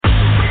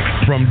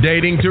From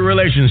dating to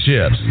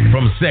relationships,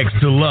 from sex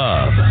to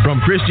love, from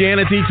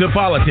Christianity to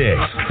politics,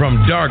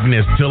 from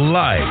darkness to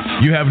light,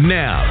 you have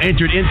now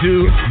entered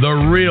into the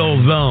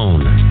real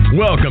zone.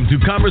 Welcome to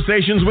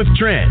Conversations with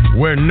Trent,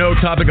 where no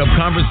topic of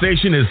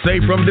conversation is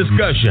safe from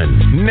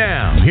discussion.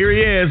 Now, here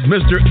he is,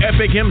 Mr.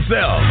 Epic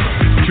himself,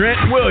 Trent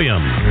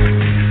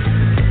Williams.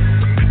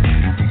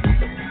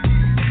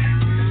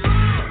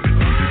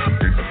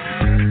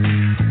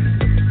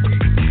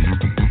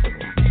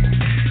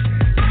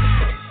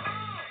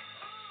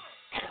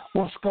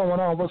 What's going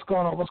on? What's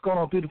going on? What's going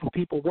on, beautiful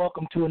people?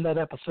 Welcome to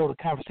another episode of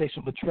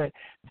Conversation with Trent,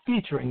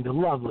 featuring the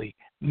lovely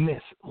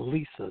Miss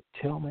Lisa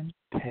Tillman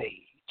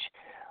Page.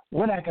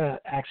 We're not going to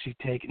actually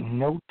take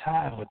no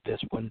time with this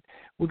one.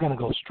 We're going to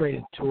go straight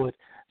into it.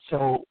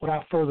 So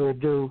without further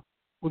ado,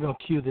 we're going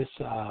to cue this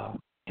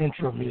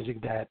intro music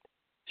that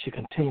she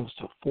continues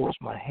to force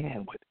my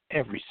hand with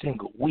every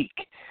single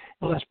week.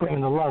 And let's bring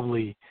in the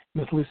lovely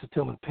Miss Lisa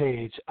Tillman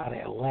Page out of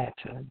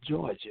Atlanta,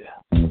 Georgia.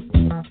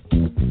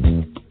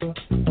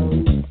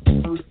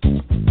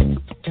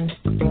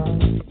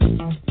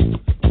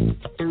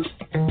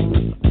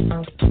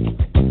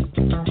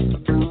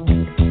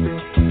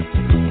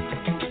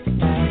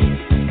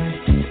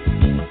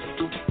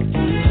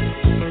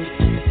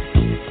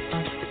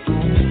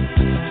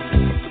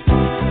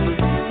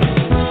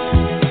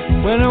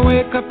 When I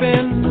wake up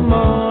in the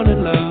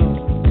morning, love,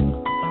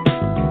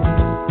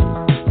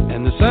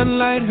 and the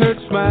sunlight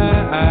hurts my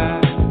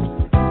eyes,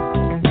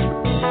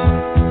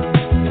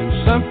 and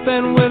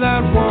something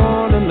without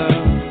warning,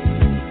 love,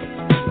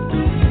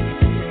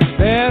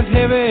 bears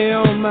heavy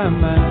on my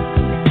mind.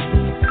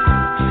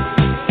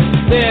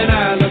 Then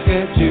I look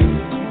at you,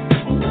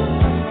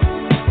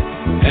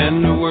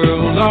 and the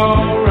world's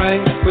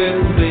alright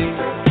with me.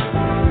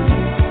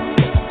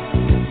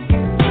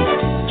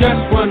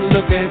 Just one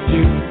look at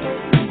you,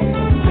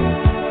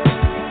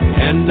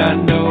 and I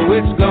know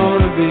it's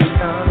gonna be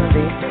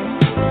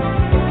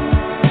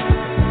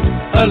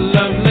a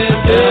lovely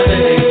day.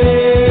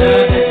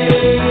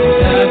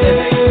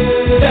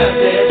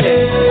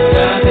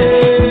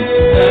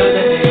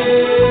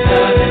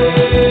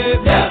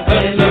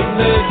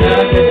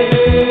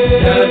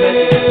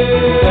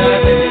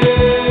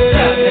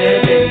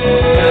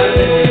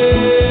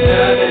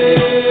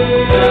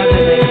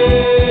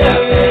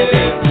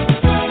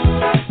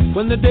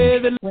 When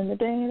the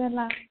day that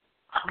life.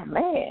 Oh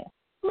man,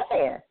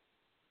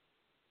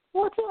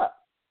 what's up?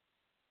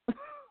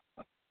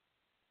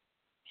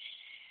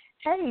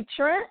 Hey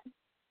Trent,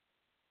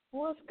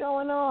 what's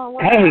going on?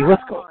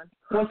 What's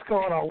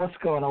going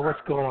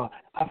on?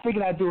 I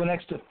figured I'd do an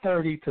extra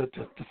 30 to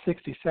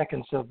 60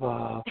 seconds of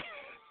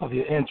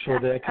your intro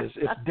there, because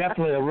it's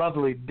definitely a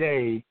lovely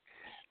day,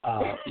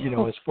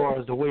 as far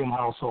as the Williams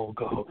household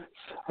goes.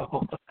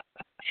 So.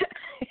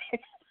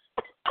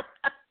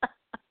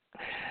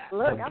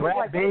 Look, the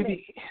brat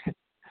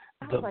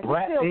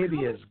baby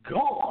is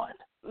gone.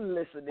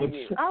 Listen to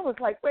you. I was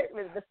like, wait a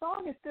minute, the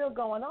song is still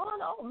going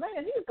on? Oh,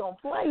 man, he's going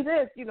to play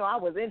this. I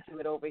was into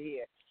it over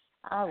here.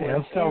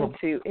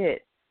 Into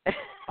it.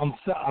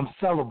 I'm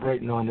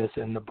celebrating on this,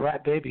 and the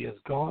brat baby is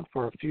gone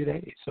for a few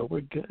days, so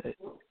we're good.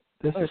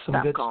 This is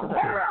some good stuff.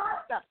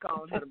 Stop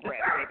calling her the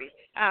brat baby.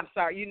 I'm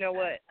sorry. You know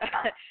what?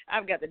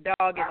 I've got the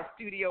dog in the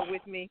studio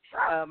with me.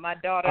 My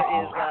daughter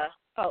is...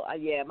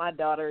 my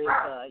daughter is,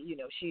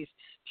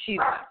 she's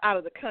out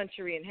of the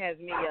country and has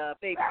me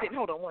babysitting.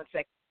 Hold on one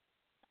second.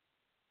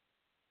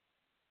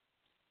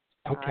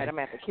 Okay. All right, I'm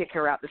going to have to kick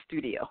her out the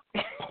studio.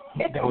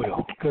 There we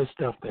go. Good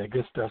stuff there.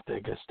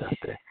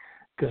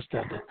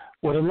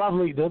 Well, the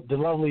lovely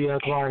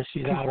Clara,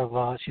 she's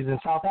in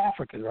South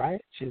Africa,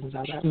 right? She's in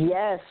South Africa?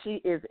 Yes,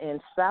 she is in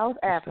South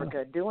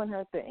Africa doing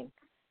her thing.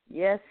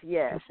 Yes,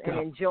 and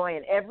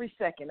enjoying every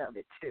second of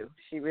it, too.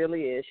 She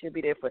really is. She'll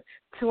be there for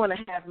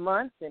 2.5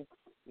 months, and,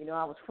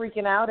 I was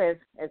freaking out as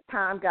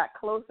time got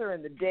closer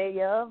and the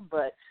day of,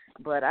 but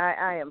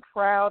I am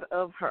proud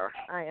of her.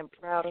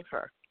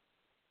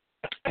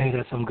 Hey,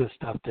 that's some good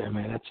stuff there,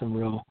 man. That's some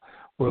real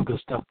good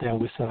stuff there.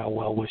 We send our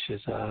well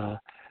wishes to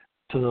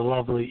the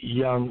lovely,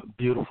 young,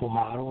 beautiful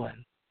model,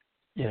 and,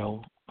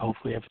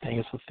 hopefully everything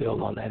is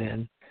fulfilled on that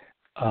end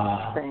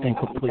and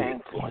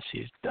complete once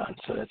she's done.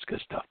 So that's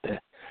good stuff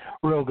there.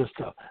 Real good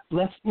stuff.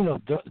 Let's,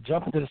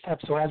 jump into the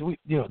steps. So as we,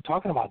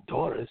 talking about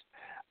daughters,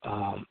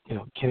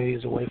 Kennedy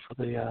is away for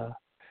the,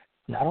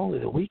 not only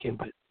the weekend,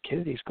 but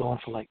Kennedy's gone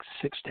for like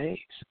 6 days.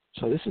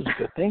 So this is a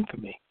good thing for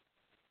me.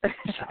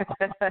 So,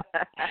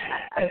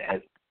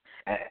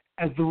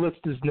 as the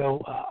listeners know,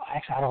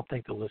 actually I don't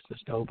think the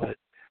listeners know, but,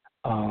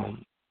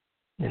 I'm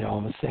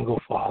a single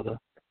father,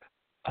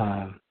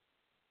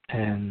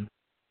 and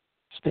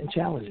it's been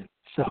challenging.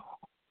 So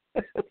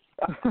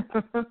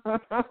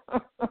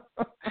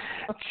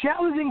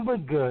challenging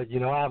but good.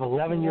 I have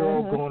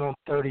 11-year-old going on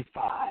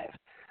 35.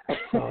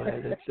 So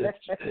it's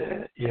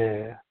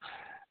yeah.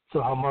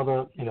 So her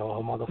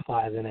mother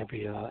flies in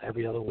every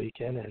other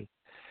weekend, and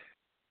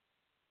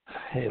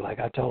hey, like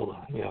I told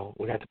her,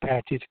 we got the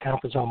parent-teacher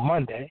conference on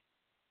Monday.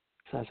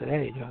 So I said,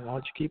 hey, why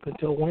don't you keep it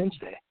until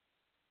Wednesday?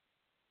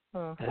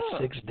 That's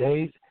 6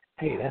 days.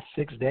 hey, that's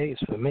 6 days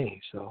for me.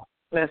 So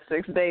that's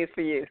 6 days for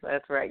you.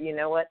 That's right. You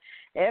know what?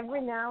 Every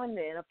now and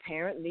then, a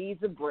parent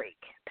needs a break.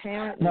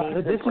 This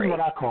is what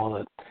I call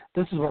it.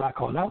 This is what I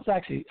call it. And I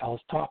was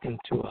talking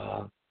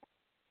to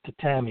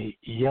Tammy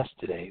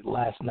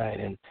last night,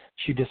 and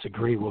she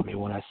disagreed with me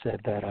when I said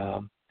that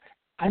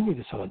I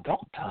needed some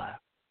adult time.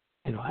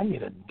 I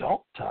need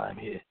adult time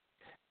here.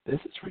 This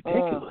is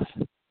ridiculous.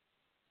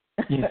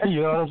 You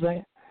know what I'm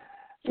saying?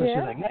 So she's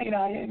like, no,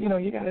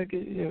 you gotta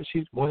get,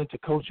 she went into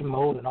coaching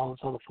mode and all this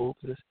other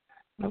foolishness.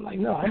 And I'm like,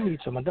 no, I need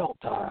some adult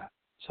time.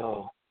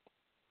 So,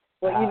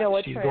 well, you know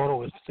what, she's Trent? going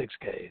over 6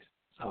 days.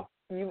 So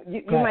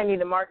you might need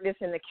to mark this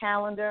in the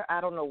calendar. I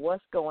don't know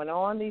what's going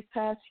on these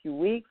past few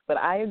weeks, but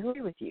I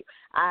agree with you.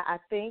 I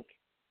think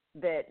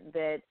that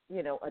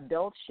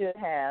adults should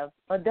have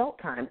adult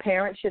time.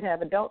 Parents should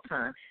have adult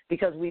time,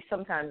 because we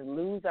sometimes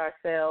lose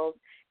ourselves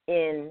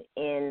in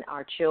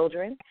our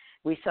children.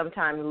 We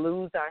sometimes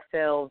lose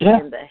ourselves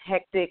in the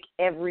hectic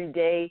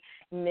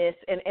everydayness,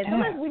 and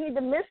sometimes we need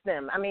to miss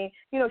them. I mean,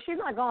 she's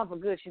not gone for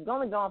good. She's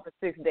only gone for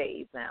 6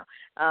 days now.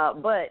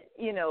 But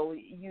you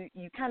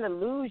kind of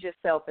lose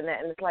yourself in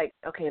that, and it's like,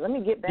 okay, let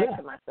me get back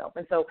to myself.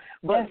 And so,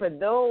 but for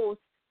those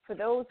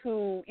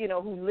who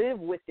who live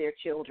with their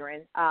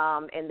children,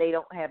 and they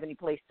don't have any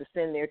place to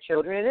send their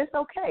children, and it's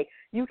okay.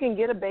 You can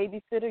get a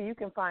babysitter. You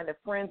can find a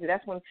friend.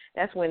 That's when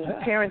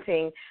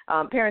parenting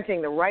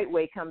the right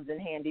way comes in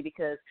handy,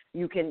 because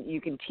you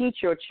can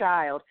teach your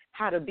child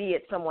how to be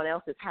at someone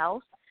else's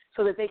house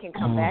so that they can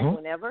come back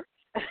whenever.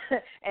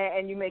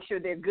 And you make sure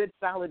they're good,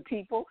 solid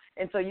people.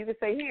 And so you can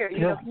say, here,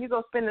 can you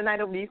go spend the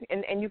night over,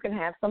 and you can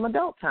have some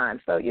adult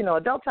time. So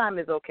adult time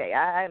is okay.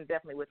 I am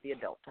definitely with the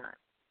adult time.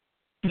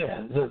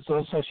 Yeah,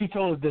 so she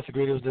totally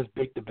disagreed. It was this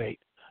big debate.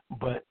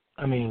 But,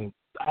 I mean,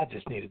 I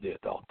just needed the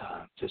adult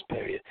time, just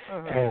period.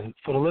 And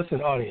for the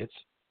listening audience,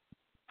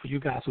 for you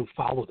guys who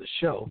follow the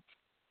show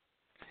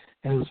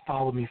and who's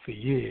followed me for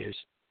years,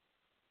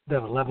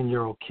 that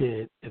 11-year-old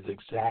kid is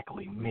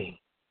exactly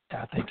me.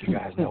 I think you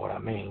guys know what I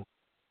mean.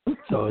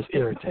 So it's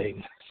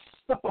irritating.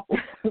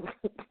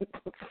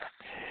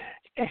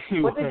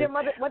 Anyway.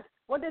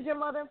 What did your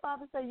mother and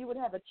father say? You would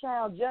have a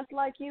child just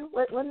like you?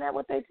 Wasn't that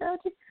what they told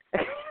you?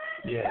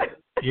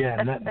 Yeah,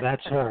 and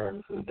that's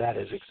her. That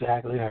is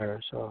exactly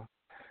her. So,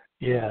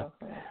 yeah.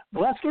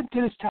 Well, let's get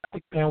to this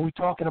topic, man. We're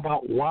talking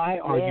about why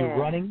are you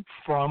running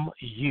from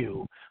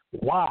you?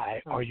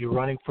 Why are you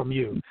running from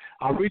you?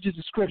 I'll read the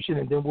description,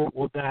 and then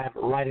we'll dive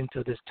right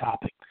into this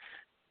topic.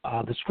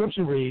 The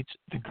description reads,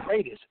 the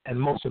greatest and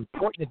most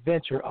important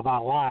adventure of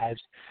our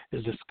lives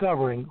is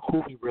discovering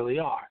who we really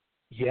are.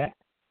 Yet,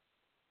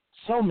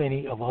 so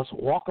many of us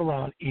walk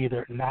around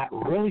either not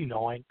really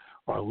knowing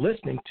or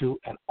listening to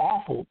an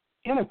awful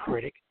inner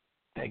critic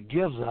that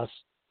gives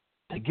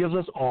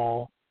us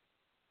all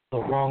the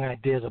wrong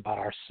ideas about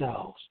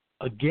ourselves.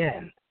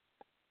 Again,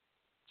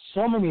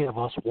 so many of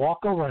us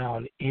walk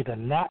around either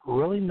not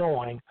really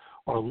knowing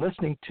or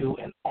listening to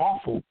an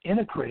awful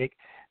inner critic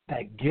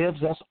that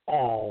gives us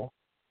all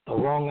the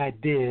wrong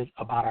ideas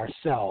about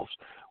ourselves.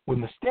 We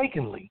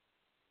mistakenly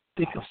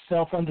think of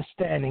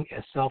self-understanding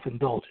as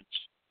self-indulgence.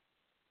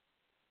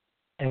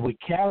 And we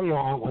carry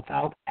on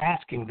without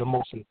asking the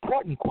most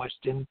important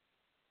question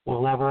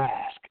we'll ever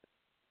ask.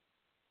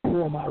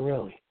 Who am I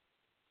really?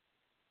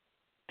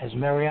 As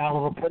Mary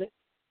Oliver put it,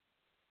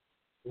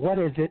 what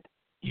is it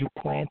you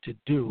plan to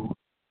do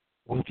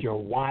with your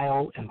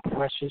wild and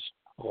precious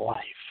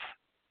life?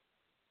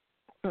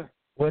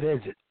 What is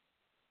it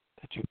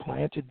that you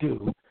plan to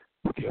do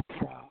with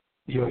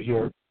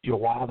your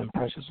wild and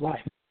precious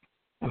life?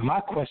 And my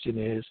question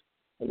is,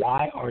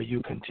 why are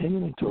you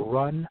continuing to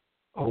run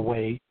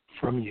away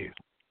from you?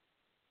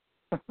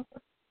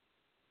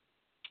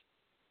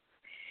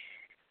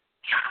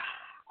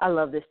 I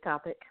love this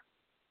topic.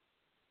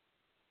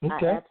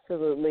 Okay. I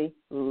absolutely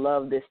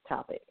love this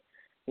topic.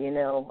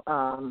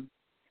 I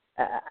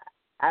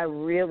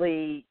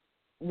really,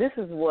 this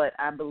is what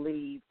I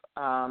believe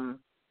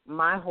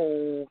my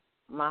whole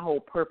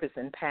purpose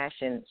and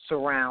passion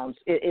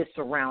is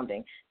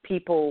surrounding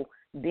people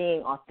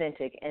being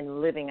authentic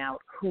and living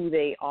out who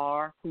they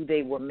are, who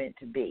they were meant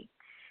to be.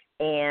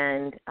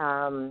 And,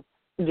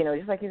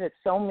 just like you said,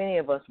 so many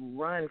of us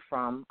run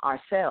from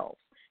ourselves,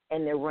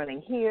 and they're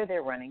running here,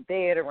 they're running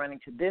there, they're running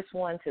to this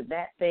one, to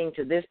that thing,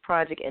 to this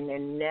project, and they're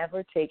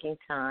never taking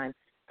time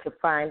to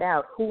find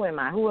out, who am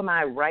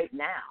I right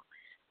now?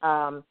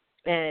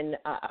 And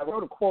I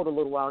wrote a quote a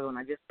little while ago, and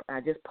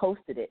I just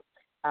posted it.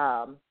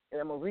 And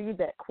I'm going to read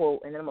that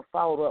quote, and then I'm going to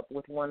follow it up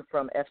with one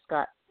from F.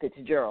 Scott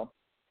Fitzgerald.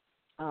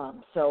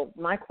 So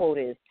my quote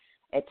is,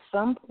 at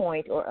some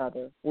point or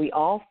other, we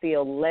all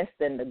feel less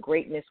than the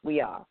greatness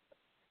we are.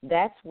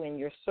 That's when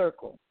your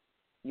circle,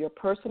 your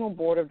personal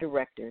board of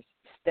directors,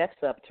 steps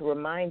up to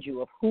remind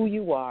you of who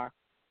you are,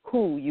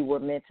 who you were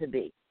meant to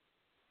be.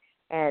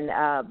 And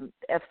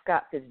F.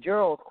 Scott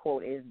Fitzgerald's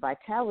quote is,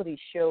 vitality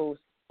shows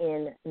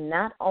in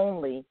not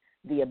only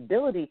the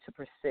ability to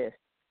persist,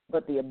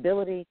 but the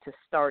ability to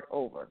start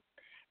over.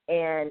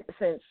 And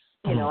since,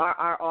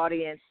 our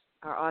audience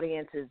our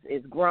audience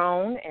is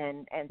grown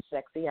and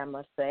sexy, I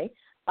must say.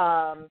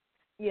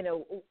 You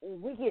know,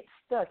 we get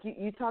stuck.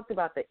 You talked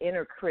about the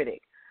inner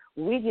critic.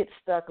 We get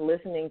stuck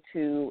listening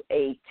to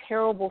a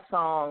terrible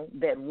song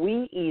that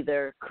we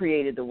either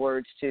created the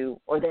words to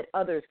or that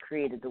others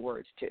created the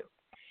words to.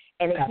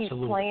 And it keeps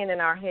playing in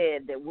our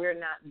head that we're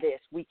not this,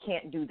 we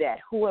can't do that.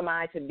 Who am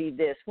I to be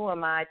this? Who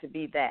am I to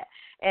be that?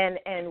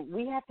 And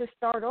we have to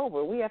start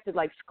over. We have to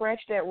like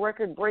scratch that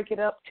record, break it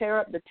up, tear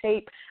up the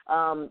tape,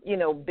 you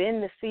know,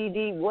 bend the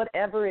CD,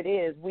 whatever it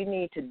is we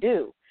need to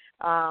do.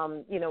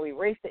 You know,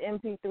 erase the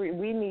MP3.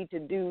 We need to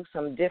do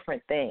some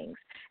different things,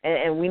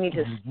 and we need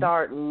to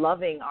start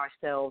loving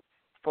ourselves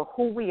for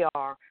who we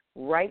are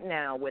right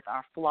now, with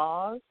our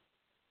flaws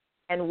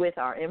and with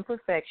our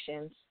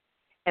imperfections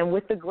and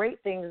with the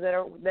great things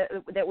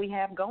that we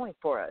have going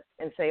for us,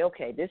 and say,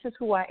 okay, this is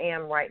who I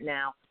am right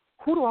now.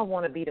 Who do I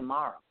want to be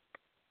tomorrow?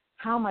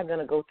 How am I going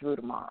to go through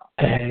tomorrow?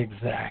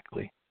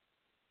 Exactly.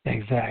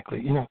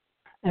 You know,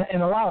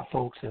 and a lot of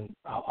folks, and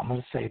I'm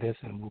going to say this,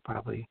 and we'll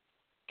probably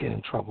get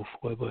in trouble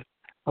for it, but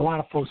a lot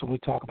of folks, when we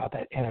talk about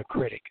that inner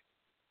critic,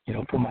 you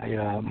know, for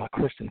my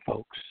Christian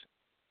folks,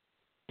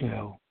 you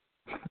know,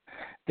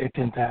 they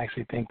tend to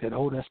actually think that,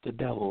 oh, that's the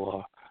devil,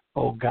 or,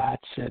 oh, God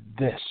said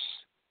this.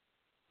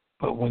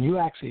 But when you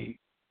actually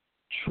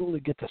truly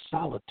get to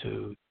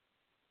solitude,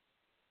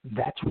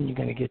 that's when you're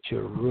going to get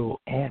your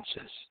real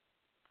answers.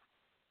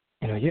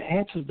 You know, your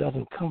answers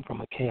doesn't come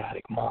from a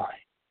chaotic mind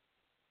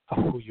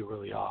of who you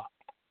really are.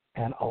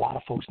 And a lot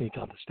of folks need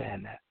to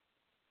understand that.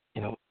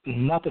 You know,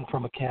 nothing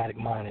from a chaotic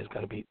mind is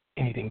going to be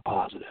anything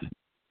positive.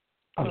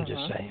 I'm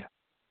just saying.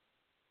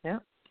 Yeah.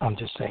 I'm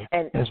just saying.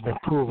 And it's been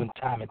proven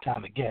time and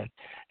time again.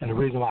 And the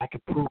reason why I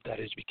can prove that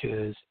is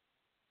because,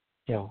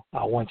 you know,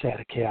 I once had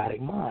a chaotic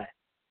mind.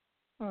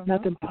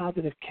 Nothing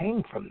positive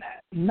came from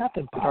that.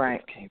 Nothing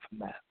positive came from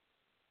that.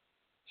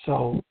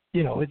 So,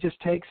 you know, it just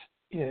takes,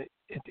 you know,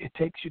 it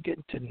takes you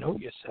getting to know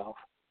yourself.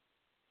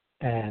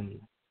 And,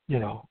 you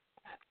know,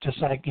 just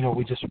like, you know,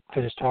 we just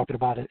finished talking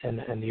about it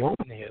in the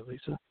opening here,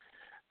 Lisa,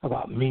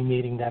 about me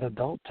needing that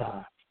adult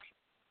time.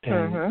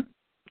 And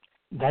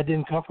that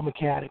didn't come from a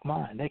chaotic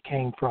mind. That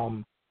came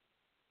from,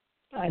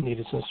 I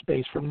needed some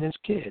space from this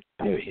kid,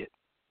 period.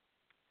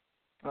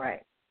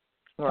 Right.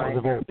 That was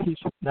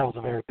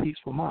a very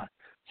peaceful mind.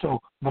 So,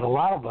 but a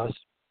lot of us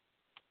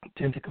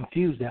tend to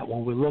confuse that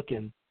when we're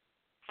looking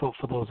for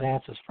those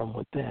answers from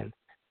within,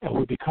 and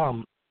we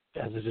become,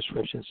 as the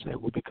description said,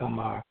 we become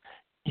our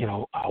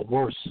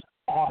worst,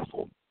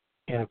 awful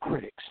inner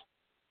critics.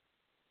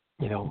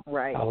 You know,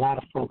 a lot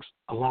of folks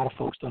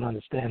don't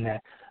understand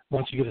that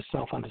once you get a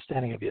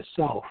self-understanding of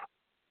yourself,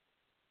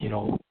 you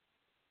know,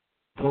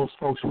 those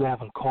folks who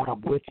haven't caught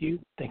up with you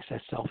thinks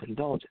that's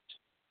self-indulgence.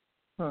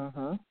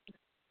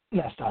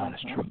 That's the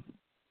honest truth.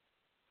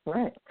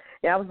 Right.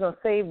 Yeah, I was going to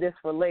save this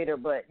for later,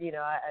 but, you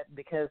know,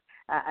 because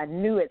I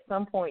knew at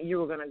some point you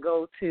were going to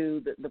go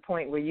to the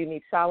point where you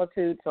need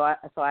solitude, so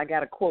I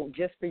got a quote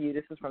just for you.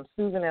 This is from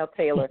Susan L.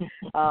 Taylor,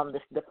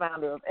 the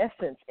founder of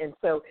Essence. And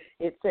so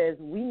it says,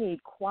 we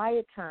need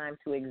quiet time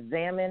to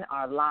examine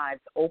our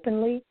lives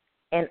openly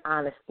and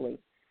honestly.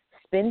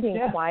 Spending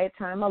quiet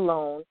time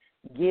alone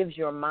gives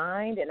your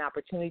mind an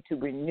opportunity to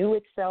renew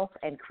itself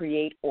and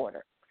create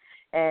order.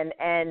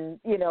 And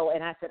you know,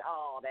 and I said,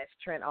 oh, that's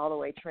Trent all the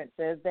way. Trent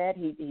says that.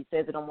 He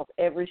says it almost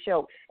every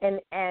show.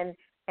 And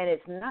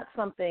it's not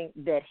something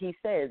that he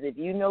says. If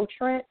you know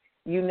Trent,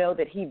 you know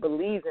that he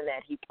believes in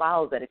that. He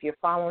follows that. If you're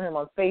following him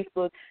on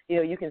Facebook, you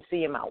know, you can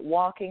see him out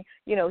walking.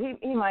 You know,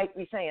 he might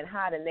be saying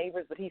hi to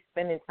neighbors, but he's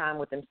spending time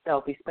with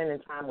himself. He's spending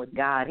time with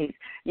God. He's,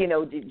 you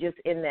know, just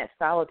in that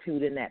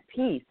solitude, in that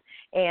peace.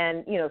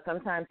 And, you know,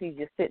 sometimes he's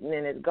just sitting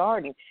in his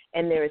garden,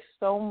 and there is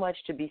so much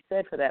to be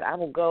said for that. I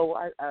will go,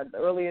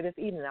 earlier this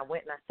evening, I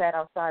went and I sat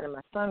outside in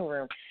my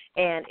sunroom,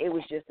 and it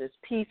was just as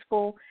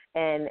peaceful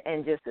and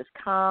just as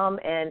calm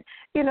and,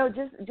 you know,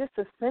 just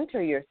to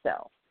center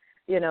yourself.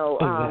 You know,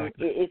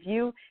 if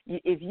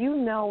you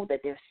know that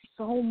there's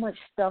so much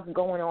stuff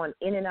going on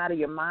in and out of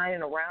your mind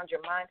and around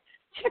your mind,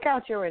 check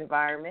out your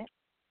environment.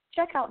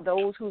 Check out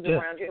those who's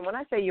around you. And when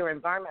I say your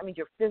environment, I mean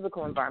your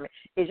physical environment.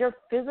 Is your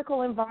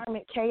physical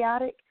environment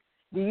chaotic?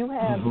 Do you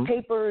have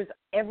papers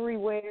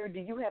everywhere? Do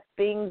you have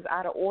things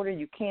out of order?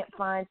 You can't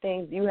find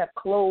things. Do you have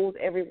clothes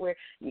everywhere?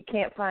 You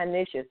can't find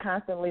this. You're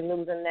constantly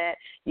losing that.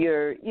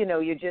 You're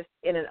just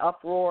in an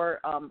uproar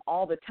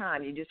all the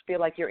time. You just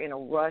feel like you're in a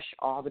rush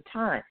all the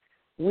time.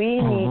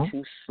 We need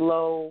to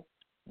slow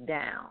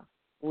down.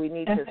 We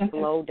need to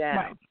slow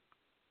down.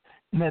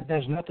 Right.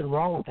 There's nothing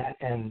wrong with that.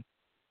 And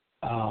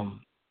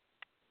I'm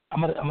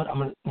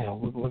gonna, you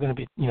know, we're gonna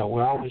be, you know,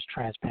 we're always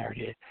transparent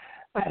here.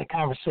 I had a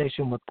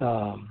conversation with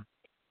a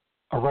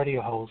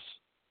radio host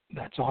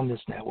that's on this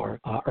network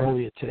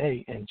earlier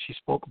today, and she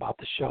spoke about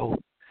the show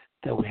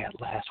that we had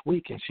last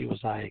week, and she was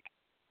like,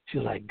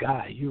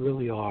 Guy, you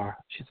really are.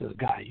 She says,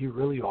 Guy, you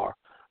really are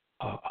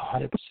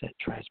 100%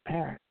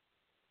 transparent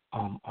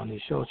on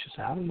these shows. She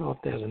said, I don't know if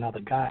there's another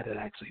guy that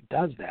actually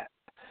does that,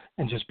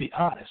 and just be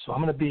honest. So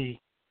I'm gonna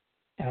be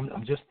and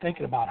I'm just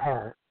thinking about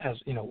her as,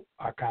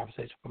 our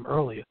conversation from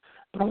earlier,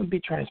 but I'm going to be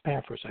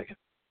transparent for a second.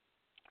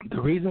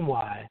 The reason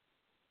why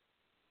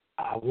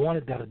I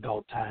wanted that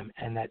adult time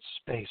and that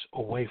space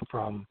away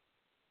from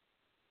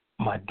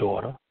my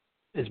daughter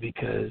is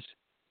because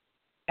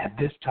at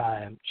this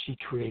time she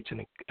creates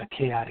a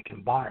chaotic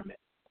environment.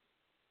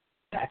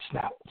 That's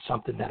not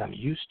something that I'm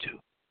used to.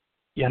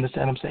 You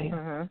understand what I'm saying?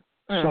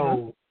 Mm-hmm. Mm-hmm.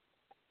 So,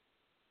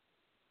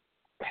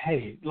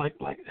 hey, like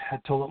I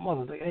told her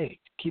mother, hey,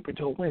 keep her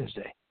till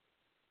Wednesday.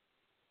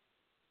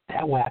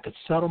 That way I could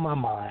settle my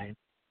mind.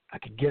 I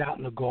could get out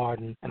in the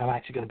garden, and I'm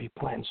actually going to be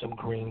planting some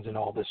greens and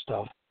all this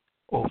stuff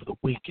over the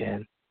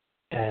weekend.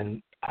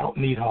 And I don't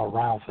need her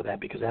around for that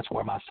because that's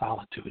where my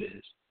solitude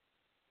is.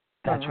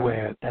 That's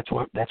where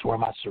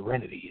my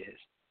serenity is.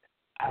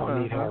 I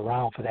don't need her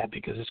around for that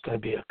because it's going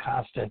to be a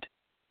constant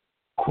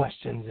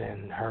questions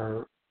and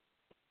her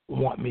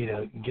want me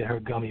to get her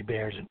gummy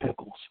bears and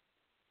pickles.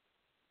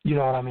 You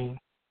know what I mean?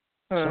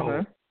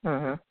 So,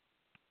 and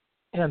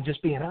I'm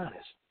just being honest.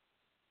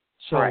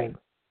 So, right.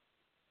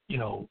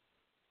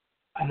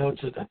 I know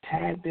it's a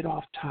tad bit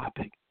off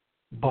topic,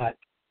 but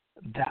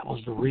that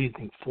was the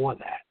reasoning for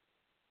that.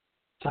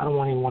 So I don't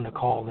want anyone to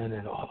call in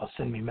and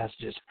send me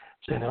messages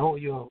saying, oh,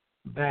 you're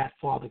a bad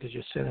father because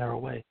you're sending her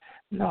away.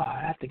 No,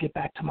 I have to get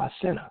back to my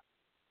center.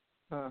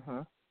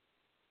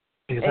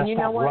 Because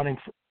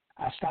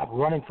I stopped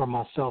running from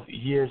myself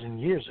years and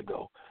years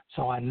ago,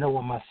 so I know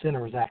when my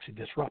center is actually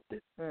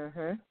disrupted.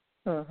 And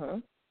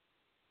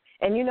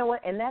you know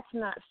what? And that's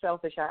not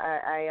selfish.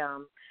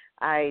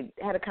 I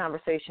had a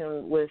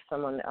conversation with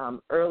someone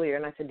earlier,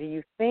 and I said, do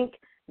you think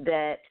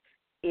that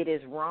it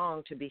is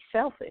wrong to be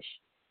selfish?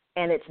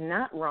 And it's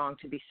not wrong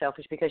to be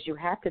selfish because you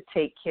have to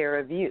take care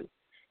of you.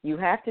 You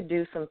have to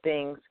do some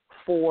things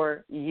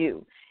for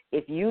you.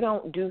 If you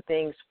don't do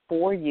things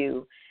for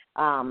you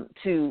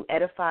to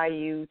edify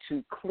you,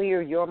 to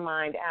clear your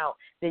mind out,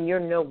 then you're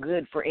no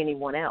good for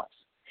anyone else.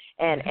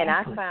 And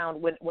I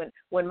found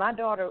when my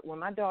daughter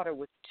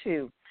was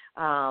 2,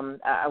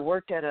 I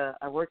worked at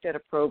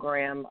a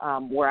program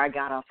where I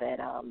got off at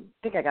I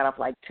think I got off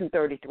like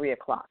 2:30, 3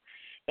 o'clock.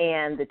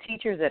 And the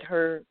teachers at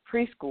her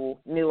preschool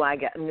knew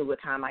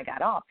what time I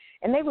got off,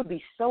 and they would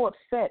be so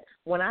upset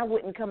when I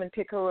wouldn't come and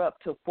pick her up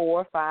till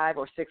 4, 5,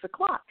 or 6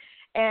 o'clock.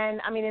 And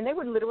and they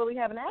would literally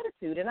have an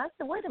attitude. And I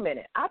said, wait a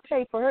minute, I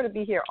paid for her to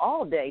be here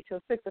all day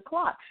till 6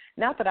 o'clock.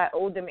 Not that I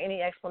owed them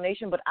any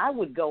explanation, but I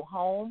would go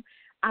home,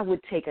 I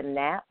would take a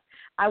nap,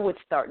 I would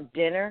start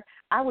dinner,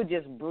 I would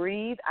just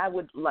breathe. I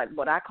would, like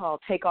what I call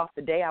take off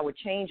the day. I would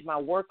change my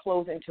work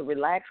clothes into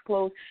relaxed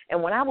clothes.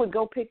 And when I would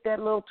go pick that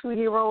little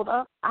 2-year-old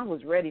up, I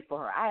was ready for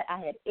her. I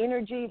had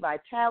energy,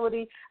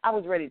 vitality. I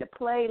was ready to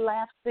play,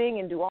 laugh, sing,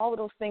 and do all of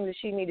those things that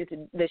she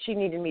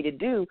needed me to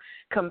do,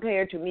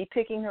 compared to me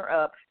picking her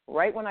up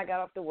right when I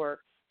got off to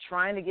work,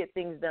 trying to get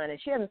things done.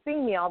 And she hasn't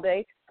seen me all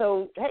day,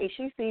 so, hey,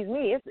 she sees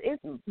me.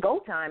 It's go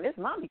time. It's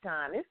mommy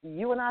time. It's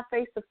you and I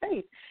face to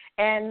face.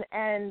 And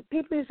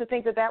people used to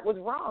think that was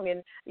wrong.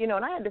 And,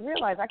 and I had to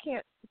realize I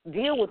can't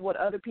deal with what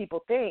other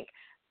people think.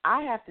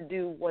 I have to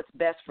do what's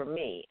best for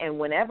me. And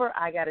whenever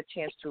I got a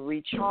chance to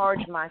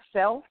recharge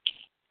myself,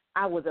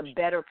 I was a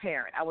better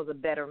parent. I was a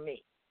better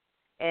me.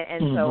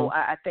 And so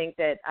I think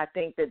that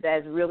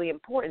that's really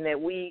important, that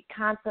we're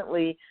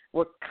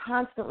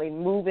constantly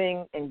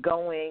moving and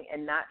going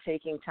and not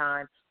taking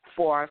time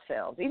for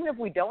ourselves. Even if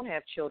we don't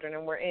have children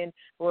and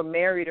we're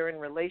married or in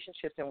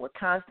relationships and we're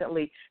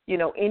constantly,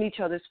 in each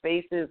other's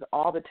faces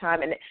all the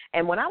time.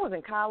 And when I was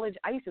in college,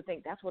 I used to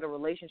think that's what a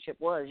relationship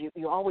was.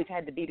 You always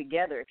had to be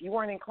together. If you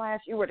weren't in class,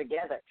 you were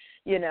together,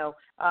 and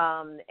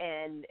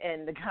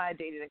the guy I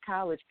dated in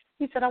college,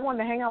 he said, I wanted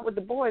to hang out with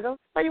the boys. I was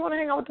like, why you want to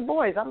hang out with the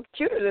boys? I'm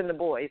cuter than the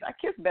boys. I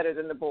kiss better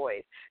than the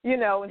boys, and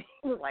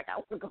he was like, I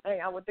want to go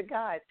hang out with the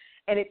guys.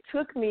 And it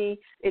took me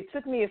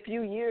a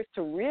few years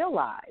to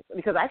realize,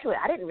 because actually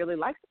I didn't really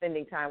like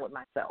spending time with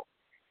myself.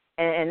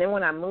 And then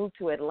when I moved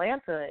to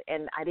Atlanta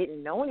and I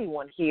didn't know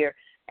anyone here,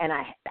 and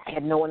I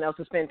had no one else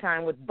to spend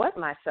time with but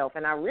myself,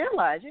 and I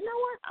realized, you know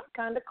what, I'm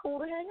kind of cool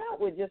to hang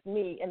out with just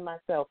me and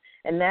myself.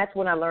 And that's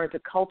when I learned to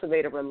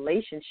cultivate a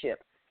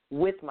relationship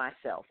with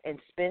myself and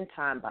spend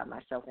time by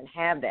myself and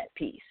have that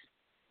peace.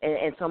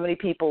 And so many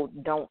people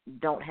don't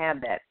have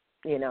that,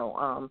 and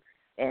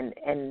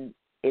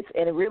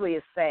it really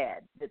is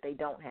sad that they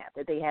don't have,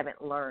 that they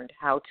haven't learned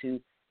how to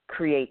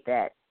create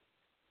that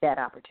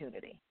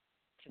opportunity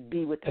to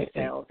be with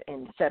themselves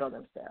and settle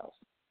themselves.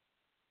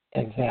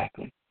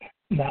 Exactly.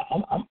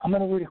 Now I'm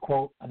going to read a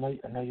quote. I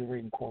know you're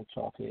reading quotes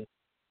off here.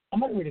 I'm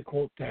going to read a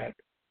quote that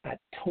I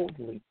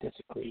totally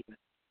disagree with.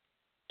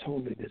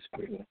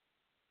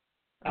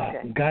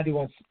 Okay. Gandhi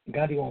once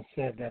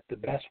said that the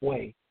best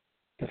way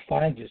to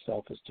find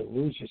yourself is to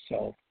lose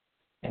yourself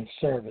in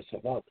service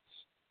of others.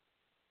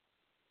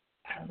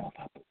 I don't know if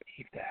I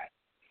believe that,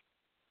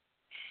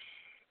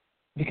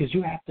 because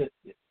you have to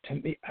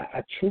me,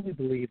 I truly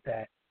believe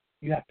that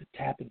you have to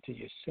tap into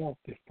yourself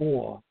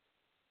before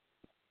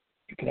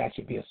you can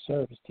actually be of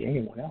service to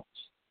anyone else.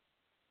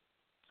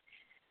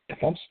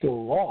 If I'm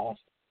still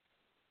lost,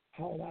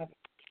 how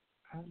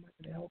how am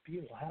I going to help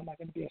you? How am I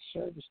going to be of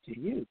service to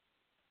you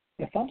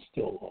if I'm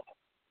still lost?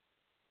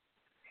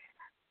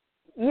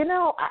 You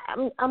know,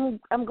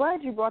 I'm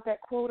glad you brought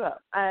that quote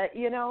up.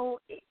 You know,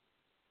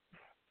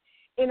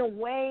 in a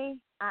way,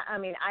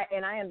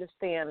 I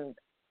understand.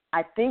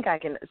 I think I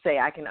can say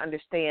I can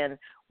understand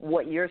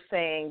what you're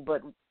saying,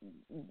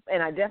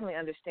 and I definitely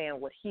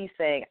understand what he's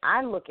saying.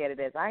 I look at it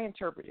as, I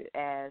interpret it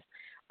as,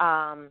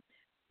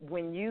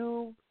 when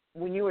you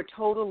are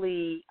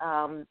totally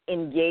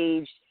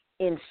engaged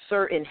in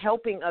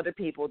helping other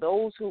people,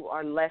 those who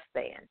are less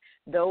than,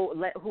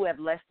 who have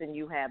less than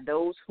you have,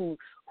 those who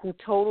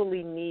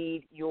totally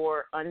need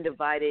your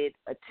undivided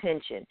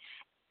attention.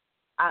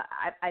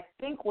 I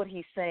think what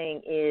he's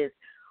saying is,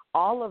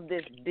 all of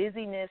this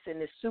busyness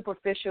and this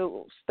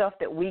superficial stuff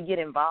that we get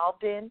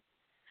involved in,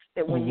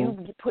 that when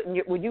you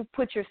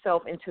put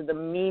yourself into the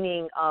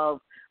meaning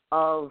of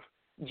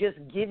just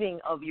giving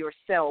of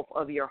yourself,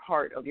 of your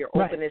heart, of your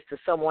openness to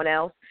someone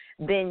else,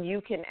 then you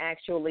can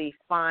actually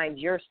find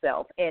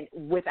yourself, and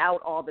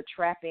without all the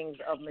trappings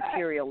of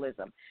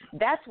materialism.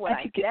 That's what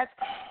I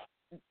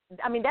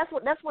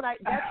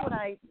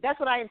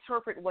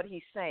interpret what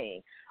he's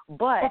saying.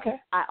 But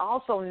I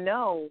also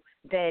know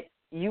that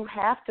you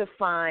have to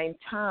find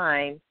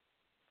time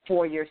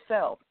for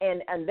yourself.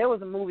 And there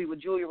was a movie with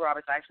Julia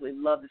Roberts. I actually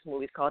love this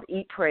movie. It's called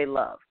Eat, Pray,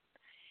 Love.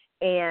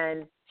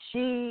 And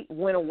she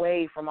went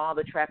away from all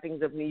the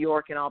trappings of New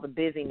York and all the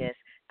busyness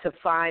to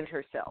find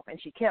herself.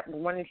 And she kept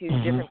running to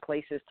these different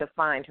places to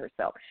find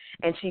herself.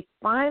 And she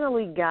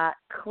finally got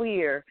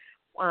clear.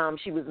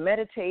 She was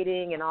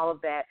meditating and all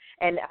of that.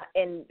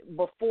 And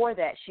before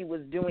that, she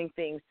was doing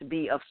things to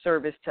be of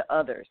service to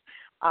others.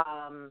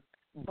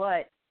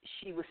 But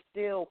she was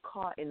still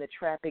caught in the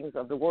trappings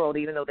of the world,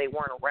 even though they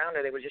weren't around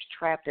her. They were just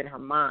trapped in her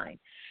mind.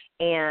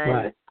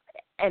 And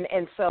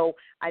so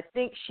I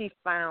think she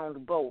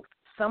found both.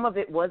 Some of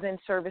it was in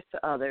service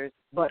to others,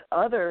 but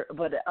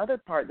the other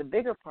part, the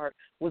bigger part,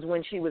 was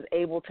when she was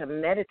able to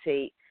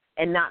meditate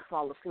and not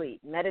fall asleep,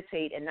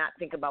 meditate and not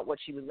think about what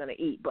she was going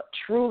to eat, but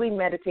truly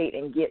meditate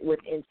and get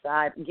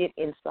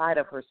inside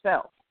of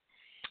herself.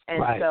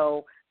 And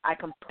so I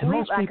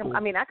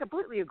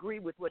completely agree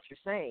with what you're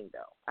saying,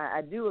 though.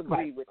 I do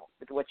agree with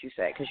what you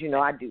say, because, you know,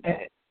 I do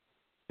that.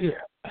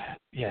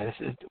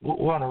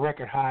 We're on a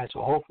record high,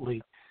 so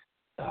hopefully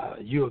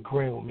you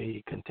agreeing with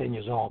me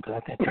continues on,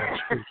 because I think we're on the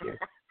street here.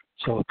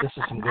 So this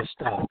is some good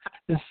stuff.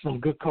 This is some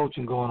good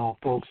coaching going on,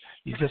 folks.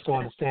 You just don't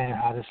understand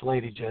how this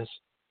lady just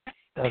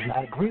does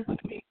not agree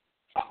with me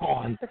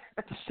on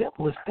the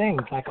simplest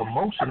things, like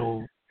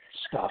emotional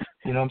stuff.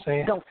 You know what I'm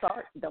saying? Don't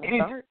start.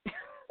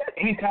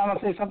 Anytime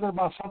I say something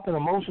about something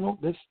emotional,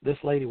 this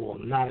lady will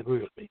not agree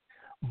with me.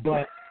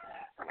 But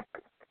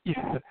you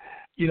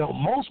know,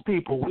 most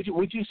people,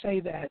 would you say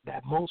that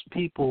most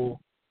people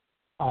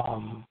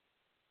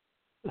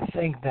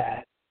think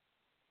that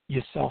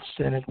you're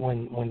self-centered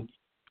when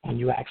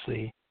you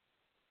actually,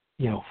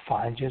 you know,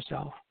 find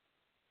yourself?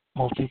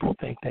 Most people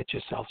think that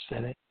you're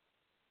self-centered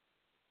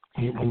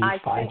when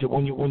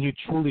you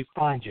truly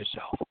find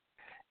yourself,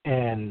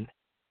 and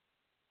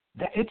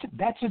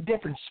that's a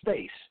different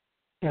space.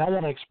 And I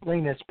want to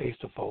explain that space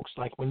to folks.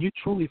 Like, when you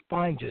truly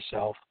find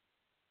yourself,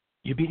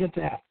 you begin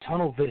to have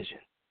tunnel vision.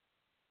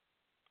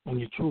 When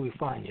you truly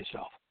find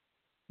yourself,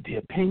 the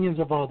opinions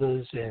of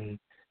others and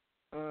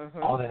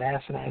all that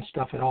asinine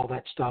stuff and all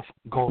that stuff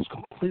goes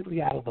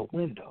completely out of the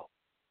window.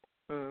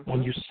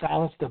 When you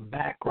silence the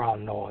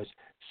background noise,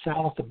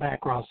 silence the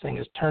background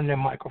singers, turn their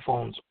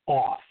microphones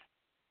off,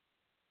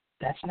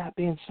 that's not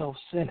being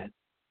self-centered.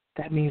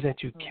 That means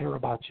that you care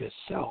about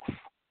yourself.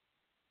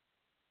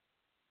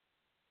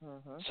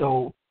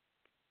 So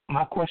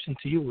my question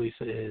to you,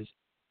 Lisa, is,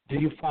 do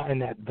you find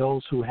that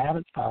those who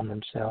haven't found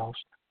themselves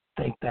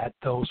think that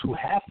those who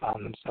have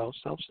found themselves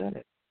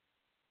self-centered?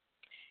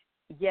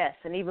 Yes,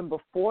 and even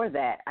before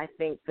that, I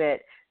think that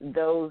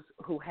those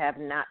who have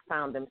not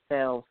found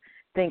themselves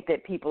think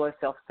that people are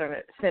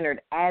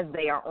self-centered as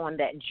they are on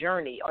that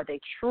journey. Are they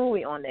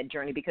truly on that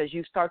journey? Because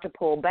you start to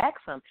pull back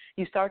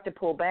You start to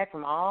pull back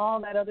from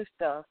all that other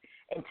stuff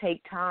and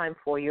take time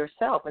for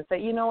yourself and say,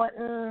 you know what,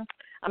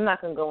 I'm not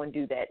going to go and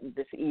do that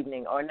this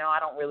evening, or no, I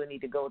don't really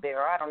need to go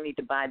there, or I don't need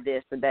to buy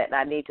this or that.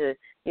 I need to,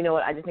 you know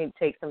what, I just need to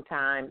take some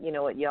time. You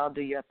know what, y'all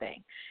do your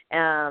thing.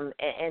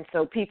 And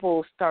so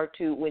people start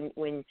to,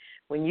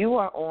 when you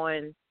are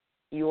on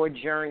your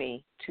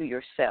journey to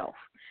yourself,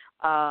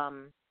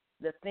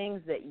 the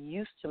things that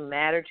used to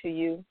matter to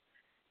you,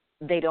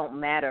 they don't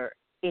matter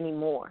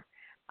anymore,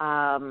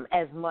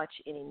 as much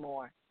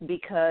anymore.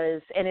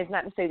 Because, and it's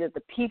not to say that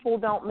the people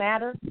don't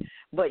matter,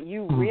 but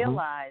you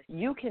realize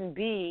you can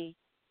be,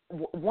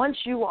 once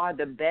you are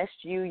the best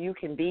you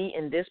can be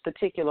in this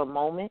particular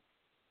moment.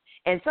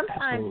 And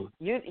sometimes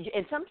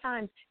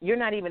you're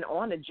not even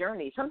on a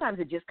journey. Sometimes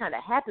it just kind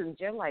of happens.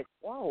 You're like,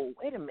 whoa,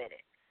 wait a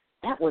minute.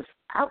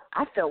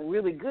 I felt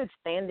really good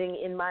standing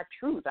in my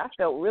truth. I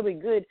felt really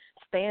good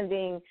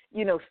standing,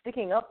 you know,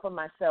 sticking up for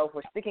myself,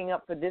 or sticking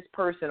up for this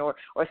person, or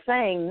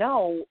saying,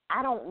 no,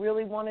 I don't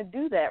really want to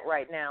do that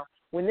right now.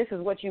 when this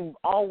is what you've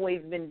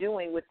always been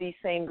doing with these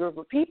same group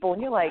of people,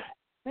 and you're like,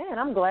 man,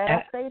 I'm glad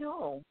I stayed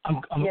home.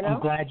 I'm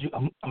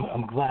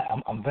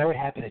very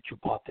happy that you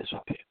brought this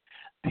up here,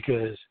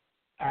 because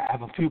I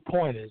have a few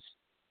pointers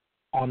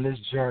on this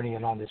journey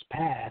and on this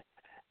path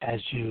as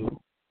you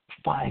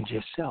find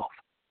yourself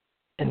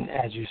and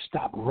as you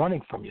stop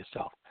running from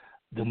yourself.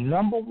 The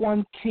number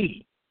one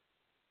key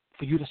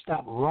for you to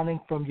stop running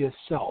from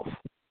yourself,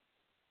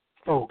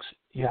 folks,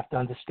 you have to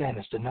understand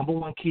this. The number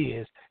one key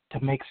is to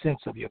make sense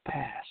of your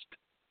past.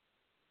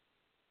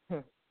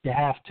 You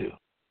have to.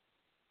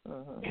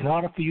 In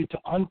order for you to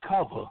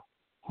uncover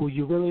who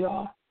you really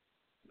are,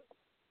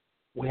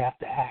 we have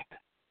to act.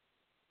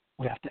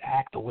 We have to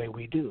act the way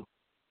we do.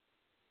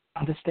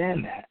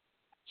 Understand that.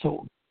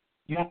 So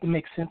you have to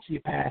make sense of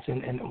your past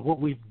and what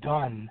we've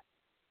done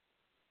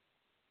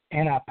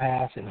in our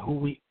past and who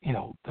we,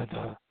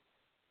 the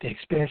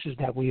experiences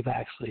that we've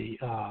actually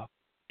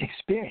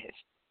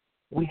experienced.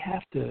 We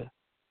have to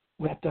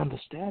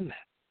understand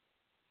that.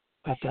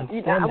 We have to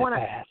understand that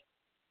past.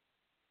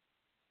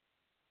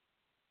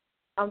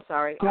 I'm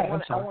sorry. Go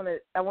ahead,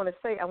 I want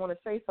to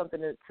say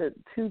something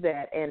to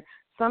that. And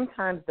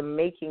sometimes the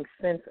making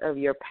sense of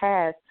your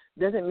past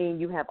doesn't mean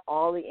you have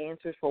all the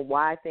answers for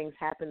why things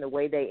happen the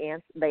way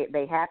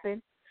they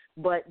happen,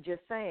 but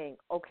just saying,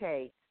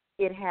 okay,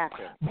 it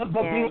happened.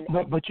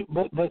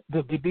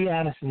 But to be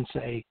honest and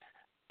say,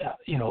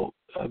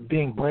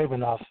 being brave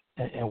enough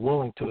and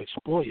willing to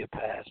explore your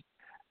past,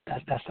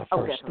 that's the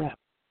first step.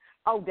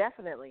 Oh,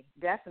 definitely.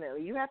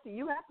 You have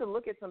to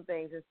look at some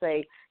things and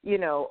say,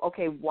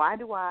 okay, why,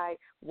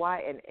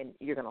 and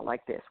you're going to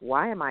like this.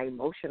 Why am I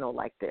emotional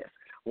like this?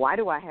 Why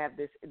do I have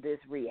this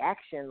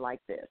reaction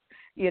like this?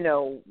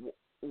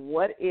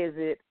 What is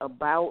it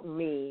about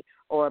me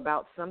or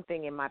about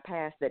something in my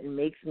past that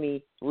makes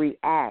me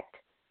react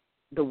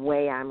the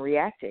way I'm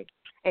reacting?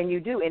 And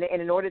you do. And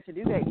in order to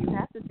do that, you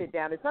have to sit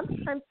down. And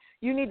sometimes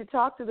you need to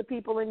talk to the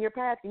people in your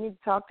past. You need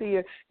to talk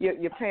to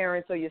your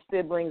parents or your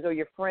siblings or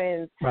your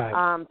friends,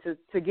 right,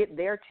 to get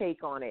their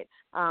take on it.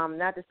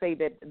 Not to say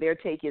that their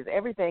take is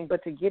everything,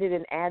 but to get it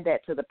and add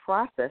that to the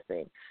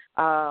processing.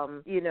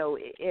 And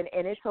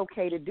it's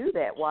okay to do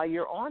that while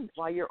you're on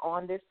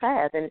this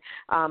path.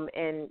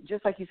 And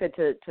just like you said,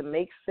 to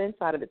make sense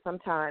out of it,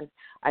 sometimes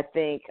I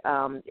think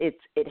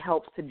it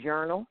helps to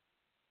journal.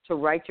 To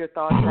write your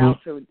thoughts out,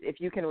 so if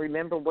you can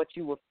remember what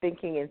you were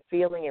thinking and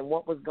feeling and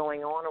what was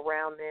going on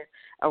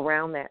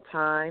around that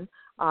time.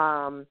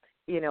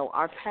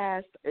 Our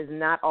past is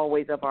not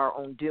always of our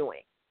own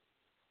doing.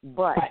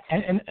 But right.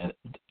 And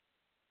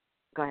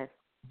go ahead.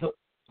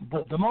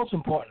 The most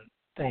important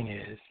thing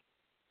is,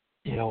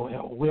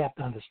 we have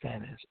to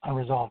understand this.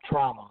 Unresolved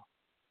trauma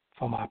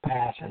from our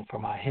past and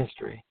from our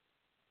history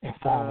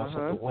inform us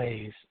of the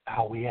ways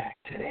how we act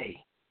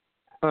today.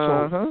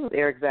 So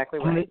you're exactly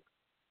right.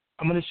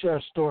 I'm going to share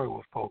a story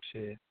with folks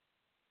here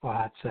for a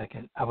hot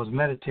second. I was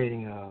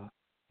meditating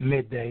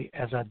midday,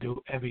 as I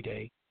do every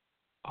day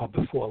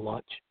before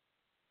lunch,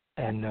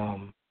 and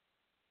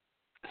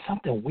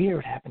something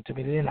weird happened to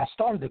me. Then I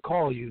started to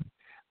call you,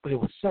 but it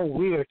was so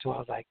weird, so I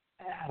was like,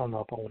 I don't know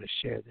if I want to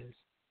share this.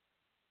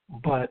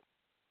 But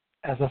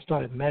as I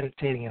started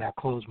meditating and I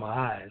closed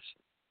my eyes,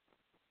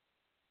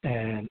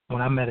 and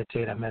when I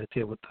meditate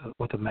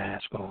with the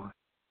mask on,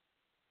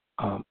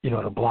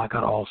 to block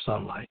out all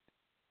sunlight.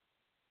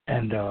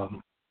 And a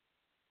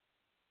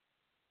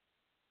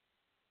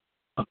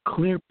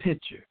clear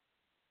picture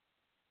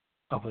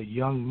of a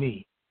young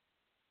me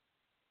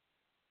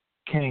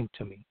came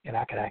to me, and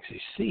I could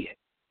actually see it.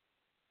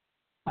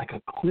 Like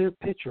a clear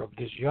picture of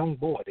this young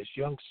boy, this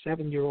young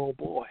 7-year-old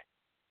boy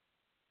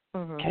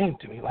came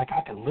to me. Like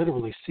I could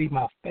literally see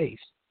my face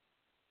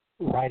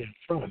right in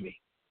front of me.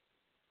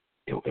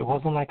 It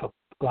wasn't like a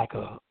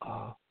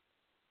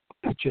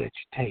picture that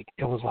you take.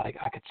 It was like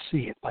I could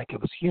see it, like it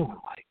was human.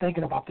 Like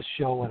thinking about the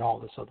show and all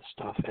this other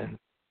stuff, and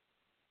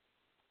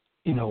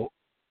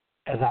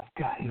as I've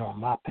gotten on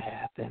my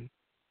path, and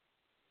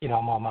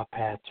I'm on my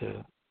path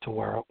to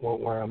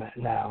where I'm at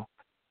now,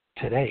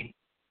 today.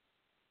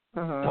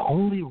 The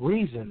only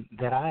reason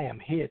that I am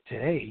here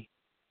today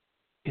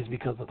is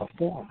because of the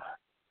former.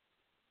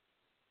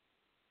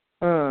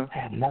 It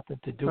had nothing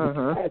to do with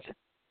the present.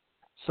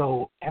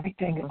 So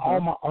everything, all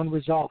my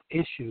unresolved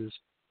issues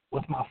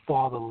with my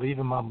father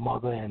leaving my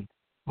mother and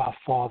my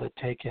father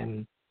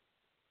taking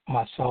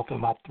myself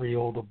and my 3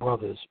 older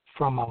brothers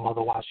from my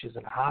mother while she was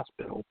in the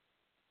hospital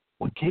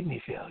with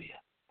kidney failure.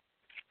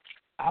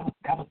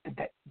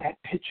 That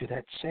picture,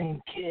 that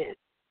same kid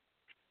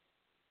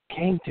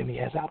came to me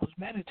as I was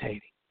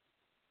meditating.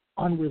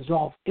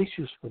 Unresolved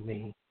issues for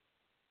me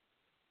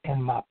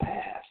in my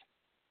past.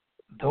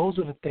 Those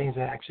are the things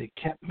that actually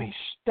kept me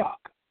stuck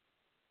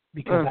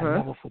because I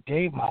never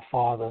forgave my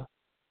father.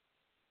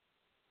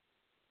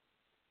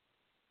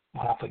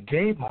 When I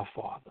forgave my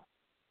father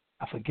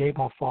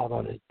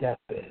on his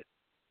deathbed.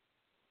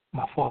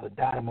 My father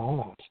died in my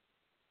arms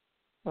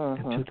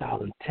in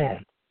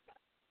 2010.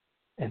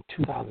 In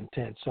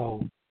 2010.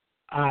 So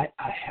I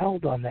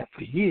held on that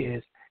for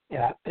years,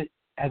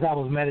 and as I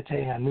was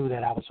meditating, I knew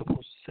that I was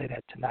supposed to say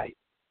that tonight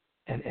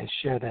and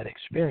share that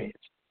experience.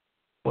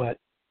 But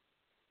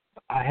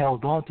I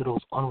held on to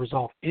those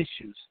unresolved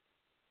issues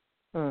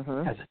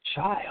as a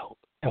child.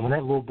 And when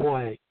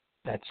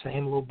that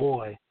same little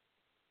boy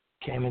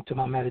came into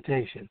my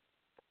meditation,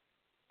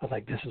 I was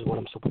like, this is what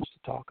I'm supposed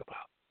to talk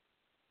about.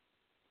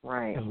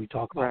 Right. And we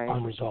talk about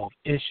unresolved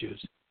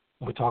issues.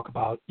 We talk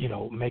about,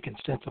 making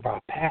sense of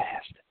our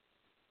past.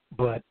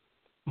 But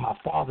my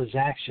father's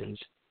actions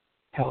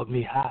held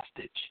me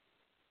hostage.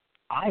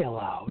 I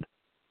allowed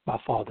my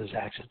father's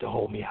actions to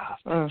hold me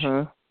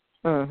hostage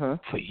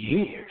for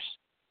years.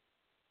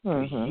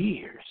 For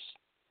years.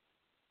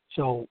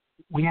 So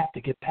we have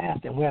to get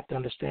past and we have to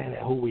understand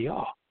that who we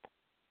are.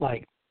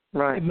 Like,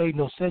 it made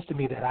no sense to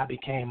me that I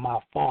became my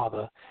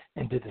father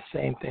and did the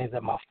same things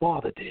that my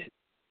father did.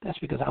 That's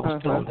because I was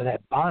still under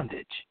that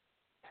bondage.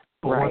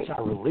 But once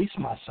I released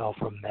myself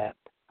from that,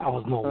 I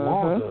was no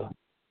longer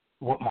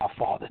what my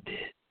father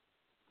did.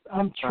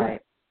 I'm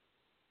Trent.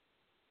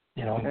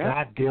 And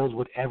God deals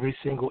with every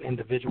single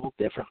individual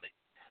differently.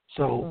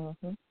 So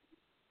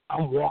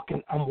I'm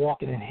walking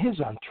in His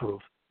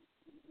untruth,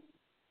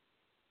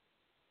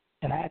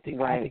 and I had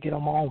to get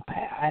on my own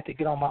path. I had to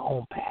get on my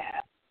own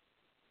path.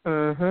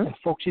 And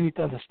folks, you need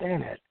to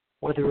understand that,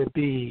 whether it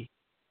be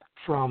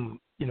from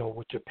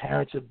what your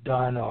parents have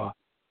done, or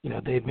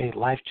they've made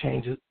life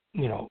changes,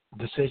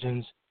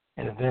 decisions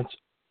and events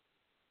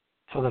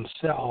for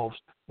themselves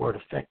where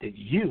it affected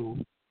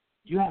you.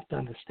 You have to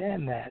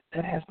understand that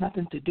has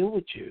nothing to do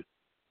with you.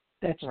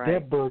 That's their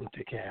burden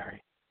to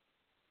carry.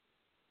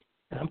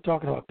 And I'm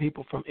talking about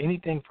people from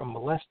anything from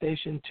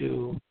molestation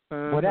to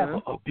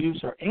whatever, abuse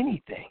or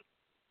anything.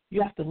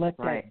 You have to let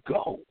that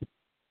go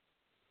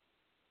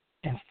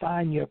and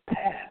find your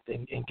path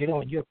and get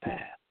on your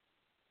path.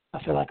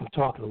 I feel like I'm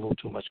talking a little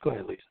too much. Go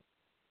ahead, Lisa.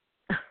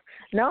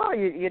 No,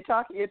 you're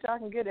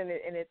talking good, and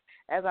it's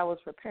as I was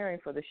preparing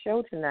for the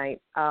show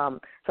tonight,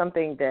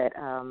 something that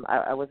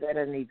I was at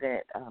an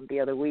event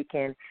the other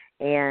weekend,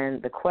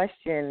 and the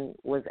question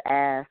was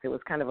asked. It was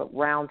kind of a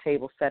round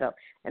table setup,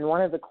 and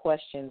one of the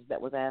questions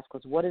that was asked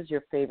was, "What is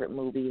your favorite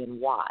movie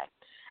and why?"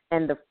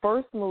 And the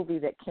first movie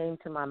that came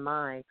to my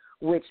mind,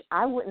 which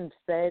I wouldn't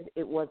have said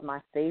it was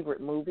my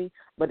favorite movie,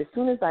 but as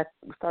soon as I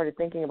started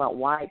thinking about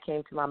why it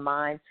came to my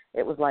mind,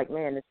 it was like,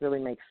 man, this really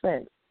makes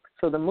sense.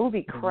 So the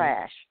movie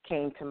Crash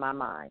came to my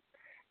mind.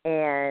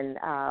 And,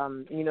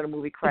 the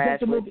movie Crash.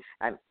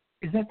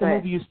 Is that the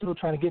movie you're still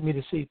trying to get me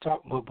to see,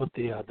 talk with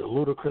the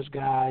ludicrous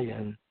guy?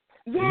 And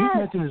yes. You've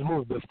mentioned this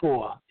movie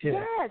before.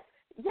 Yeah.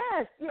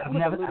 Yes. I've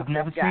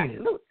never seen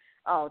it.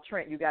 Oh,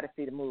 Trent, you got to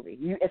see the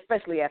movie.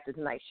 Especially after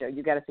tonight's show,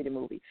 you got to see the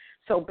movie.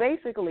 So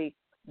basically,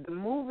 the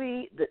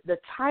movie, the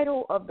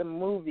title of the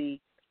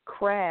movie,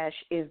 Crash,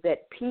 is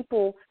that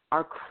people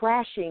are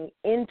crashing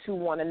into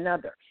one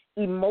another,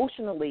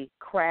 emotionally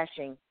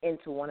crashing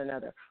into one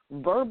another,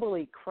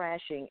 verbally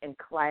crashing and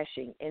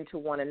clashing into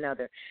one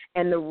another.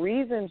 And the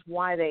reasons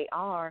why they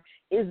are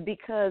is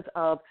because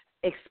of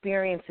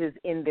experiences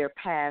in their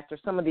past, or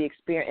some of the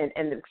experience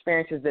and the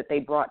experiences that they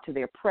brought to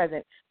their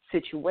present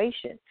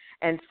situation.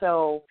 And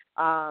so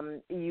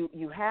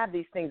you have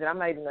these things, and I'm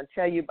not even going to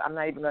tell you. I'm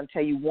not even going to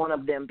tell you one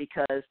of them,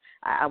 because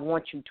I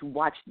want you to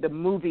watch the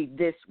movie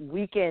this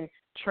weekend,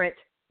 Trent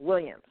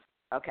Williams.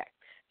 Okay,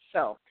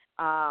 so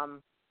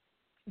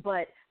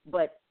but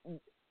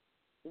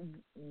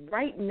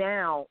right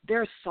now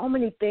there are so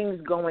many things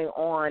going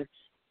on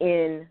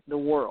in the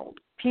world.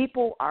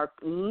 People are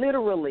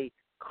literally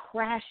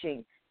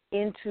crashing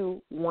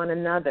into one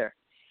another,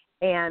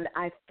 and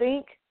I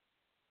think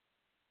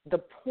the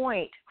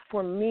point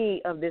for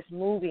me of this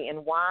movie,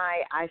 and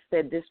why I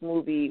said this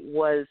movie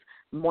was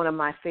one of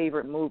my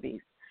favorite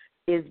movies,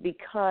 is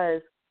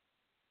because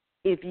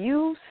if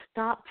you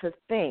stop to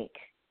think,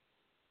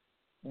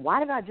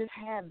 why did I just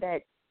have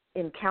that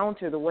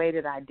encounter the way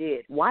that I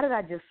did? Why did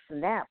I just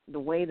snap the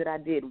way that I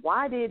did?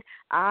 Why did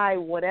I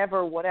whatever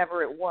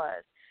it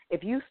was?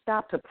 If you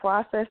stop to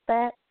process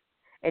that,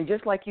 and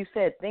just like you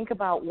said, think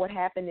about what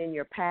happened in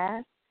your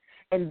past,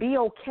 and be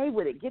okay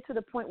with it. Get to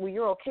the point where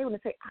you're okay with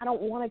it. Say, I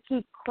don't want to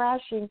keep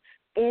crashing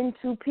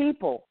into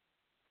people.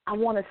 I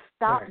want to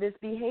stop this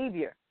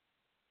behavior.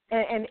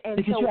 And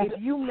so if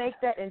you make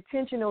that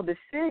intentional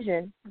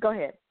decision, go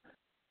ahead.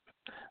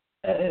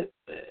 And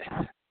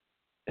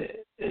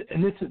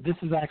this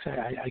is actually,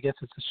 I guess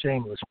it's a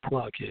shameless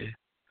plug here,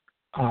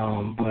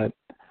 but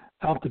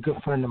I helped a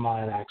good friend of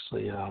mine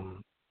actually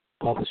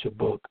publish a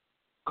book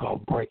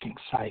called Breaking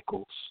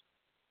Cycles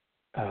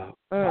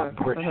by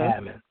Britt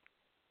Hammond.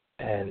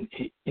 And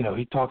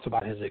he talks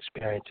about his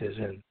experiences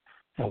and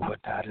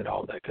whatnot and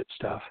all that good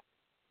stuff,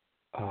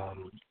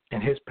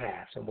 in his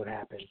past and what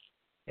happened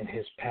in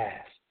his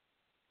past.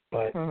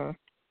 But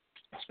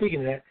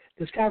speaking of that,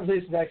 this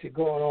conversation is actually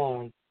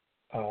going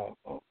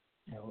on,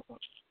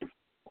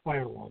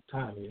 quite a long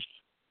time here.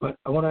 But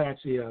I want to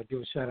actually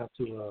give a shout out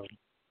to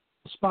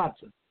a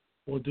sponsor.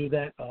 We'll do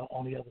that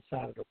on the other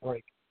side of the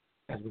break,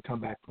 as we come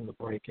back from the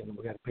break, and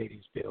we got to pay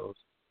these bills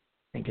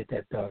and get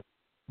that done.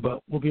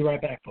 But we'll be right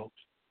back, folks.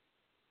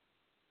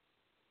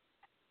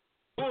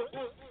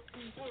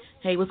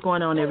 Hey, what's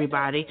going on,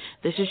 everybody?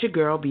 This is your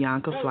girl,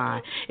 Bianca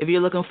Fly. If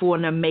you're looking for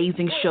an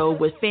amazing show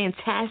with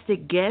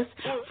fantastic guests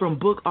from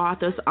book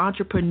authors,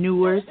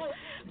 entrepreneurs,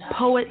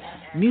 poets,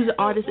 music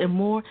artists, and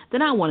more,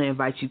 then I want to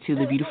invite you to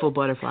the Beautiful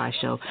Butterfly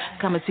Show.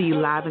 Coming to you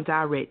live and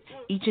direct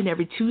each and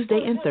every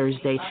Tuesday and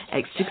Thursday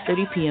at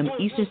 6:30 p.m.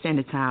 Eastern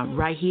Standard Time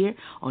right here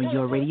on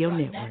your radio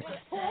network.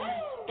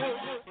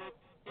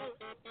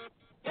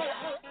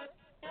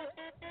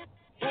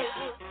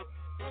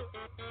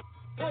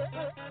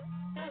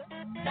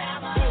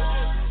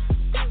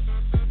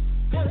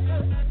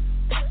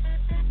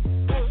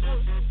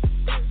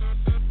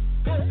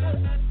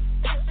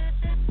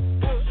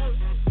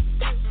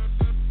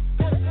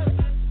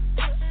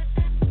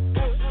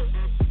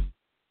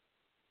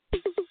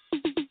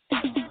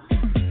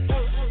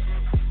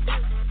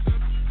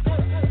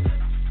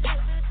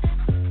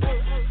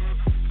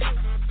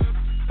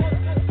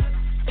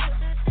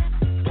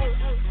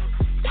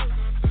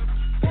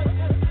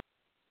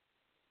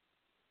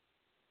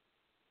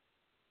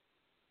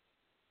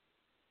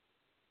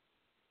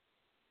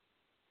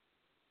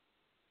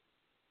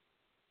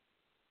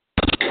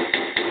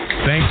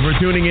 Thanks for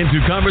tuning in to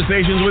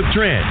Conversations with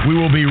Trent. We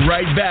will be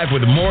right back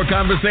with more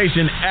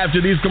conversation after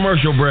these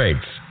commercial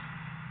breaks.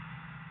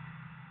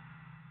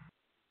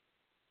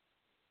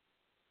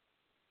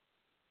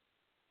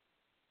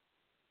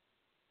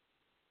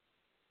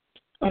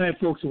 All right,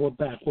 folks, we're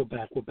back.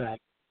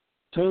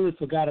 Totally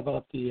forgot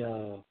about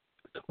the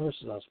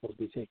commercials I was supposed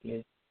to be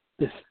taking.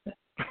 This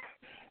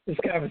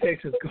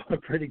conversation is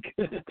going pretty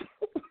good.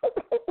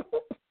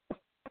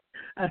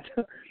 I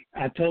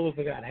totally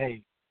forgot.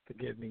 Hey,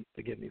 forgive me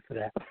for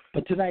that.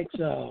 But tonight's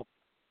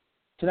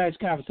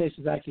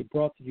conversation is actually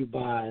brought to you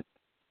by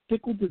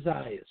Fickle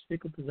Desires.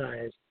 Fickle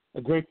Desires,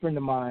 a great friend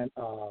of mine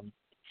out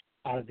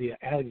of the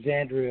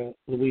Alexandria,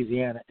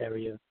 Louisiana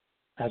area,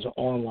 has an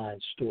online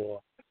store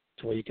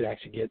to where you can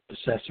actually get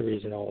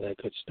accessories and all that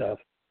good stuff.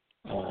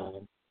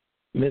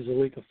 Ms.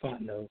 Alika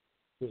Fontenot,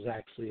 who's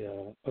actually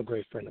a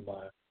great friend of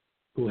mine,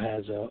 who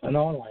has an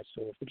online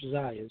store for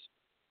Desires,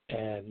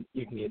 and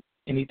you can get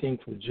anything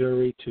from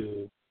jewelry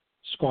to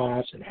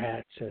scarves and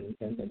hats and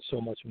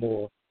so much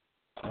more,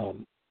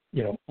 on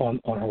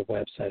her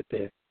website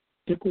there.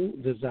 Fickle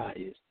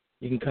Desires.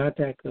 You can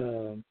contact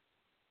Zalika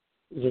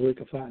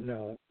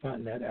Fontenot,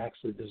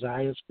 actually,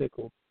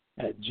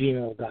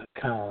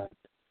 desiresfickle@gmail.com,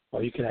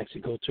 or you can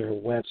actually go to her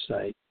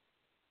website,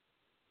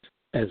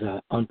 as I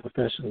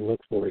unprofessionally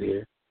look for it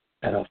here,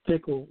 at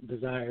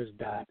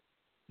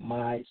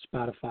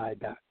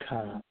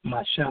fickledesires.myshopify.com.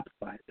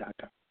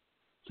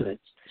 So that's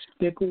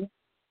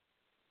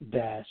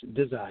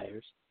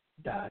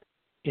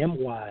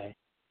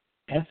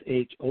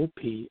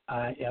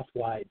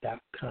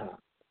fickle-desires.myshopify.com.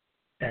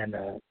 And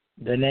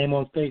the name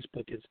on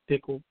Facebook is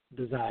Fickle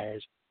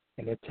Desires,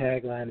 and their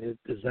tagline is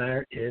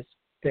Desire is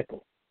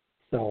Fickle.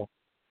 So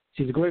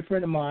she's a great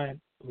friend of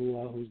mine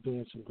who's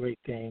doing some great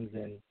things,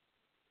 and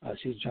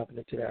she's jumping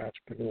into the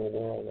entrepreneur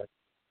world, and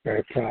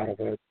very proud of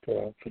her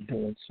for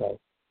doing so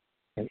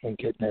and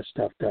getting that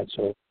stuff done.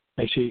 So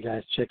make sure you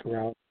guys check her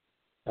out.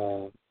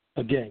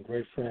 Again,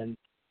 great friend.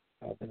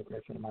 Been a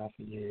great friend of mine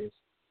for years.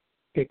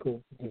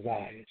 Fickle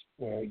Desires,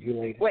 where you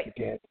ladies can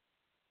get.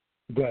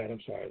 Go ahead.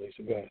 I'm sorry,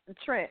 Lisa. Go ahead.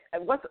 Trent,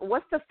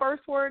 what's the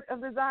first word of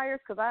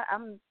desires? Because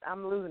I'm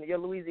losing it. Your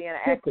Louisiana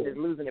accent is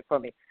losing it for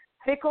me.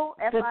 Fickle,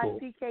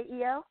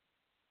 F-I-C-K-E-L?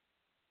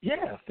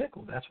 Yeah,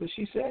 Fickle. That's what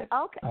she said.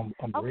 Okay. I'm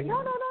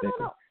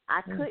No.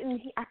 I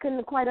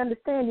couldn't quite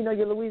understand.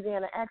 Your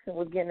Louisiana accent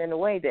was getting in the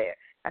way there.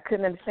 I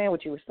couldn't understand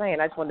what you were saying.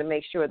 I just wanted to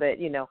make sure that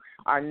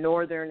our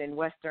northern and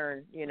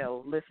western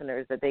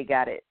listeners, that they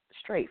got it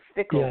straight.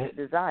 Fickle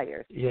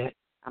Desires. Yeah.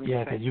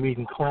 Because you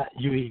eating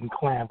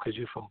clam because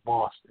you're from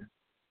Boston.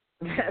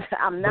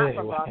 I'm not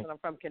from Boston. I'm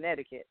from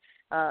Connecticut.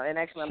 And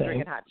actually, I'm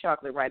drinking hot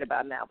chocolate right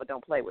about now. But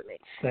don't play with me.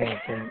 Same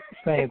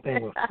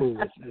thing with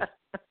foolishness.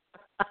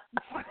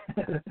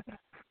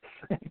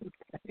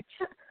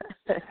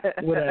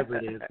 Whatever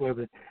it is.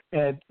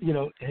 And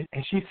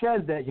and she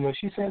says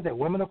that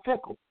women are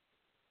fickle.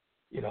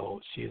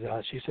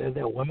 She says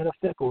that women are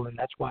fickle, and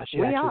that's why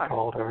she actually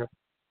called her.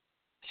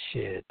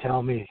 Shit,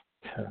 tell me.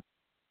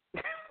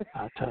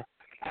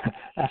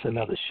 That's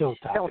another show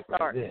topic.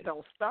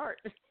 Don't start.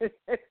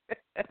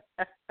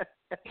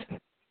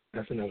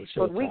 That's another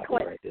show topic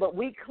right there. But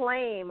we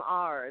claim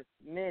ours.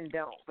 Men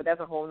don't. But that's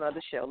a whole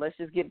nother show. Let's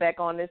just get back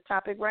on this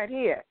topic right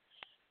here.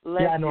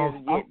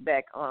 Get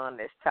back on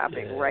this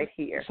topic right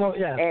here. So,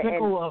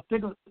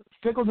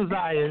 Fickle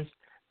Desires,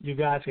 you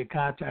guys can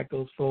contact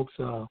those folks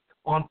on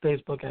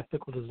Facebook at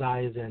Fickle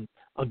Desires. And,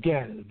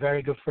 again, a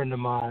very good friend of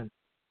mine,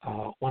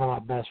 one of my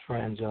best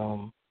friends,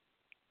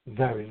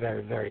 very,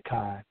 very, very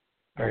kind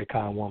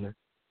woman,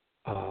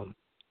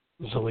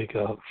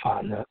 Zalika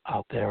Fontenot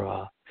out there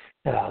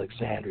at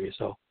Alexandria.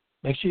 So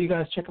make sure you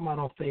guys check them out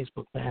on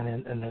Facebook,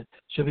 man, and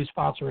she'll be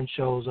sponsoring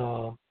shows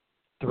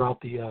throughout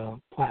the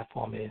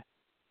platform here.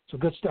 So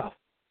good stuff.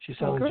 She's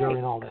selling jewelry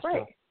and all that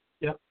stuff.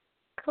 Yep.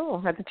 Cool.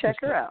 Have to check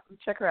her out.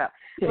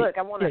 Yeah, Look,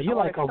 I want to. Yeah, you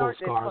like all those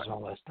scars and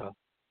all that stuff.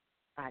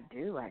 I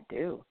do.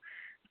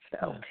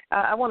 So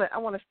I want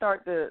to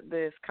start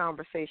this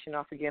conversation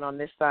off again on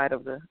this side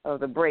of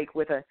the break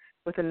with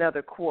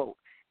another quote.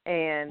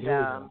 And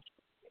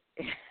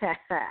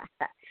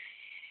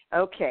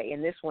okay,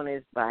 and this one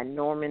is by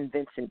Norman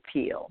Vincent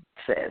Peale.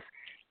 It says,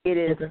 "It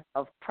is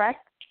of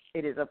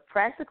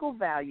practical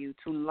value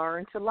to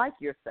learn to like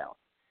yourself.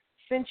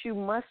 Since you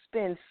must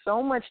spend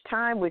so much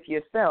time with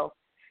yourself,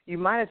 you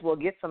might as well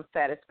get some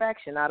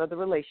satisfaction out of the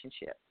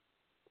relationship."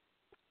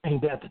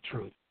 Ain't that the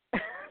truth?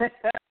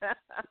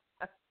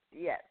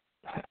 Yes.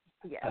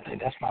 Yes. I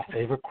think that's my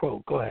favorite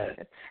quote. Go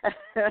ahead.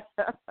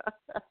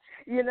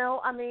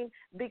 I mean,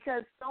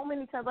 because so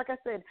many times, like I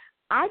said,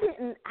 I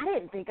didn't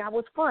think I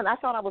was fun. I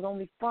thought I was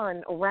only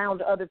fun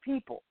around other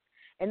people.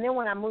 And then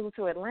when I moved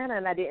to Atlanta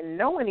and I didn't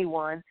know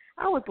anyone,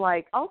 I was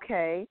like,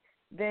 okay,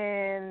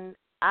 then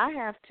I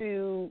have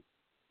to,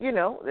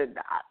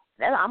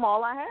 I'm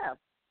all I have.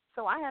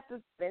 So I have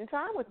to spend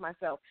time with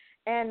myself.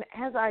 And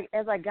as I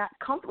got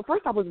comfortable,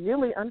 first I was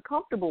really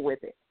uncomfortable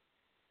with it.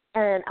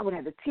 And I would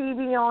have the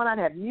TV on, I'd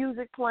have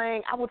music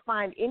playing, I would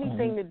find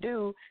anything to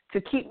do to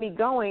keep me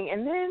going.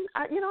 And then,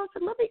 I said,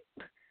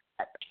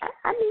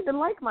 I need to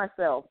like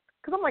myself.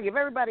 Because I'm like, if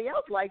everybody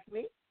else likes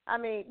me, I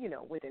mean,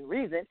 within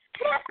reason,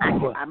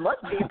 I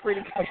must be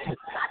pretty good.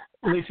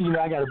 Lisa,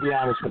 I got to be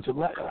honest with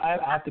you. I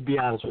have to be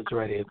honest with you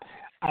right here.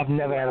 I've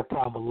never had a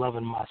problem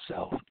loving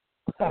myself.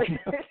 I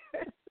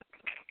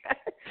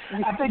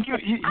think you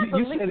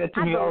say that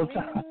to me all the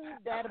time.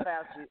 I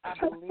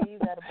believe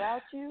that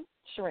about you,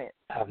 Trent.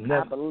 I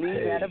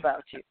believe that about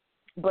about you.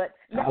 But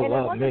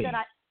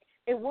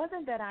it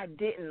wasn't that I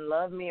didn't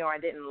love me or I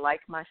didn't like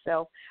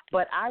myself,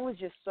 but I was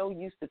just so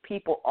used to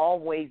people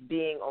always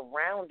being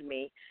around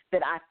me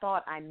that I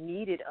thought I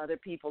needed other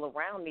people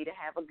around me to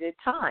have a good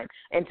time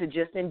and to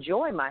just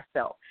enjoy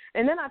myself.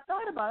 And then I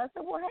thought about it. I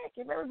said, well, heck,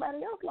 if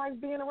everybody else likes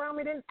being around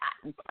me, then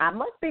I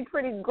must be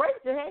pretty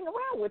great to hang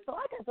around with, so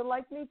I got to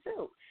like me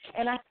too.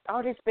 And I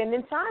started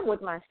spending time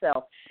with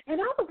myself. And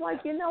I was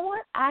like, you know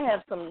what? I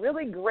have some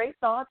really great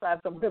thoughts. I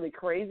have some really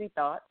crazy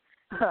thoughts.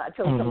 I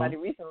told somebody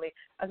recently,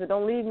 I said,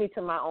 don't leave me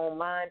to my own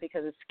mind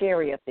because it's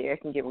scary up there.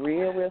 It can get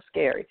real, real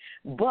scary.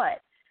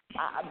 But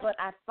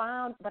I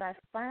found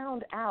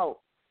out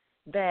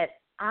that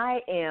I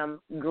am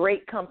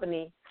great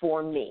company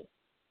for me.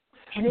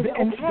 And it's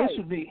okay.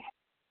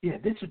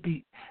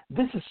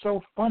 This is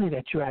so funny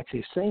that you're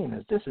actually saying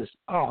this. This is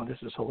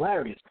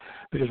hilarious.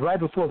 Because right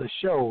before the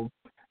show,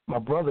 my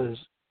brothers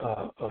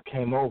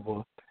came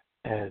over,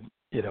 and,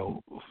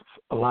 a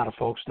lot of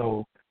folks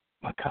know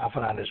my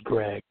confidant is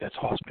Greg, that's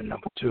horseman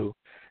number 2,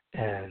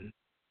 and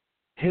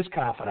his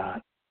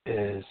confidant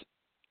is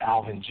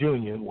Alvin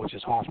Jr., which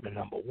is horseman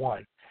number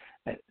 1.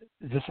 And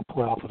just a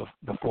play off of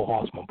the Four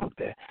Horsemen book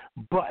there.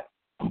 But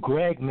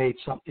Greg made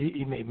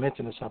he made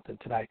mention of something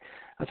tonight.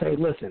 I said, hey,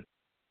 listen,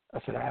 I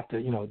have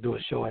to, do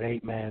a show at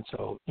 8, man,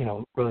 so,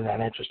 really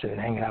not interested in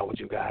hanging out with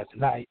you guys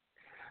tonight.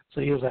 So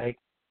he was like,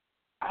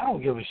 I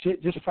don't give a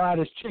shit. Just fry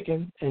this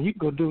chicken, and you can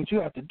go do what you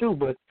have to do,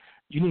 but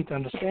you need to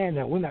understand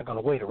that we're not going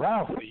to wait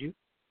around for you.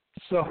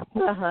 So,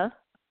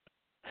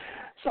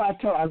 so I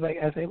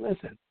said,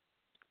 listen,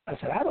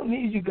 I don't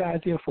need you guys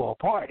here for a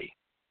party.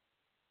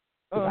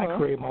 I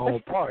create my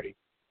own party.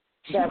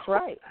 That's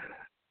right.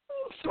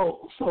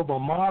 So my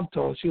mom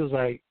she's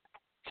like,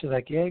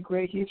 yeah,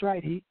 Greg, he's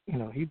right. He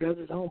does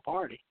his own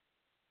party.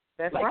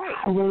 That's right.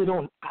 I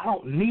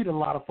don't need a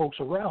lot of folks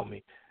around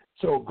me.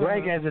 So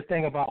Greg has this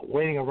thing about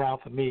waiting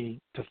around for me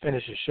to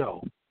finish a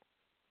show.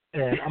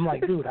 And I'm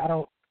like, dude, I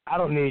don't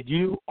need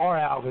you or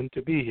Alvin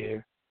to be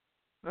here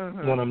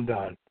when I'm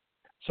done.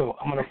 So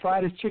I'm going to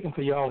fry this chicken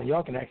for y'all, and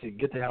y'all can actually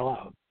get the hell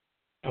out.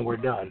 And we're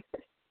done.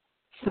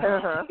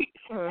 So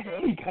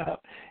he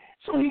got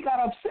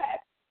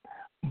upset.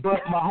 But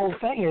my whole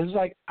thing is,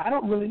 I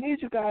don't really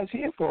need you guys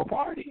here for a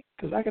party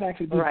because I can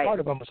actually do a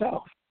party by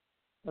myself.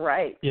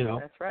 Right.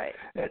 That's right.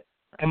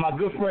 And my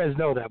good friends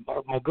know that.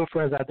 My good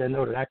friends out there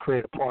know that I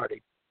create a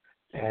party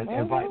and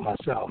invite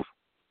myself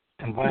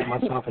and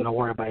don't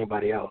worry about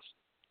anybody else.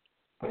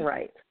 But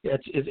right.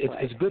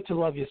 It's good to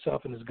love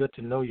yourself, and it's good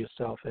to know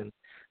yourself. And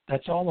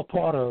that's all a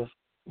part of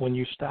when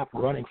you stop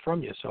running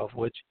from yourself,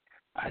 which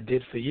I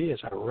did for years.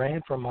 I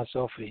ran from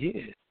myself for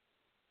years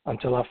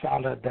until I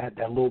found out that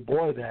little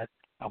boy that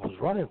I was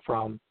running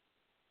from,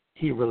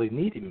 he really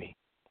needed me.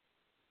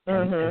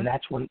 And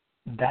that's when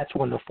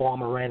the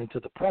farmer ran into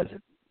the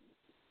present.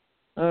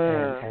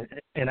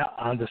 And I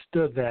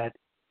understood that,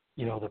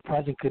 the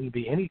present couldn't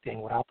be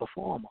anything without the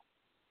farmer.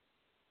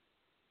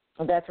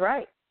 That's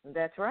right.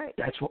 That's right.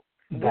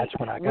 That's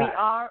when I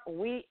got.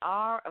 We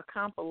are a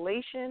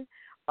compilation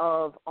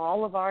of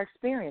all of our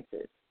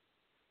experiences.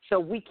 So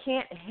we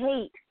can't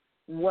hate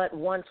what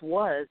once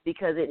was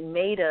because it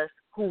made us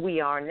who we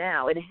are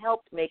now. It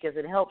helped make us.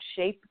 It helped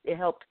shape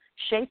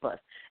us.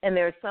 And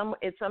there's some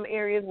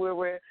areas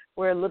where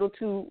we're a little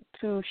too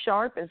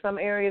sharp, and some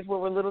areas where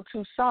we're a little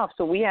too soft.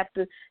 So we have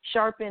to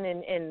sharpen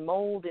and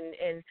mold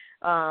and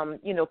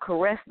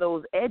caress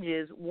those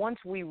edges once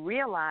we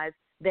realize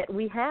that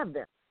we have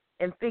them,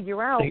 and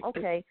figure out,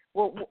 okay,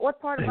 well, what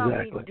part about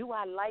me do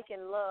I like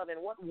and love,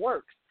 and what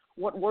works?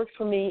 what works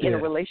for me in a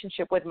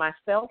relationship with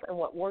myself and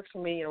what works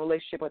for me in a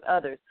relationship with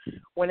others.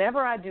 Whenever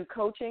I do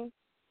coaching,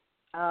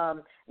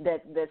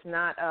 that's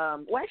not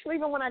well, actually,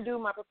 even when I do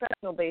my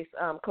professional-based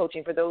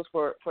coaching for those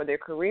for their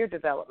career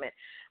development,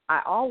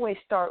 I always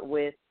start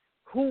with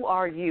who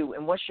are you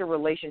and what's your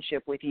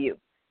relationship with you,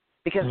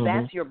 because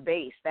that's your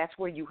base. That's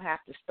where you have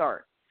to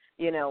start.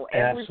 Everything.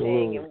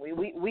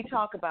 Absolutely. And we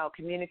talk about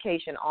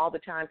communication all the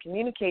time.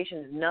 Communication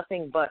is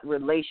nothing but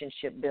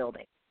relationship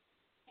building.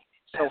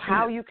 So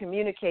how you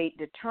communicate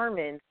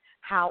determines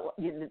how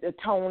the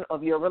tone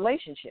of your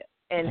relationship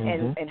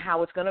and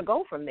how it's going to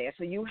go from there.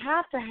 So you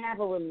have to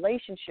have a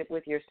relationship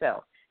with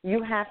yourself.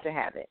 You have to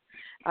have it.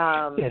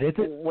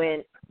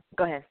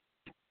 Go ahead.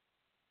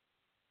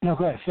 No,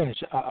 go ahead. Finish.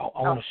 I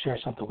want to share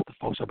something with the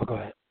folks, but go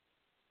ahead.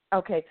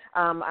 Okay.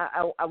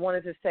 I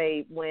wanted to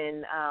say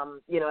when,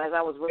 as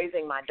I was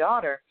raising my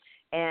daughter,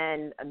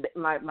 and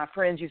my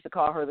friends used to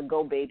call her the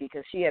go baby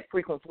because she had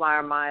frequent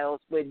flyer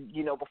miles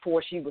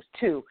before she was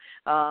 2.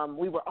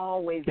 We were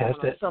always going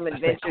on some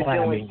adventure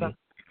doing something.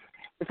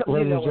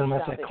 Ladies and gentlemen,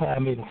 that's that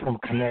clan meeting from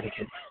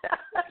Connecticut.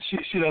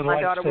 She doesn't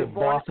like to say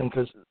Boston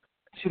because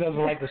she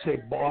doesn't like to say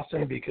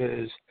Boston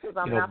because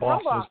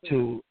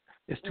Boston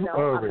is too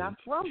urban I'm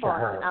not from for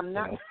her. Boston. I'm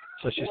not.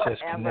 So she says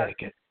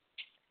Connecticut.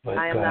 But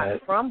I am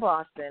not from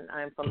Boston.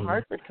 I am from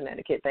Hartford,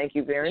 Connecticut. Thank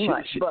you very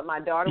much. But my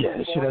daughter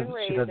was born and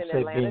raised in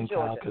Atlanta,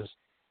 Georgia.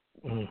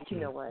 You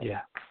know what?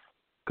 Yeah.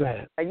 Go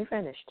ahead. Are you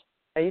finished?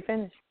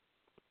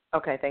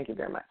 Okay, thank you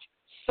very much.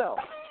 So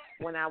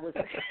when I was,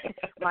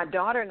 my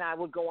daughter and I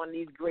would go on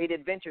these great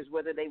adventures,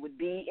 whether they would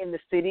be in the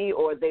city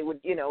or they would,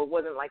 it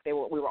wasn't like we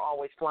were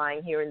always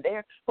flying here and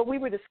there, but we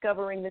were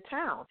discovering the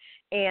town.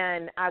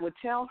 And I would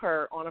tell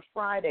her on a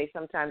Friday,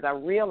 sometimes I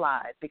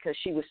realized because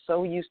she was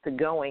so used to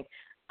going,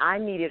 I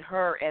needed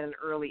her at an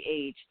early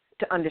age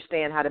to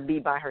understand how to be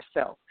by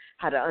herself,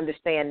 how to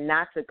understand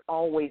not to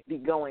always be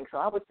going. So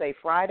I would say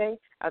Friday,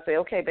 I'd say,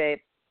 okay, babe,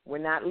 we're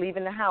not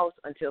leaving the house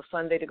until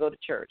Sunday to go to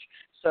church.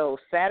 So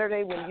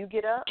Saturday when you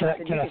get up. Can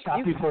I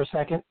stop you for a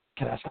second?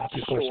 Can I stop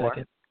you for a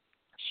second?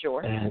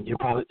 Sure. And you're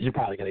probably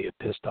going to get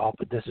pissed off,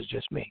 but this is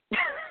just me.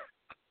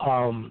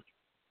 I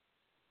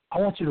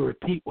want you to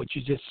repeat what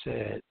you just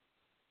said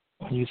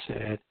when you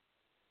said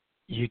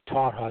you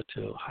taught her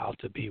how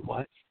to be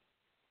what?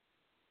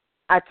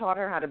 I taught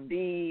her how to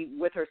be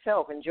with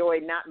herself, enjoy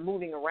not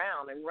moving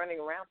around and running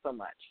around so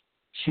much.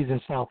 She's in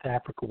South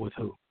Africa with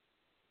who?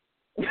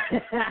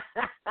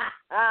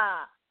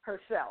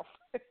 Herself.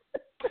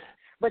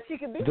 But she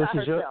can be by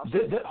herself.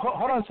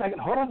 Hold on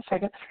a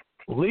second.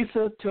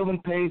 Lisa Tillman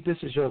Page,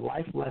 this is your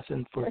life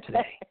lesson for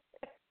today.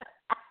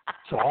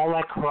 So all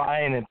that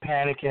crying and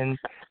panicking,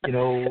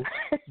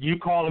 you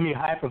calling me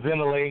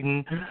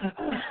hyperventilating.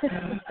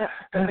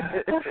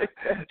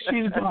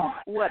 She's gone.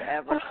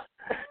 Whatever.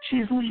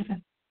 She's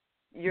leaving.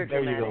 You're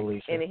dramatic. There you go,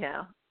 Lisa.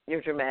 Anyhow,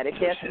 you're dramatic.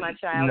 Yes, my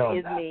child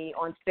is me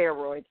on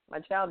steroids. My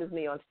child is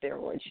me on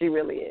steroids. She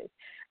really is.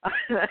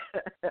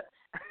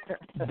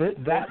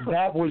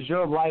 That was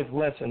your life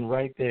lesson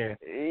right there.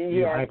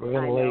 Yes,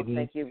 hyperventilating. I know.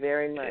 Thank you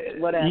very much.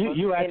 Whatever.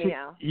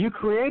 You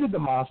created the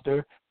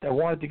monster that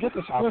wanted to get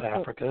to South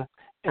Africa,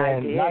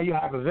 and now you're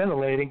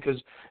hyperventilating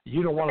because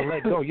you don't want to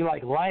let go. You're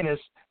like Linus.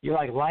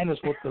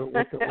 With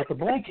the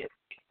blanket.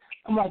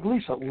 I'm like,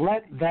 Lisa,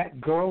 let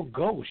that girl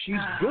go. She's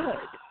good.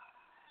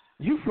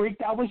 You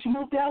freaked out when she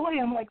moved to L.A.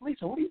 I'm like,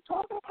 Lisa, what are you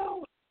talking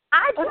about?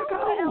 I drove her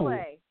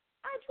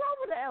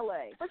to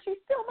L.A., but she's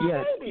still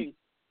my baby.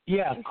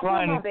 Yeah, she's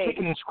crying and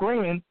kicking and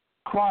screaming.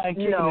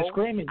 You didn't want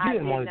to do that. I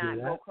did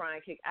not go crying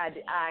and kick. I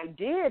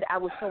did. I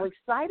was so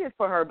excited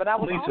for her, but I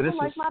was also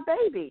like my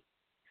baby.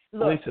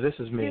 Look, Lisa, this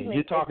is me.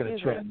 You're talking to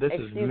Trent. This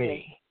is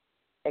me.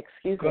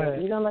 Excuse me.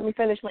 You're gonna let me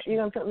finish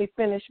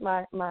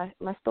my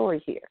story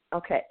here.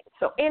 Okay.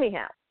 So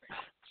anyhow,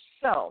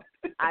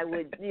 I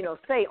would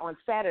say on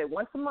Saturday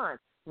once a month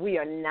we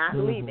are not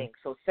leaving.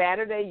 So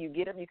Saturday you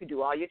get up, you can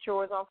do all your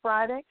chores on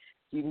Friday.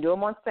 You can do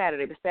them on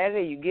Saturday. But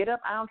Saturday you get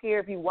up. I don't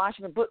care if you wash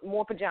and put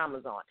more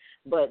pajamas on,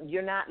 but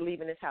you're not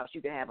leaving this house.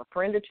 You can have a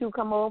friend or two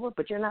come over,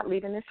 but you're not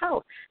leaving this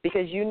house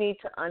because you need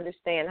to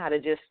understand how to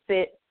just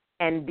sit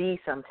and be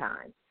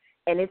sometimes.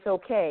 And it's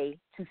okay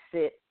to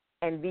sit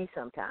and be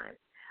sometimes.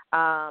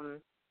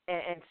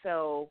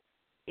 So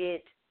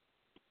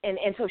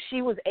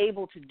she was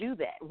able to do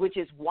that, which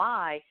is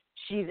why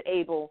she's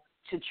able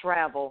to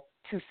travel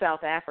to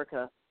South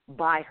Africa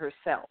by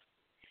herself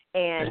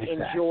and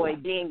enjoy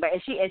being by.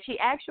 And she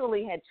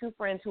actually had 2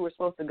 friends who were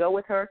supposed to go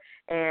with her,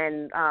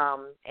 and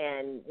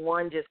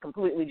one just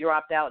completely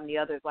dropped out, and the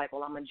other's like,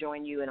 well, I'm gonna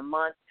join you in a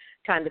month,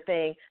 kind of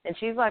thing. And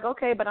she's like,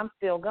 okay, but I'm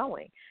still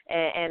going.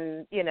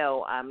 And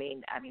I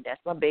mean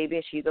that's my baby,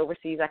 and she's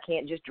overseas. I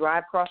can't just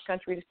drive cross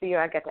country to see her.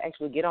 I got to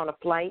actually get on a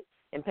flight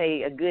and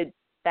pay a good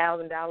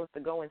 $1,000 to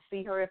go and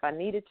see her if I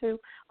needed to.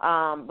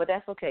 But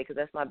that's okay because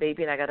that's my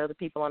baby, and I got other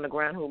people on the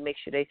ground who will make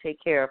sure they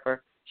take care of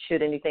her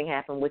should anything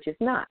happen, which is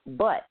not.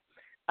 But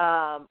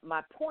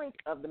my point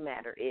of the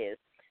matter is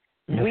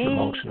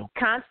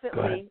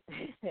constantly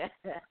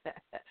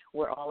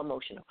we're all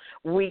emotional.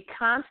 We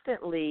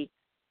constantly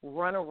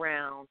run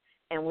around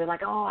and we're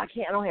like, oh, I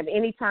don't have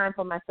any time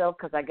for myself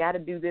because I got to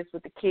do this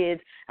with the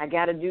kids. I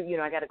got to do,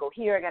 I got to go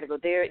here, I got to go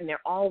there, and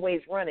they're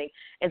always running.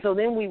 And so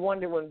then we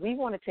wonder when we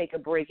want to take a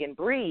break and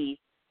breathe,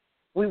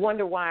 we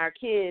wonder why our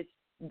kids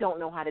don't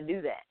know how to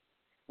do that.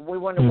 We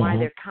wonder why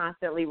they're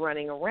constantly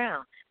running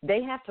around.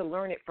 They have to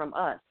learn it from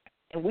us,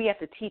 and we have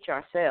to teach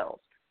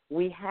ourselves.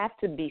 We have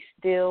to be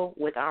still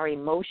with our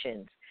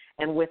emotions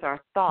and with our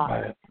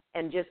thoughts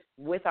and just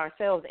with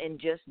ourselves and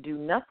just do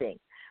nothing.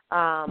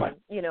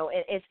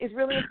 It's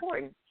really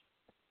important.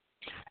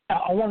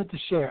 I wanted to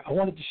share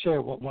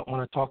when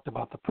I talked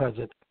about the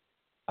present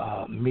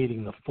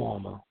meeting the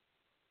former.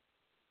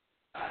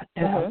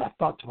 And I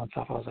thought to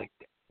myself, I was like,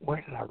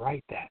 where did I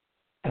write that?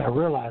 And I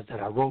realized that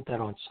I wrote that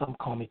on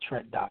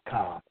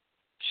somecallmetrent.com.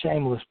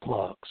 Shameless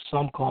plug,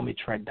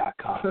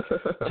 somecallmetrent.com.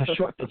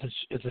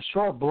 It's a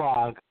short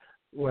blog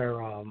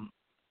where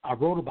I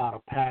wrote about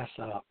a past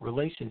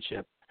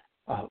relationship.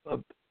 I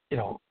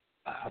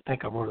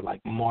think I wrote it like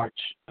March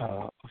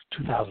of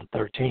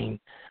 2013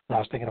 when I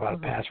was thinking about a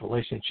past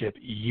relationship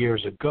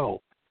years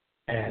ago.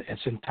 And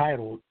it's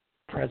entitled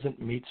Present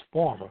Meets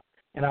Former.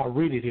 And I'll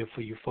read it here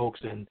for you folks,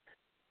 and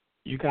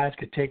you guys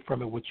could take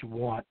from it what you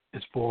want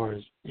as far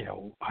as,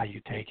 how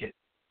you take it.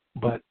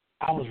 But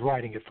I was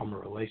writing it from a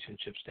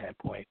relationship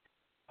standpoint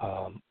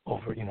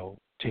over,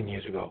 10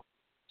 years ago.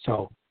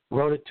 So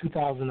wrote it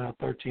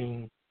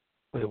 2013,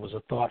 but it was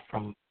a thought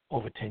from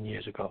over 10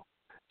 years ago.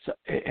 So,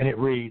 and it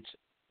reads,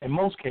 in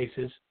most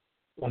cases,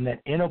 when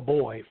that inner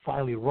boy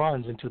finally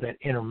runs into that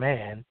inner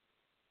man,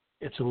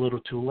 it's a little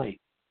too late.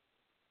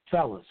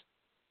 Fellas,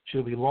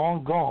 she'll be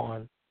long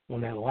gone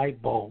when that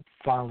light bulb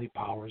finally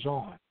powers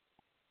on.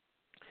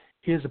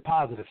 Here's the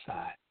positive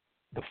side.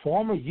 The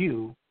former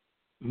you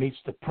meets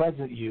the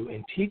present you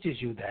and teaches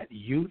you that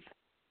youth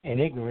and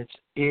ignorance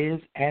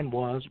is and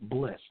was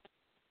blissed.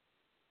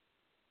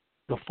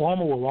 The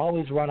former will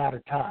always run out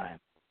of time,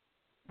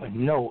 but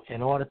know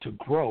in order to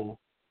grow,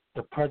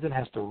 the present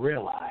has to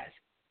realize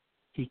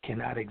he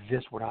cannot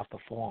exist without the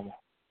former.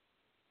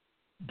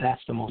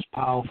 That's the most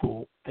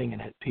powerful thing in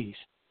that piece,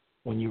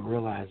 when you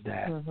realize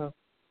that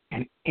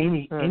in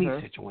any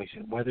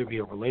situation, whether it be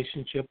a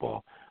relationship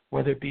or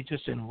whether it be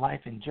just in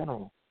life in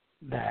general,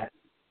 that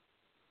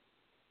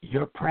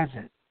your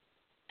present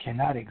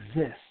cannot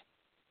exist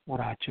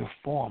without your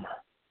former.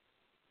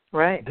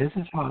 Right. This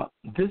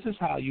is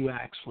how you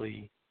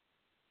actually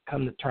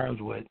come to terms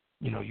with,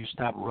 you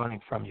stop running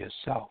from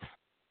yourself.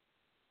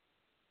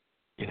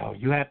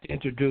 You have to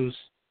introduce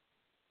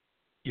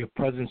your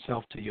present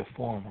self to your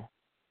former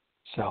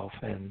self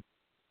and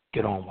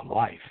get on with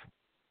life.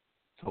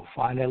 So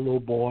find that little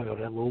boy or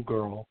that little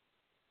girl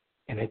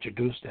and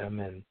introduce them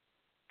and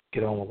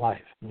get on with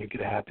life. And you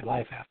get a happy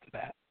life after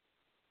that.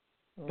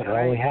 But it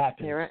only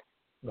happens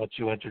once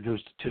you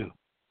introduce the two.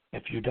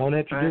 If you don't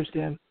introduce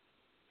them,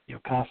 you'll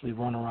constantly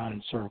run around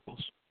in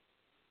circles.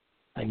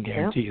 I can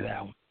guarantee you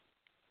that one.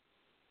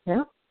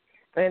 Yeah.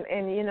 And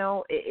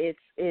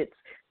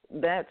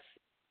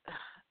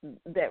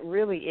that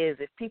really is,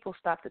 if people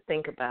stop to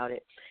think about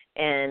it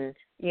and,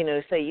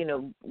 say,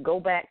 go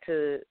back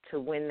to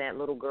when that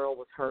little girl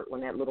was hurt,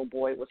 when that little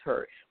boy was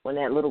hurt, when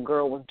that little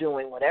girl was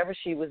doing whatever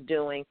she was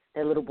doing,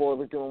 that little boy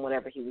was doing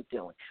whatever he was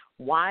doing.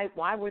 Why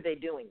were they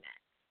doing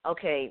that?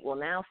 Okay, well,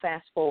 now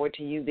fast forward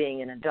to you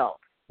being an adult.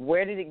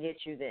 Where did it get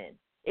you then?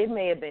 It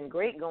may have been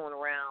great going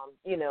around,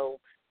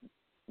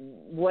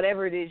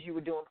 whatever it is you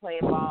were doing, playing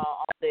ball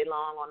all day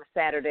long on a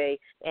Saturday,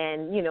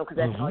 and, because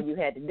that's all you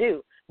had to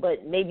do.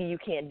 But maybe you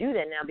can't do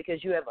that now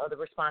because you have other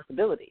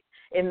responsibilities.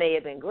 It may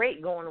have been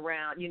great going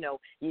around, you're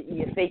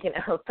faking.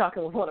 I was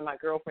talking with one of my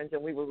girlfriends,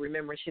 and we were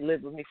remembering she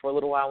lived with me for a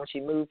little while when she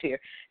moved here,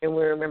 and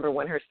we remember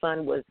when her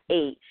son was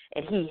 8,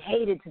 and he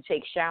hated to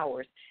take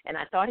showers. And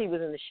I thought he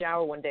was in the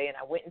shower one day, and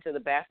I went into the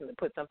bathroom to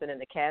put something in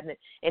the cabinet,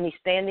 and he's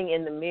standing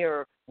in the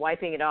mirror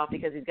wiping it off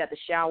because he's got the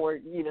shower,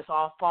 it's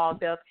all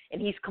fogged up,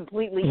 and he's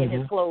completely in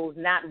his clothes,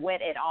 not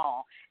wet at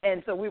all.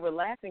 And so we were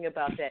laughing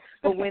about that.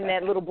 But when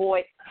that little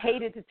boy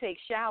hated to take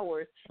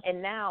showers,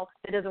 and now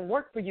it doesn't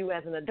work for you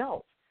as an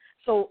adult.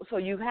 So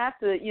you have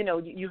to,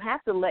 you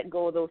have to let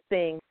go of those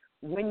things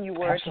when you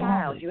were a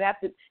child. You have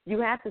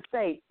to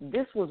say,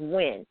 this was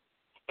when.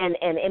 And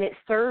it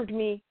served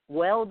me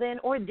well then,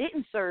 or it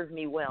didn't serve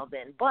me well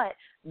then. But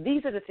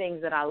these are the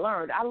things that I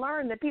learned. I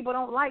learned that people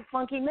don't like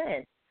funky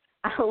men.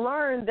 I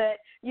learned that,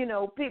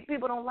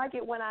 people don't like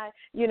it when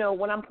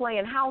when I'm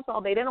playing house all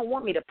day. They don't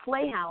want me to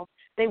play house.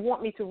 They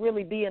want me to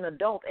really be an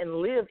adult and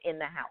live in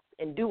the house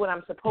and do what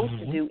I'm supposed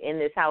to do in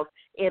this house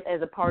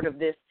as a part of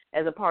this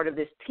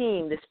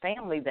team, this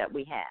family that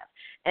we have.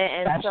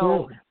 And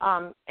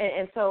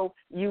so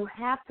you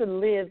have to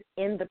live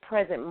in the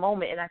present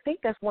moment. And I think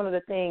that's one of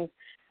the things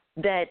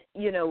that,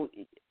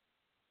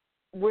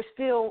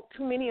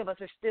 too many of us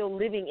are still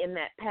living in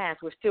that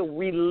past. We're still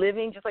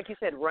reliving, just like you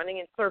said, running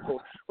in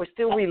circles. We're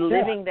still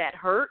reliving that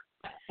hurt.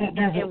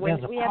 There's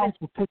a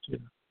powerful picture.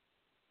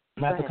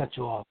 Not to cut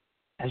you off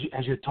as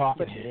you're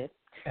talking here.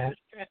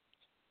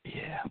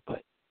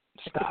 But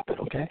Stop it,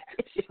 okay?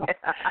 So,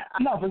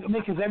 no, but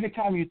because every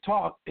time you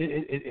talk,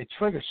 it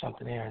triggers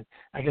something there, and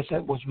I guess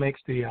that what makes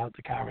the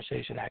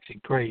conversation actually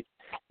great,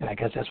 and I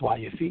guess that's why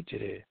you're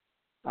featured here.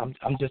 I'm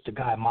just a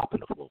guy mopping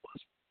the floors.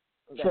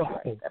 That's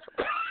right.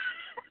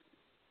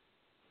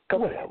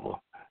 Whatever.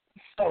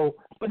 So,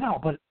 but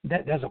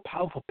there's a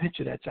powerful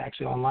picture that's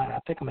actually online. I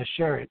think I'm gonna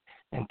share it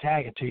and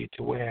tag it to you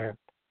to where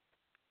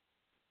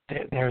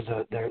there's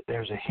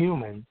a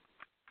human.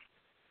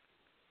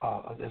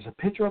 There's a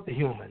picture of the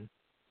human,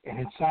 and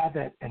inside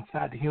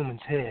the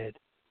human's head,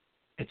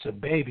 it's a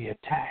baby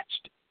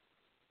attached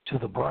to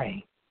the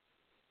brain.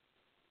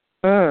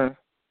 And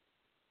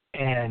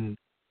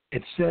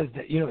it says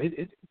that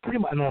it pretty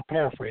much. I'm gonna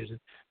paraphrase it,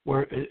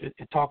 where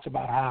it talks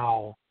about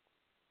how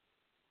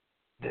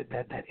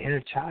that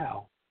inner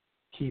child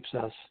keeps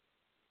us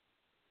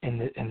in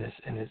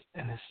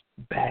this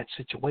bad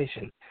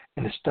situation,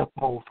 in the stuck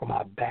mode from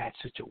our bad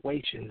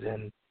situations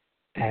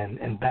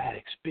and bad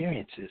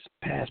experiences,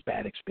 past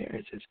bad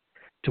experiences,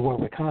 to where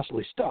we're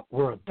constantly stuck.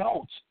 We're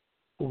adults,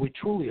 but we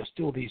truly are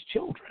still these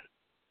children.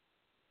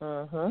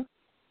 But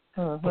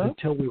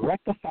until we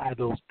rectify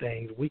those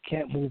things, we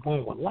can't move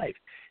on with life.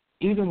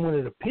 Even when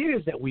it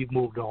appears that we've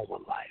moved on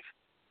with life,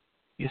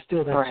 you're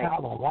still that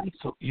child on life.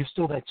 So you're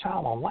still that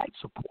child on life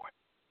support.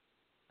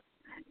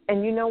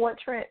 And you know what,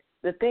 Trent?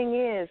 The thing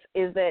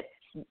is that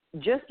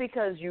just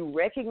because you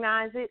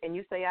recognize it and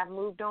you say I've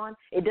moved on,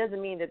 it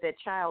doesn't mean that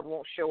child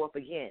won't show up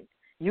again.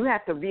 You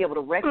have to be able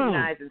to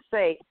recognize and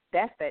say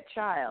that's that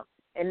child.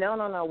 And no,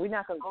 we're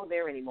not going to go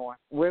there anymore.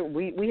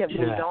 We have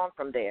moved on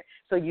from there.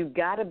 So you've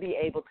got to be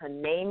able to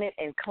name it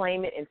and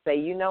claim it and say,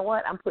 you know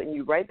what, I'm putting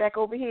you right back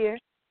over here.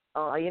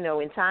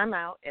 In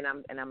timeout, and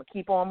I'm gonna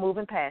keep on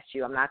moving past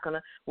you.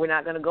 We're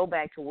not gonna go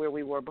back to where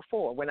we were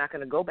before. We're not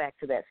gonna go back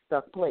to that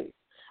stuck place.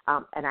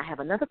 And I have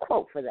another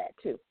quote for that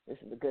too. This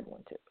is a good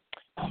one too.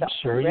 I'm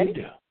sure you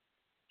do.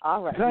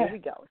 All right, here we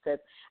go. It says,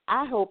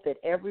 I hope that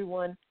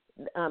everyone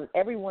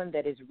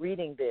that is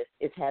reading this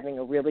is having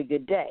a really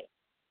good day.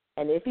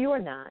 And if you are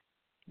not,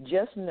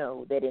 just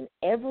know that in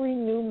every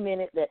new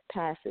minute that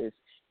passes,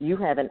 you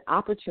have an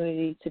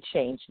opportunity to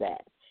change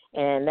that.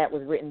 And that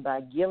was written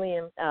by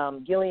Gillian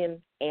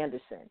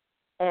Anderson.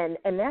 And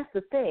that's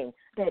the thing,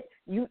 that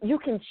you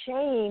can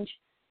change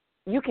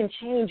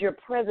your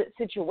present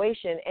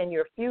situation and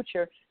your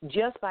future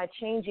just by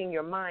changing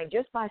your mind,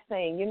 just by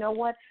saying, you know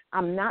what,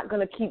 I'm not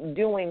going to keep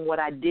doing what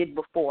I did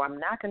before. I'm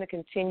not going to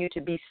continue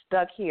to be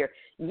stuck here.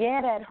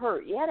 Yeah, that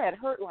hurt. Yeah, that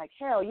hurt like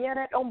hell. Yeah,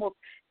 that almost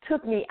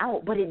took me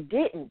out, but it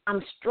didn't.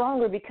 I'm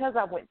stronger because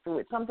I went through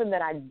it. Something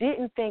that I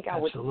didn't think I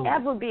would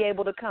ever be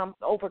able to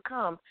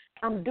overcome.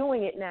 I'm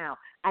doing it now.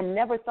 I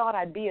never thought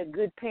I'd be a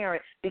good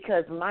parent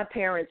because my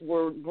parents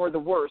were the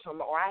worst,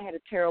 or I had a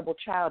terrible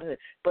childhood.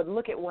 But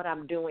look at what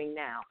I'm doing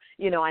now.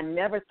 I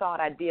never thought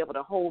I'd be able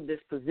to hold this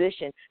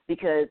position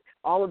because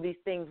all of these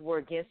things were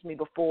against me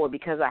before,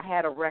 because I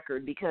had a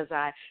record, because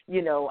I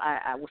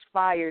was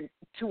fired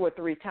 2 or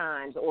 3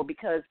 times, or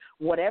because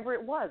whatever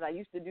it was, I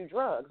used to do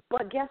drugs.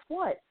 But guess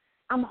what?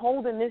 I'm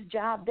holding this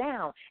job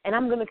down, and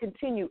I'm going to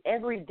continue.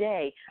 Every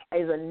day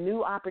is a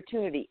new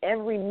opportunity.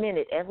 Every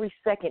minute, every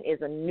second is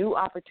a new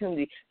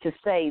opportunity to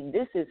say,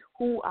 this is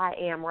who I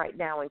am right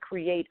now, and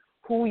create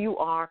who you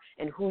are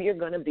and who you're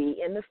going to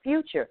be in the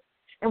future.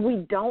 And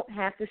we don't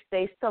have to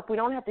stay stuck. We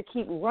don't have to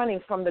keep running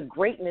from the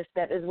greatness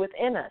that is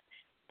within us.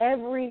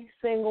 Every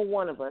single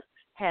one of us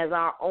has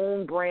our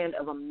own brand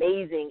of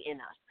amazing in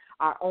us,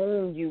 our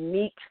own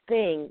unique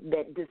thing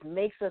that just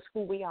makes us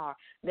who we are,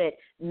 that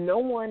no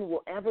one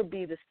will ever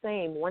be the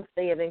same once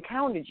they have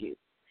encountered you.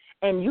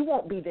 And you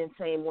won't be the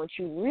same once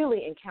you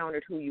really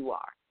encountered who you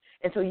are.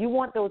 And so you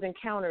want those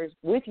encounters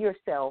with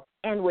yourself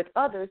and with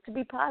others to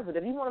be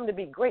positive. You want them to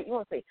be great. You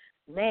want to say,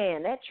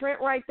 man, that Trent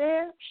right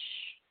there,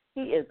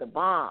 he is the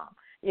bomb.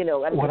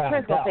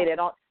 Trent's going to say that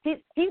on, he's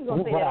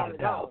going to say that on his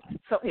own.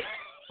 So,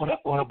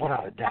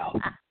 without a doubt.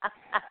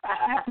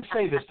 I have to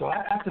say this, though.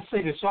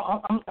 So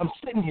I'm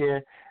sitting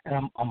here and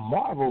I'm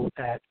marveled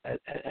at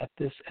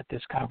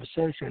this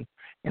conversation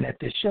and at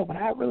this show. But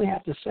I really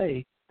have to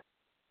say,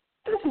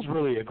 this is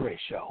really a great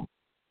show.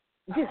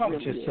 I'm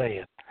just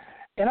saying.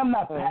 And I'm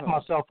not patting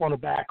myself on the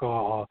back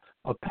or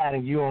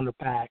patting you on the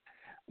back,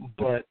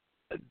 but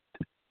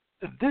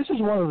this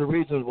is one of the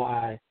reasons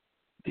why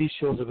these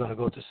shows are going to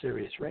go to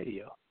Sirius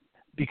Radio.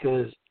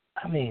 Because,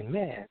 I mean,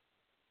 man,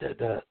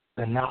 the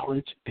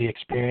knowledge, the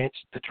experience,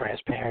 the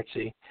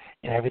transparency,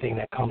 and everything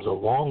that comes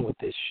along with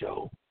this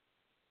show.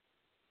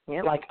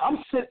 Yep. Like,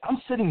 I'm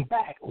sitting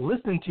back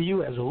listening to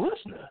you as a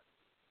listener.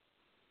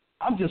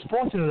 I'm just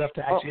fortunate enough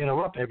to actually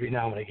interrupt every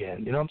now and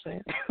again. You know what I'm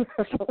saying?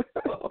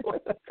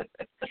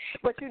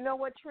 But you know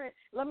what, Trent?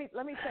 Let me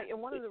tell you,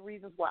 one of the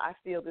reasons why I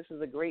feel this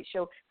is a great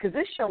show, because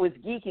this show is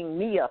geeking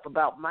me up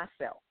about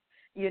myself.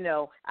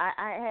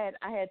 I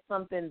had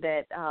something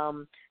that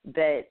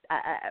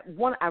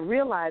I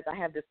realized I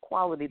have this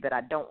quality that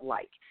I don't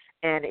like,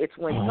 and it's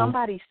when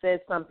somebody says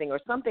something or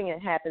something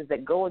that happens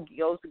that goes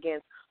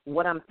against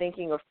what I'm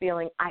thinking or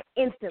feeling, I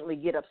instantly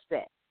get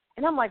upset.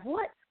 And I'm like,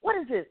 what? What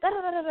is this? Da,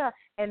 da, da, da, da.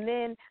 And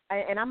then,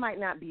 and I might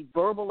not be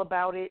verbal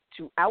about it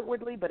too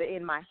outwardly, but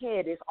in my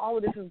head, it's all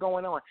of this is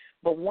going on.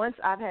 But once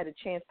I've had a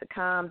chance to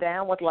calm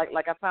down,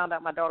 like I found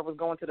out my daughter was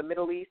going to the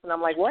Middle East, and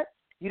I'm like, what?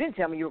 You didn't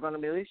tell me you were going to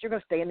the Middle East. You're going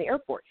to stay in the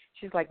airport.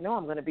 She's like, no,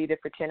 I'm going to be there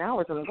for 10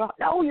 hours. And I'm like,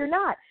 no, you're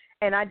not.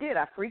 And I did.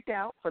 I freaked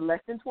out for less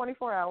than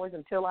 24 hours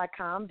until I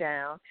calmed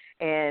down.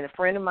 And a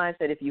friend of mine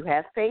said, if you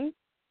have faith,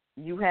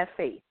 you have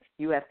faith.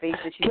 You have faith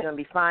that she's going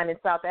to be fine in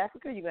South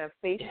Africa. You're going to have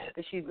faith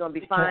that she's going to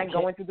be fine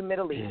going through the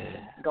Middle East.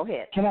 Go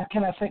ahead. Can I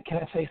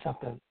say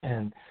something?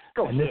 And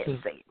Go and ahead. This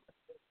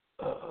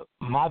is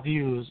my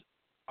views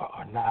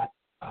are not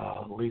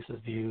Lisa's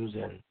views,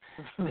 and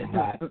they're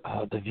not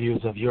the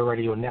views of Your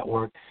Radio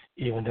Network.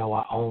 Even though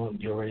I own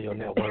Your Radio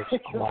Network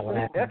along with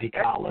Anthony D.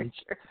 Collins,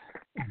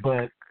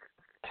 but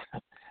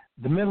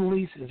the Middle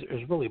East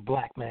is really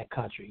black man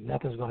country.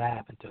 Nothing's going to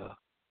happen to her.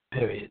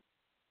 Period.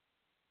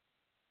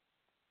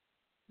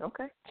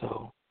 Okay.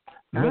 So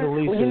the Middle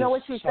East you know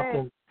what is she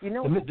something. said. You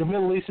know the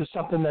Middle East is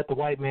something that the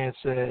white man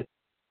said,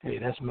 hey,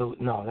 that's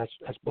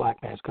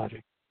black man's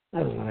country.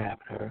 That isn't going to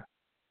happen to her.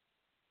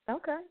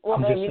 Okay. Well,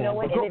 I'm then just you know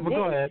saying. what?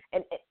 Go ahead.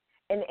 And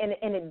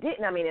it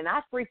didn't. I mean, and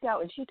I freaked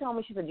out. And she told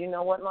me, she said, you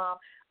know what, Mom?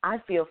 I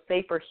feel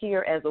safer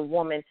here as a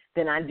woman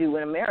than I do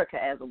in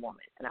America as a woman.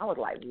 And I was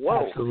like,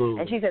 whoa.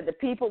 Absolutely. And she said the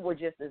people were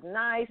just as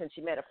nice. And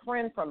she met a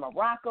friend from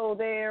Morocco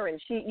there.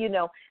 And she, you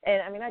know,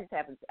 and I mean, I just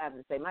have to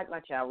say, my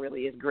child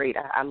really is great.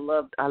 I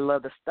love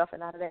the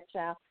stuffing out of that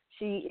child.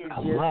 She is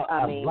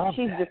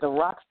she's that. just a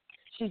rock.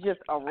 She's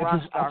just a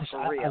rock star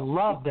for real. I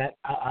love that.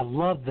 I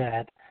love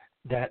that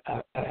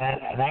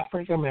an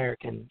African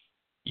American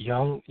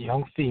young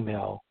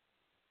female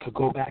could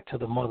go back to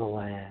the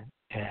motherland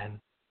and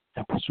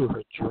pursue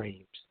her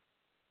dreams.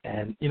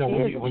 And you know,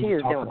 when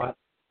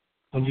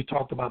you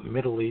talked about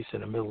Middle East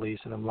and the Middle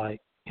East, and I'm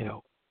like, you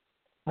know,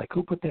 like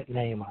who put that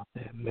name out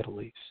there,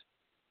 Middle East?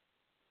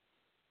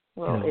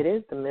 Well, you know, it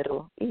is the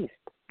Middle East.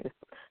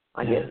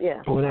 I guess,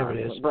 yeah. Whatever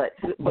it is. But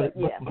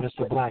it's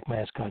the black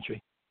man's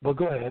country. But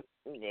go ahead.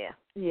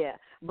 Yeah.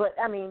 But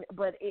I mean,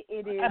 but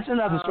it is. That's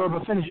another story.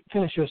 But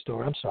finish your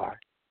story. I'm sorry.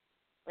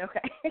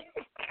 Okay.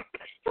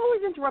 You're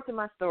always interrupting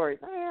my stories,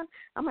 man.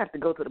 I'm gonna have to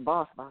go to the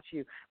boss about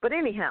you. But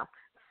anyhow,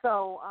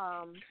 so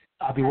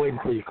I'll be waiting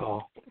for your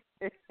call.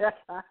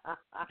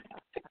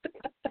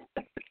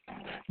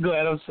 Go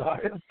ahead. I'm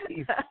sorry.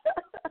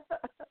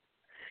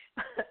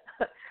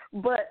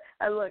 But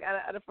look,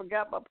 I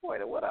forgot my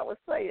point of what I was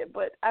saying.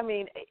 But I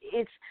mean,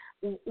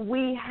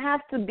 we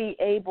have to be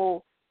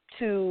able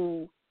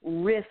to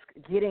risk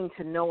getting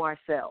to know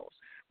ourselves.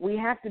 We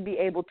have to be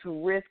able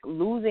to risk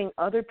losing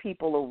other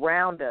people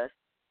around us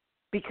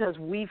because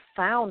we've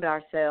found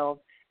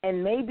ourselves,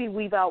 and maybe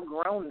we've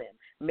outgrown them.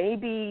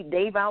 Maybe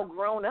they've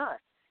outgrown us,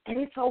 and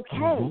it's okay.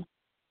 Mm-hmm.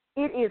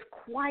 It is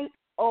quite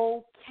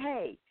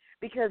okay,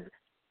 because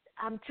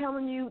I'm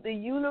telling you, the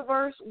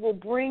universe will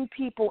bring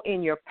people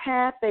in your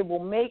path. They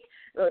will make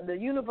the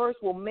universe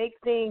will make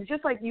things,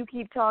 just like you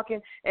keep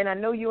talking, and I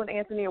know you and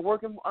Anthony are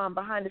working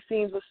behind the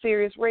scenes with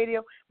Sirius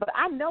Radio, but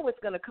I know it's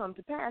going to come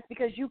to pass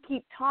because you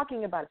keep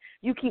talking about it.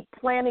 You keep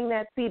planting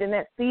that seed, and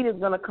that seed is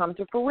going to come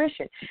to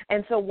fruition.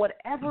 And so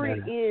whatever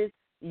it is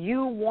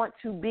you want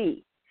to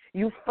be,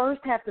 you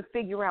first have to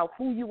figure out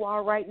who you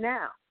are right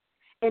now.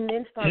 And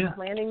then start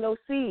planting those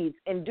seeds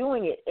and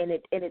doing it, and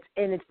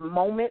it's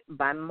moment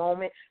by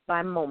moment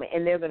by moment.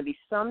 And there are going to be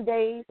some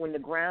days when the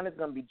ground is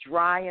going to be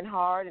dry and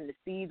hard, and the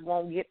seeds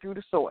won't get through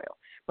the soil.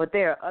 But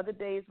there are other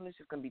days when it's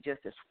just going to be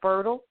just as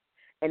fertile,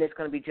 and it's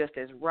going to be just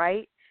as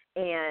right.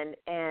 And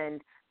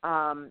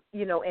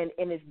you know, and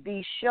it's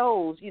these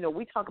shows. You know,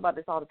 we talk about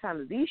this all the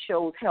time. These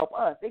shows help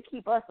us. They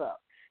keep us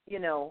up. You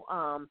know,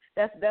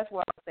 that's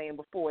what I was saying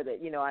before,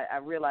 that, you know, I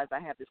realized I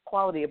have this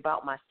quality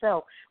about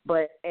myself,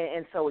 but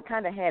and so it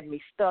kind of had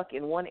me stuck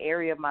in one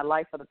area of my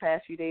life for the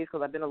past few days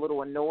because I've been a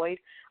little annoyed.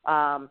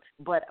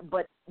 But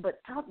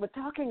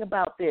talking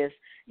about this,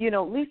 you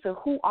know, Lisa,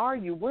 who are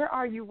you? Where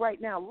are you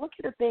right now? Look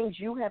at the things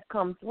you have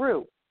come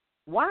through.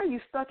 Why are you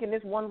stuck in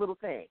this one little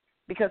thing?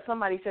 Because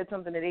somebody said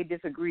something that they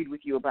disagreed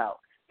with you about.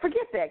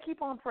 Forget that.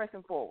 Keep on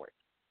pressing forward.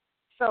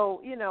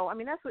 So, you know, I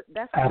mean, that's what you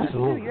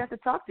do. You have to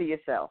talk to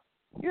yourself.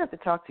 You have to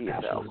talk to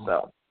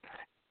yourself.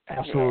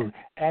 Absolutely.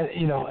 And,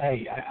 you know,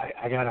 hey,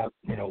 I got to,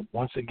 you know,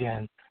 once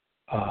again,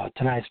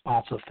 tonight's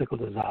sponsor, Fickle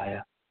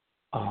Desire.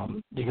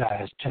 You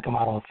guys check them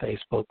out on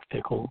Facebook,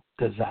 Fickle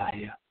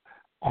Desire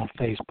on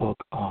Facebook.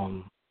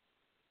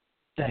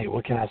 Hey,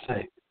 what can I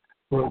say?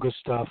 Real good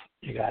stuff.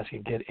 You guys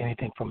can get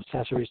anything from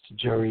accessories to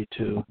jewelry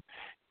to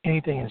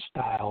anything in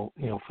style,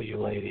 you know, for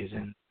you ladies,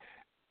 and,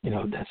 you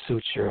know, that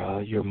suits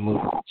your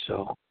mood.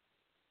 So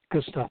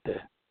good stuff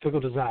there. Fickle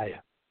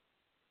Desire.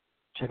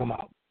 Check them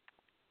out.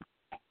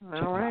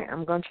 All right,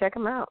 I'm going to check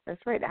them out. That's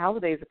right. The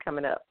holidays are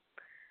coming up.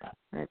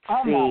 Let's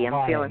I'm see.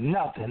 Not buying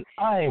nothing.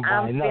 I ain't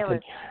buying nothing.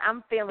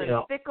 I'm feeling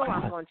fickle.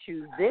 I'm going to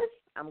choose this.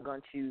 I'm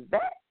going to choose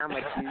that. I'm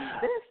going to choose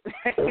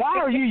this. Why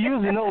are you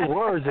using those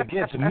words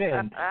against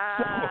men?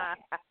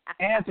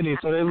 Anthony,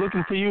 so they're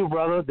looking for you,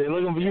 brother. They're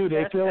looking for you.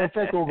 They're feeling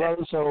fickle,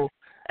 brother. So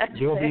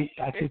You'll be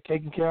actually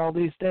taking care of all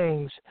these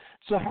things.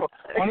 So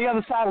on the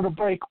other side of the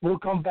break, we'll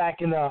come back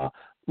and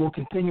we'll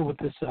continue with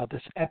this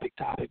epic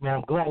topic. Man,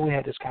 I'm glad we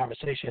had this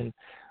conversation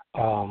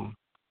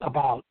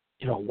about,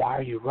 why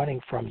are you running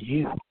from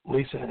you,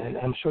 Lisa? And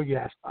I'm sure you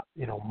have,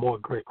 more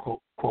great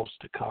quotes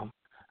to come.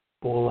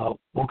 We'll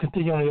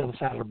continue on the other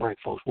side of the break,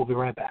 folks. We'll be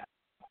right back.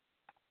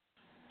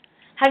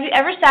 Have you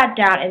ever sat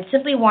down and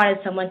simply wanted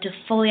someone to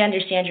fully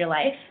understand your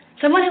life?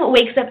 Someone who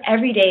wakes up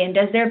every day and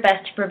does their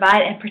best to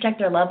provide and protect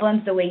their loved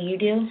ones the way you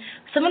do?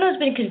 Someone who's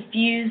been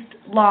confused,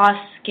 lost,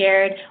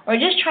 scared, or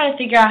just trying to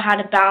figure out how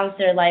to balance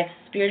their life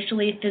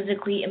spiritually,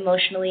 physically,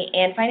 emotionally,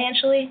 and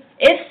financially?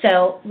 If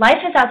so, Life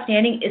is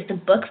Outstanding is the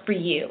book for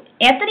you.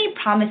 Anthony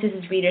promises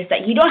his readers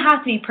that you don't have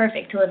to be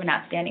perfect to live an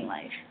outstanding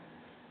life.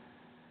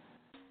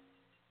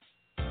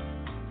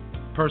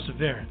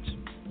 Perseverance.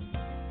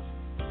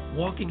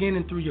 Walking in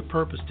and through your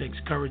purpose takes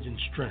courage and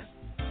strength.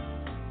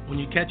 When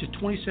you catch a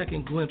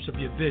 20-second glimpse of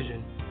your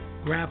vision,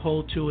 grab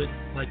hold to it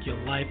like your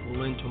life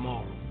will end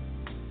tomorrow.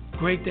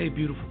 Great day,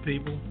 beautiful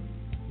people.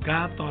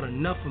 God thought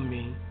enough of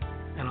me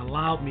and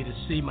allowed me to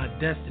see my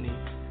destiny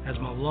as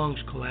my lungs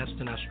collapsed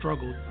and I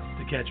struggled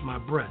to catch my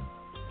breath.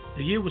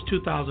 The year was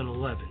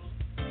 2011,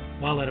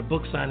 while at a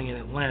book signing in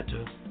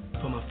Atlanta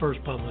for my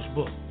first published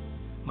book.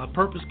 My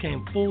purpose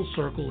came full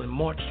circle in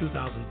March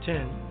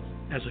 2010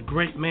 as a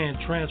great man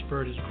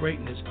transferred his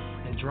greatness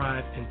and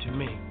drive into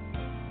me.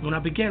 When I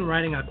began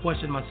writing, I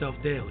questioned myself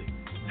daily,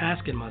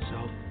 asking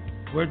myself,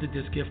 where did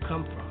this gift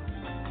come from?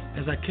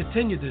 As I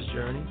continued this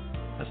journey,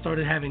 I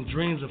started having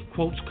dreams of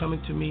quotes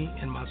coming to me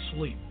in my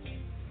sleep.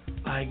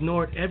 I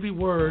ignored every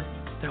word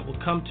that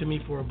would come to me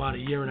for about a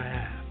year and a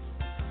half.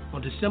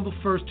 On December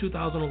 1st,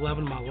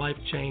 2011, my life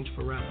changed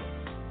forever.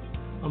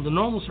 Under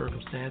normal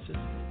circumstances,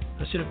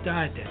 I should have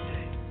died that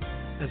day,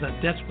 as I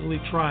desperately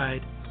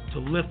tried to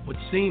lift what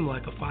seemed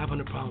like a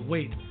 500-pound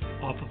weight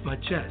off of my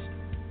chest.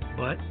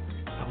 But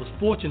I was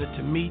fortunate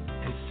to meet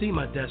and see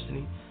my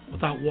destiny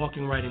without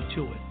walking right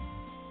into it.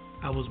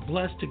 I was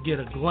blessed to get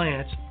a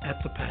glance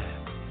at the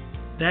path.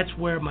 That's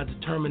where my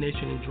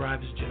determination and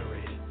drive is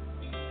generated.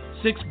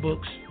 6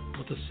 books,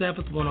 with the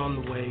 7th one on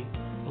the way,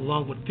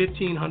 along with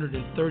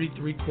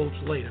 1,533 quotes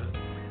later,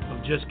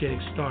 I'm just getting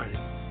started.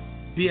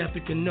 Be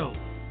epic and know,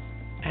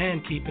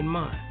 and keep in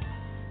mind,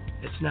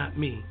 it's not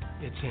me,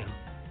 it's him.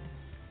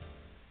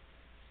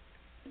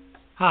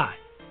 Hi,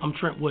 I'm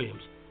Trent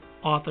Williams,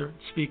 author,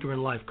 speaker,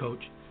 and life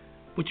coach.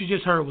 What you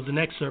just heard was an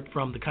excerpt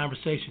from the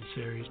Conversation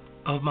series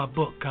of my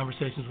book,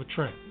 Conversations with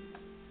Trent.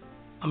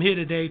 I'm here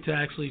today to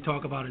actually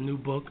talk about a new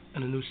book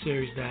and a new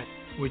series that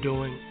we're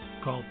doing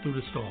called Through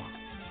the Storm.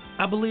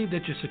 I believe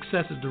that your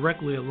success is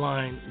directly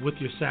aligned with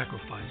your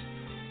sacrifice.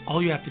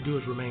 All you have to do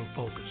is remain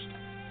focused.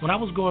 When I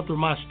was going through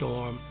my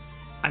storm,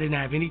 I didn't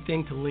have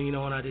anything to lean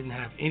on. I didn't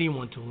have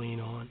anyone to lean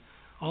on.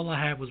 All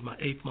I had was my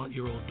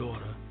 8-month-old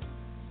daughter.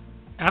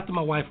 After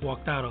my wife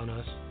walked out on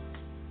us,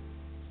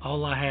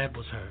 all I had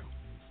was her.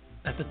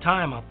 At the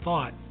time, I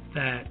thought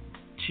that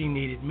she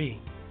needed me,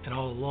 and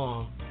all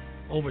along,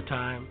 over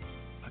time,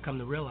 I come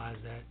to realize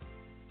that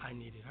I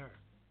needed her.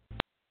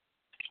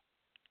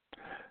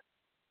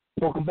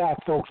 Welcome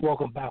back, folks.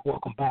 Welcome back.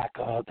 That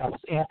was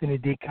Anthony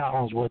D.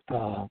 Collins with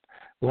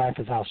Life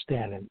is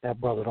Outstanding. That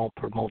brother don't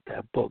promote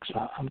that book,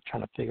 so I'm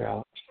trying to figure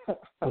out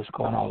what's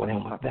going on with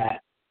him with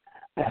that.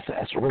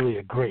 That's really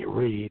a great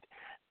read.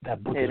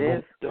 That book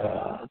went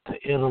to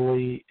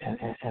Italy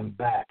and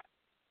back,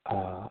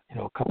 a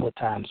couple of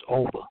times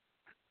over.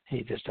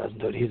 He just doesn't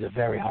do it. He's a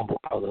very humble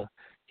brother.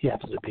 He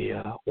happens to be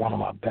one of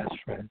my best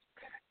friends.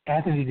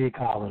 Anthony D.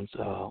 Collins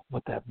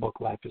with that book,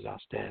 Life is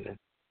Outstanding.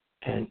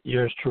 And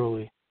yours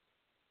truly,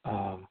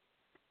 on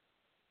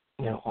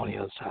the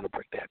other side of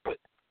break that. But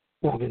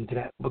we won't get into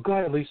that. But go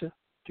ahead, Lisa.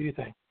 Do you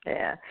think?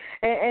 Yeah.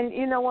 And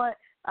you know what?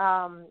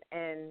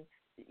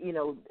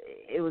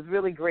 It was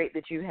really great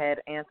that you had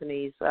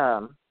Anthony's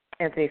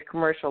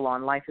commercial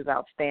on Life is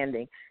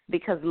Outstanding,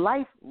 because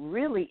life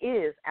really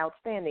is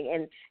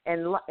outstanding.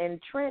 And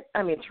Trent,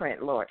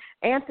 Lord,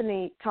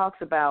 Anthony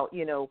talks about,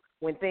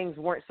 when things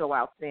weren't so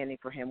outstanding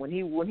for him, when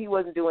he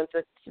wasn't doing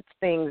such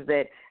things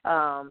that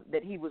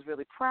he was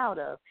really proud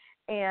of.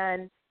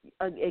 And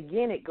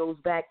again, it goes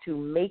back to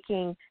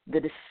making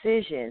the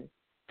decision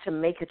to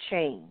make a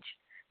change,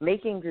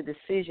 making the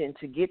decision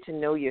to get to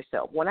know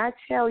yourself. When I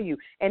tell you,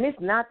 and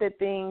it's not that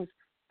things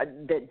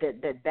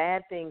that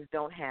bad things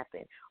don't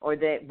happen, or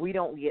that we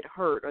don't get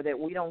hurt, or that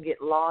we don't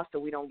get lost, or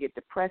we don't get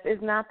depressed.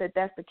 It's not that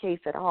that's the case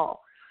at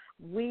all.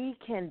 We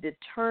can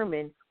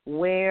determine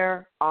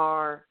what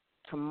our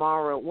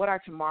tomorrow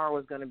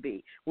is going to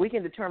be. We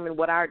can determine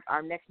what our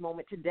next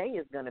moment today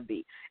is going to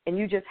be. And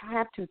you just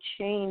have to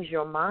change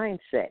your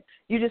mindset.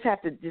 You just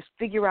have to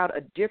figure out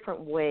a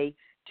different way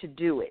to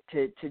do it,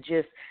 to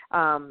just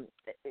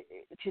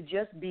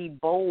be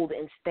bold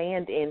and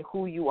stand in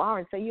who you are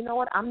and say, you know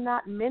what, I'm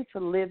not meant to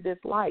live this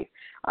life.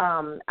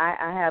 I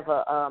have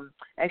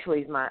actually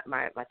he's my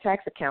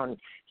tax accountant.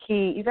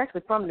 He's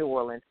actually from New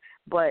Orleans,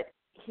 but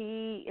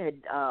he had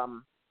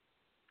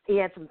he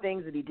had some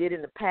things that he did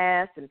in the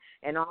past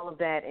and all of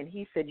that. And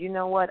he said, you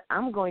know what,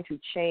 I'm going to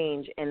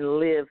change and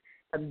live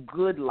a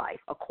good life,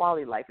 a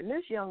quality life. And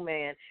this young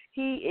man,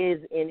 he is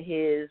in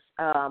his,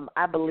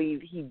 I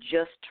believe he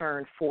just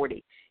turned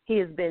 40. He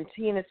and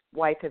his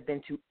wife have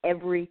been to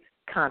every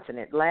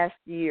continent. Last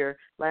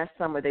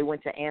summer, they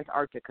went to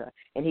Antarctica,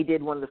 and he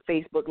did one of the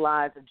Facebook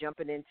Lives of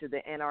jumping into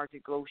the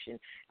Antarctic Ocean.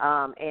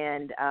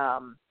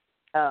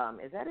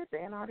 Is that it, the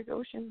Antarctic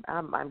Ocean?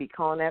 I might be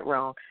calling that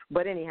wrong.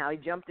 But anyhow, he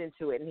jumped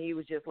into it, and he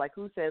was just like,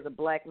 who says a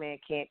black man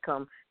can't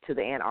come to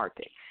the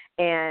Antarctic?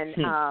 And,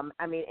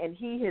 and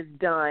he has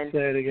done.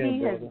 Say it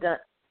again,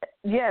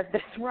 yes,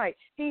 that's right.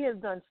 He has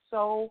done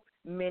so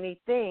many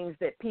things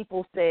that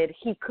people said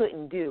he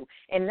couldn't do.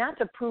 And not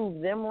to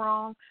prove them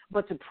wrong,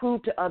 but to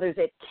prove to others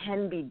it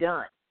can be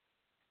done,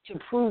 to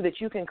prove that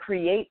you can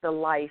create the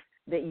life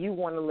that you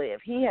want to live.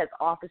 He has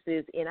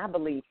offices in, I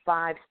believe,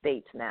 5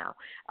 states now.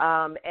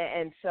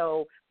 And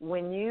so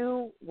when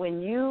you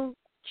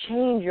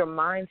change your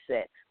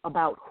mindset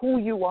about who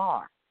you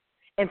are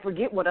and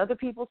forget what other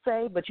people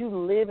say, but you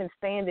live and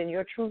stand in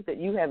your truth that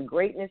you have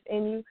greatness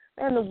in you,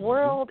 and the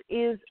world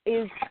is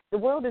in the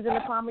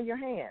palm of your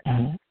hand.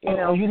 Mm-hmm. You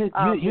know, you didn't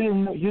know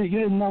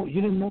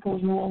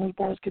those New Orleans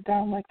boys get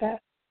down like that?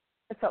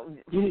 So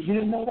you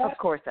didn't know that? Of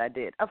course I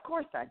did.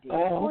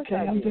 Oh, okay.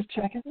 I'm just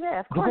checking. Yeah,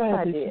 of course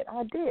I did.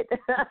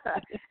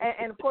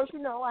 And of course, you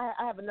know, I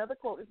have another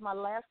quote. It's my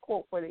last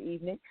quote for the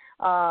evening.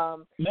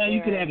 Man,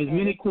 you can have as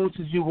many quotes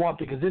as you want,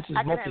 because this is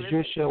as much as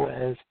your show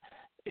as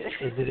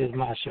it is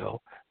my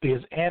show.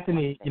 Because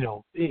Anthony, you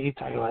know, he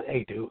talking about,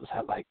 hey, dude, let's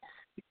have like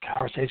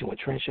conversation with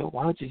Trent show.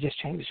 Why don't you just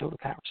change the show to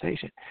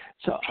conversation?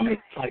 So I mean,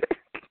 like,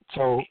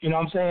 so you know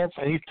what I'm saying?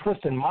 So he's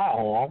twisting my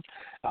arm.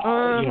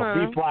 You know,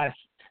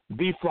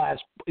 B-Fly's,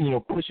 you know,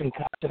 pushing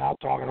content out,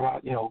 talking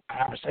about, you know,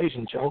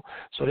 conversation show.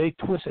 So they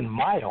twisting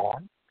my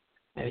arm.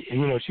 And,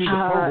 you know, she's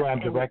a program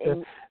director.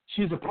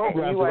 She's a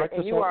program director.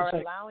 And you are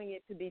allowing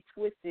it to be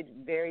twisted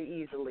very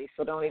easily.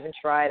 So don't even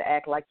try to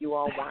act like you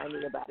all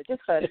whining about it.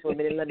 Just hush for a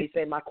minute and let me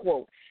say my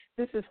quote.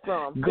 This is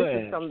from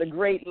the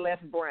great Les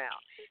Brown.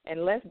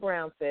 And Les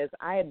Brown says,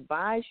 I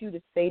advise you to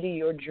say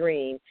your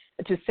dream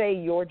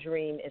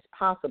is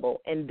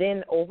possible, and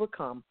then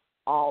overcome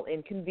all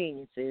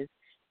inconveniences,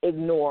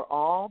 ignore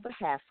all the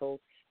hassles,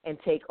 and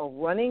take a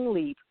running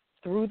leap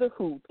through the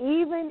hoop,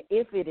 even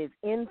if it is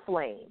in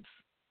flames.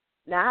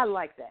 Now, I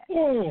like that.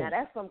 Yeah. Now,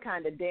 that's some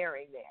kind of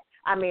daring there.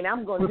 I mean,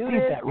 I'm going to do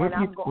this.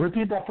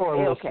 Repeat that for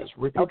our listeners.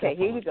 Okay,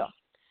 here you go.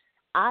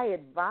 I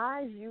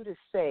advise you to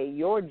say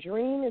your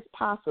dream is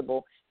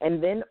possible,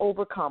 and then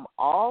overcome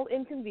all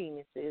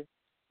inconveniences,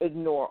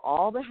 ignore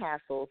all the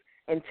hassles,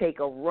 and take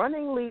a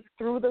running leap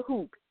through the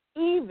hoop,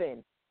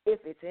 even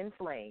if it's in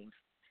flames.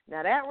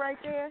 Now, that right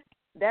there,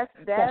 that's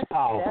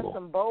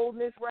some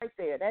boldness right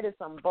there. That is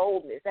some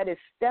boldness. That is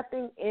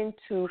stepping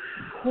into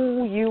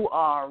who you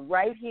are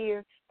right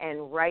here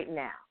and right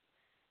now.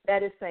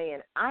 That is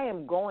saying, I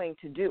am going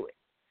to do it.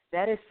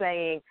 That is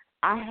saying,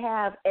 I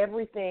have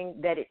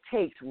everything that it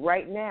takes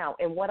right now.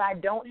 And what I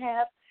don't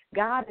have,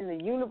 God and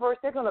the universe,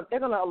 they're gonna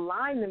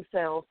align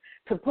themselves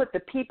to put the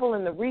people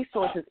and the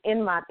resources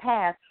in my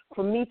path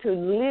for me to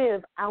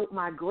live out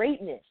my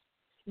greatness.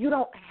 You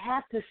don't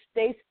have to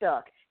stay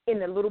stuck in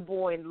the little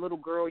boy and little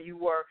girl you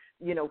were,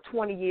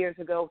 20 years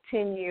ago,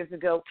 10 years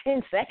ago,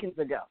 10 seconds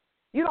ago.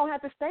 You don't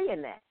have to stay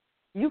in that.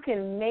 You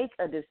can make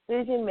a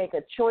decision, make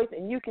a choice,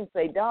 and you can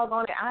say,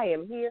 doggone it, I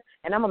am here,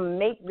 and I'm going to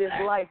make this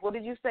life. What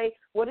did you say?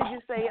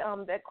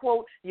 That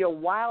quote,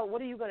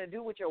 what are you going to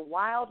do with your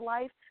wild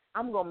life?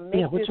 I'm going to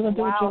make this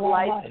wild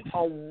life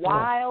a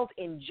wild,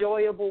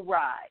 enjoyable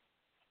ride.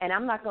 And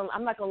I'm not going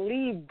to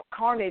leave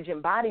carnage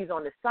and bodies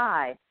on the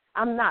side.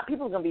 I'm not.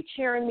 People are going to be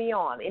cheering me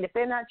on. And if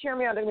they're not cheering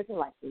me on, they're going to be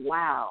like,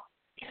 wow,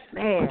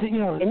 man.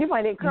 And you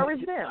might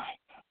encourage them.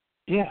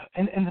 Yeah,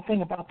 and the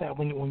thing about that,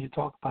 when you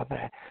talk about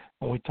that,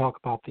 when we talk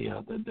about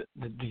the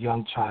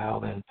young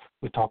child, and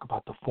we talk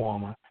about the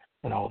former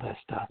and all that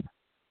stuff,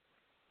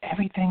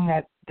 everything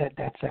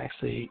that's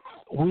actually,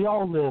 we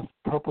all live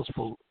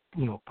purposeful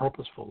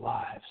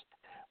lives,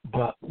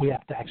 but we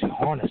have to actually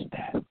harness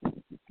that.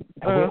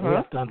 And we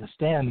have to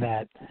understand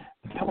that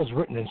was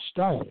written in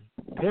stone,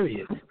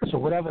 period. So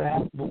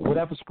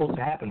whatever's supposed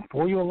to happen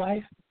for your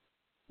life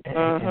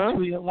and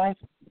to your life,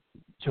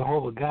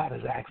 Jehovah God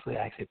has actually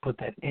put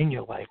that in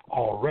your life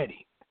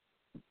already.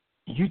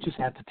 You just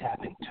have to tap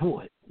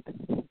into it.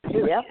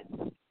 Period.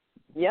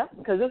 Yep,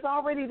 because it's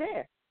already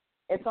there.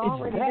 It's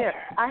already there.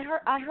 I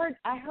heard.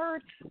 I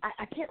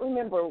can't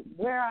remember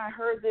where I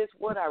heard this,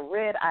 what I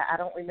read. I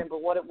don't remember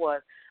what it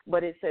was,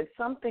 but it said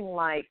something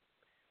like,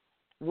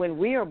 when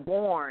we are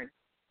born,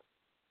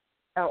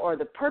 or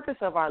the purpose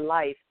of our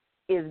life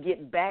is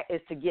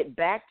to get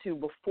back to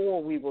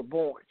before we were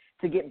born,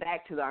 to get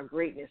back to our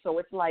greatness. So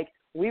it's like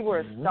we were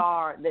a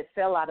star that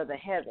fell out of the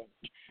heavens,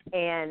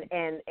 and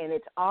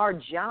it's our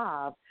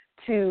job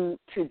to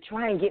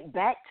try and get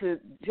back to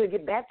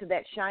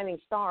that shining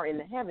star in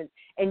the heavens.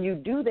 And you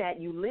do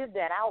that, you live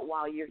that out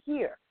while you're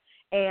here.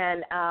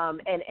 And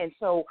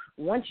so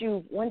once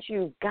you've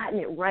gotten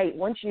it right,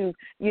 once you're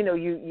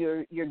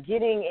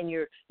getting and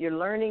you're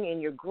learning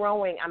and you're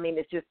growing. I mean,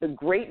 it's just the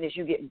greatness.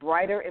 You get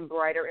brighter and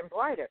brighter and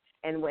brighter.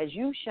 And as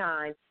you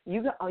shine,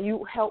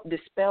 you help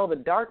dispel the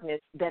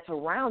darkness that's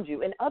around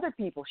you, and other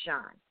people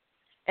shine.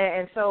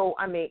 And so,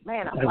 I mean,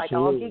 man, I'm like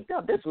all geeked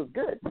up. This was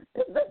good.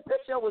 This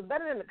show was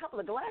better than a couple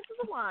of glasses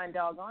of wine,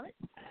 doggone it.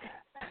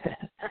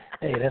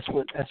 Hey, that's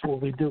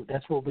what we do.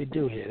 That's what we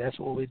do here. That's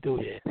what we do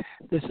here.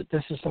 This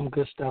is some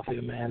good stuff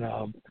here, man.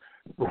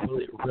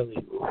 Really, really,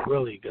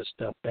 really good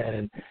stuff, man.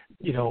 And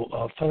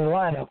for the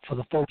lineup, for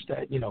the folks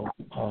that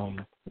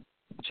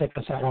check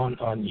us out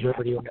on your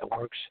radio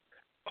networks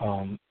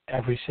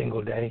every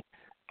single day.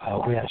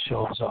 We have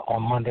shows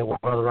on Monday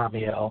with Brother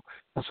Ramiel.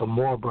 That's a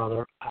more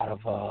brother out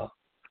of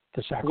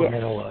the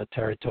Sacramento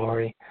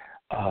territory.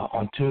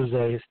 On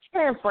Tuesdays,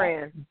 San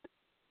Fran.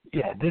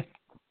 This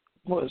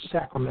was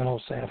Sacramento,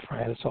 San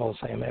Fran. It's all the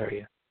same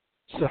area.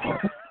 So,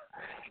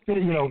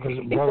 because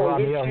Brother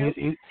Ramiel,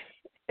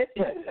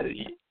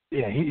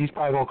 he's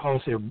probably gonna come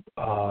and say,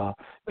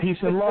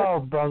 "Peace and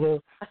love,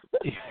 brother."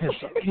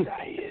 So, he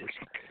is.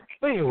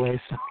 But anyway,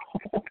 so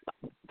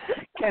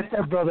catch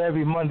that brother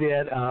every Monday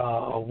at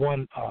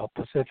 1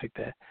 Pacific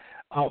there.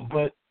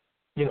 But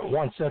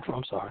 1 Central.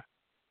 I'm sorry.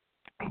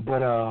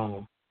 But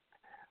on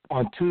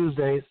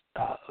Tuesdays,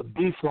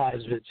 B-Fly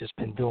has just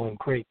been doing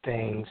great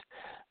things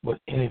with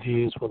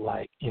interviews with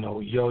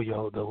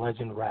Yo-Yo, the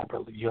legend rapper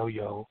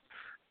Yo-Yo.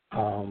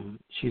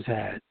 She's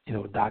had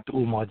Dr.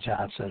 Umar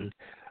Johnson.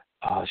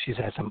 She's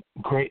had some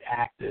great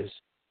actors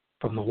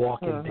from The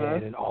Walking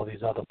Dead and all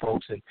these other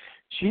folks, and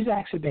she's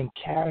actually been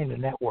carrying the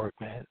network,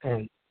 man.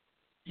 And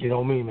you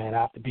know me, man,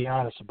 I have to be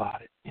honest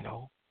about it.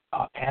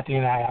 Anthony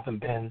and I haven't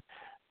been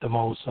the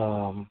most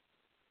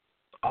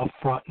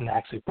upfront and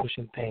actually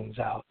pushing things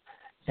out,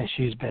 and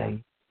she's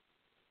been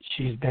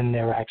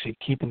there actually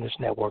keeping this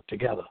network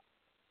together.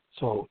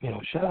 So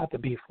shout out to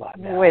B-Fly,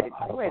 man. Way to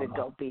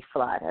go,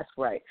 B-Fly. That's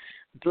right.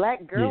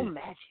 Black girl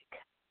magic.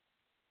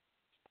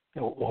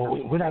 Well,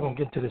 we're not gonna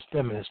get to this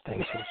feminist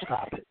thing, so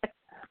stop it.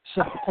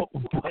 So,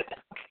 but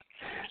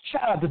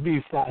shout out to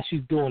B-Fly.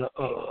 She's doing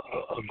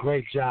a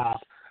great job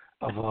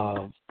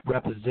of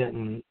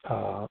representing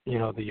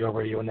the Your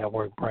Radio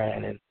Network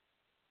brand, and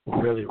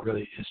really,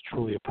 really is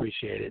truly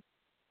appreciated.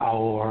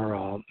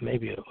 Our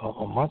maybe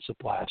a month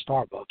supply of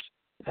Starbucks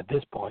at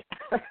this point.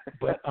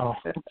 But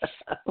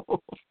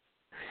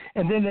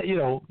and then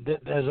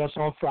there's us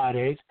on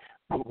Fridays.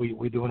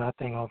 We're doing our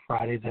thing on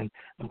Fridays, and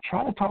I'm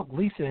trying to talk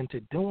Lisa into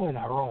doing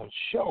our own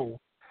show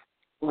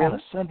on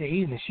a Sunday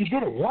evening. She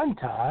did it one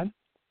time,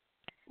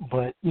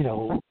 but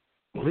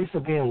Lisa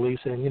being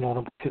Lisa, and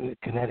the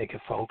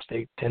Connecticut folks,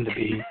 they tend to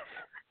be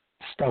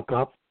stuck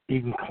up,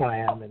 eating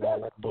clam and all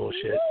that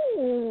bullshit.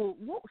 Ooh,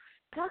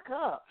 stuck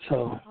up.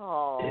 So,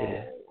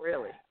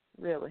 really.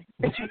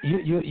 But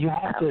you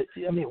have to.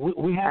 I mean,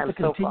 we have to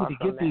continue to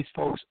give these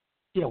folks.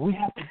 Yeah, we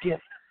have to get.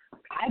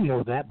 I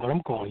know that, but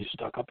I'm calling you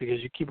stuck up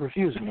because you keep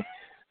refusing me.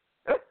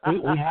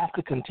 We have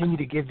to continue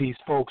to give these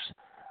folks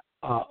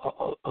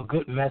a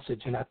good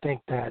message, and I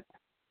think that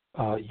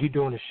you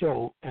doing a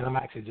show, and I'm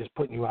actually just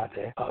putting you out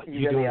there.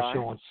 You doing a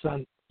show on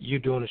You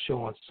doing a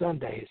show on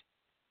Sundays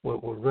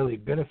will really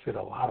benefit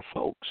a lot of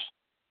folks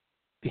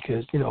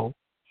because you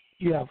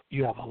have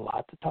a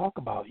lot to talk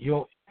about.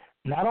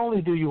 Not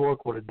only do you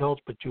work with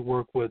adults, but you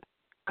work with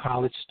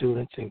college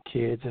students and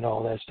kids and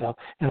all that stuff,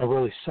 and are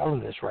really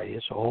selling this right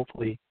here. So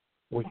hopefully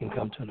we can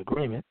come to an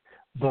agreement.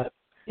 But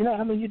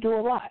you do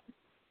a lot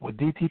with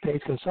DT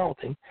Page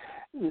Consulting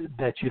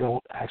that you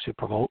don't actually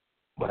promote,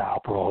 but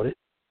I'll promote it.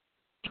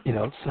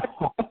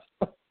 So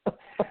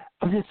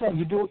I'm just saying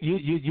you do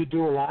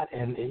a lot,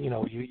 and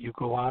you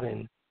go out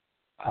and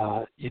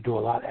you do a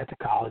lot at the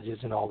colleges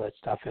and all that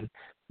stuff, and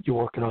you're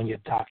working on your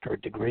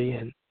doctorate degree,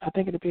 and I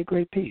think it'd be a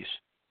great piece.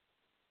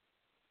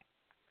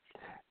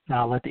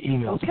 Now I'll let the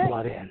emails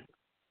flood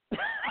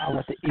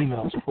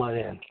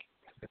in.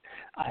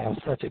 I am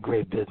such a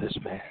great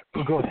businessman.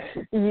 Go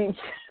ahead.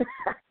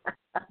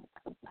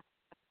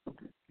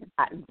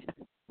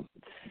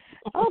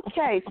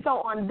 Okay,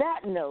 so on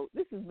that note,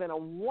 this has been a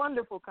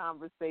wonderful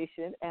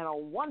conversation and a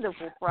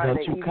wonderful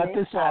Friday evening. Don't you cut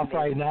this off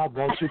right now.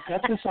 Don't you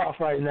cut this off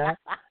right now.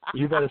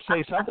 You better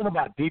say something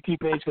about DT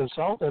Page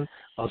Consulting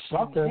or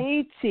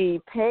something. DT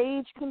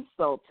Page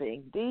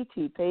Consulting.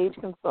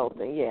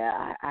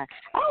 Yeah, I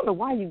don't know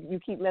why you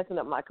keep messing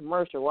up my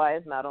commercial, why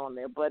it's not on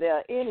there. But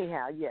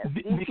anyhow, yes.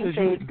 Because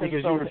you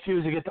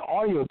refuse to get the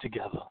audio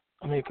together.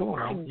 I mean, come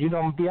on. You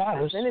don't be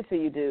honest. I sent it to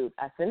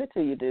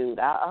you, dude.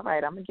 All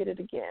right, I'm going to get it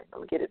again.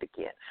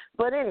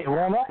 But anyway. It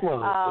won't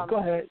upload. Go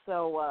ahead.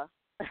 So,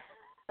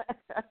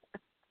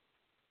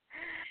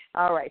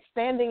 all right,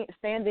 standing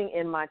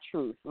in my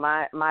truth.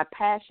 My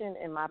passion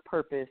and my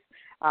purpose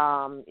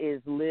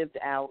is lived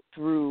out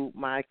through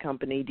my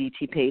company,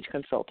 DT Page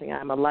Consulting.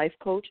 I'm a life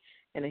coach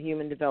and a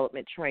human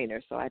development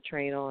trainer. So I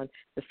train on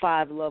the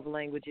 5 love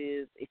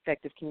languages,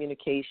 effective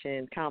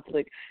communication,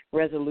 conflict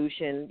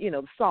resolution,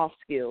 the soft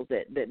skills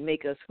that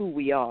make us who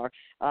we are,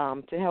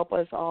 to help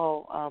us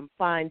all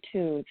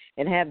fine-tune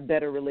and have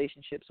better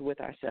relationships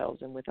with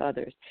ourselves and with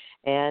others.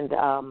 And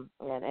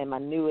my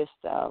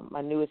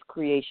newest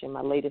creation,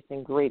 my latest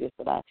and greatest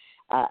that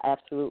I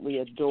absolutely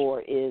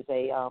adore is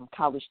a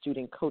college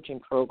student coaching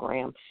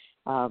program,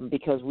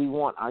 because we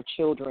want our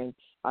children,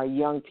 our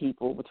young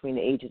people between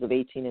the ages of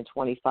 18 and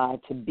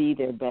 25 to be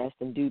their best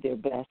and do their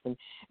best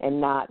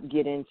and not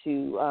get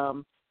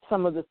into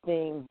some of the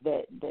things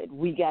that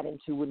we got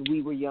into when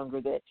we were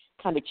younger that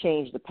kind of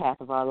changed the path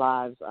of our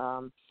lives,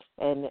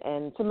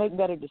 and to make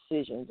better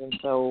decisions. And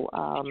so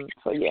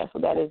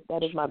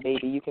that is my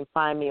baby. You can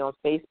find me on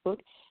Facebook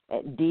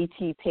at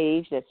DT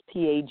Page, that's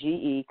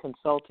PAGE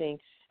Consulting,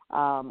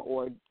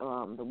 or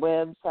the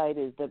website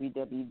is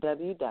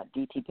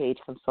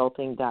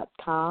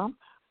www.dtpageconsulting.com,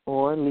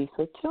 or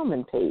Lisa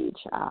Tillman Page.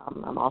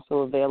 I'm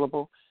also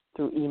available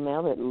through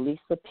email at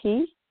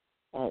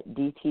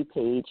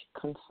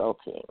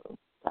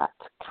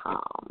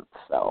lisap@dtpageconsulting.com.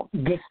 So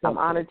I'm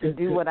honored to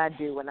do what I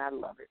do, and I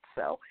love it.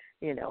 So,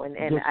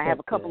 and I have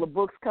a couple of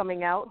books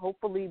coming out,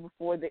 hopefully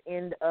before the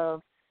end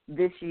of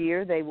this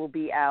year. They will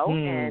be out,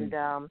 and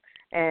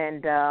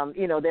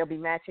they'll be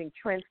matching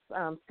Trent's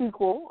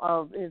sequel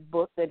of his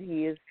book that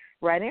he is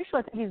writing. Actually,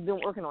 I think he's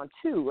working on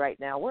 2 right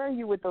now. Where are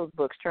you with those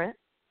books, Trent?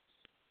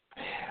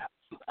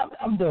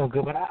 I'm doing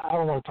good, but I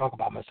don't want to talk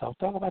about myself.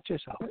 Talk about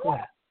yourself. Go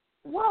ahead.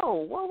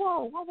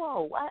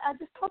 Whoa. I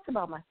just talked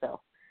about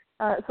myself.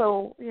 And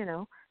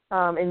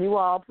you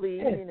all,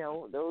 please,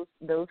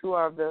 those who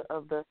are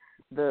of the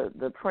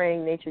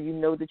praying nature, you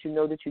know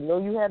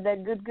you have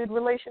that good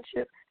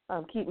relationship.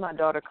 Keep my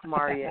daughter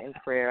Kamaria in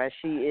prayer, as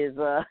she is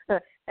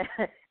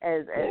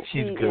she's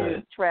she good.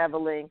 is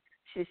traveling.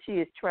 She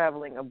is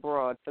traveling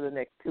abroad for the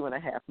next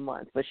 2.5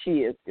 months, but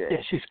she is good.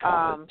 Yeah, she's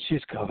covered.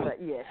 She's covered. But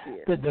yeah, she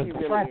is. The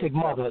really frantic is.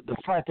 mother, the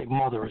frantic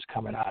mother is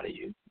coming out of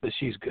you, but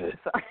she's good.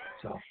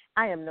 So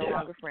I am no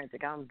longer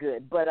frantic. I'm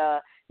good. But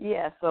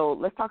so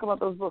let's talk about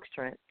those books,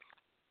 Trent.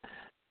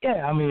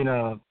 Yeah, I mean,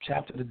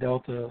 Chapter the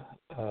Delta,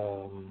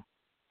 the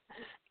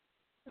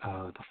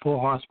 4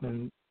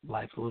 Horsemen,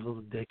 Life of Little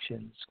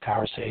Addictions,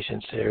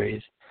 Conversation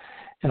series,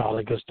 and all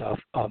that good stuff.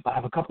 I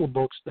have a couple of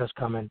books that's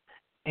coming.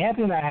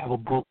 Anthony and I have a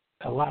book.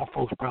 A lot of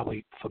folks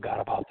probably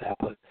forgot about that,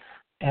 but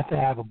Anthony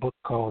and I have a book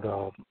called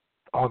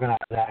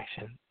Organized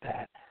Action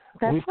that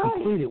we've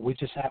completed. We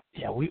just have,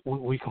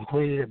 we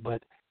completed it,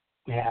 but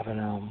we haven't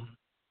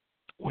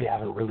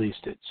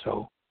released it.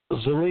 So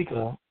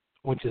Zalika,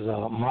 which is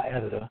my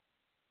editor,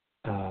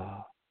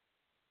 got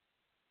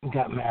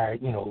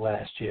married,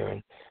 last year,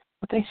 and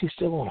I think she's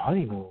still on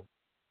honeymoon.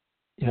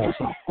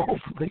 So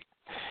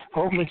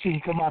hopefully she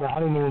can come out of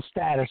honeymoon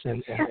status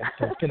and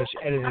finish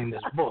editing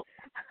this book.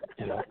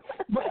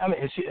 But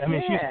she's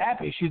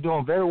happy. She's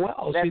doing very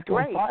well. That's she's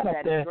doing fine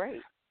up there.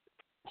 Great.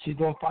 She's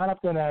doing fine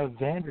up there in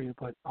Alexandria.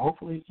 But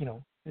hopefully,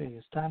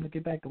 it's time to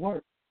get back to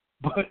work.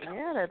 But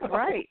yeah, that's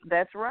right.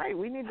 That's right.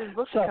 We need this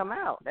book to come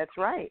out. That's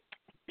right.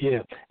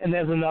 Yeah, and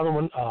there's another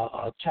one,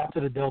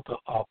 Chapter the Delta,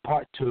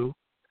 Part 2.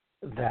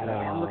 That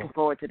I'm looking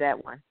forward to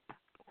that one.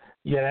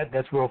 Yeah,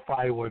 that's real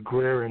fire where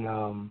Greer and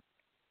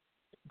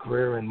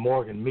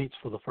Morgan meets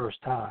for the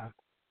first time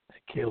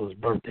at Kayla's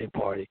birthday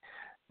party.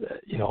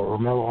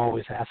 Romello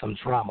always has some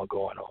drama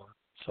going on.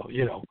 So,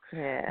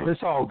 but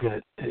it's all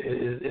good.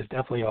 It's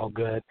definitely all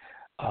good.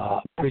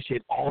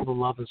 Appreciate all the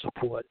love and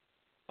support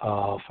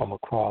from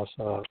across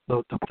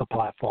the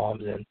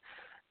platforms. And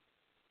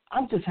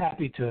I'm just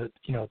happy to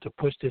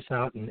push this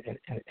out and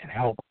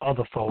help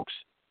other folks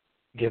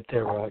get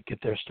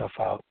their stuff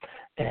out.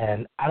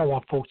 And I don't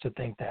want folks to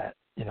think that,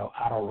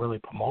 I don't really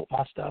promote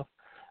my stuff.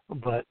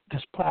 But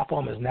this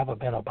platform has never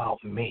been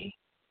about me.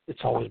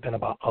 It's always been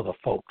about other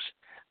folks.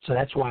 So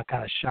that's why I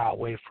kind of shy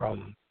away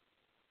from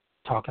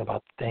talking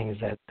about the things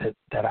that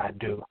I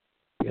do,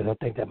 because I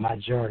think that my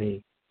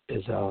journey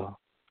is a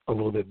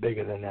little bit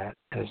bigger than that,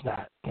 and it's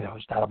not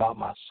about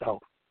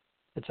myself.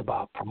 It's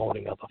about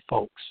promoting other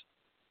folks.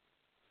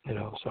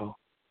 So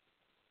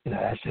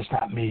that's just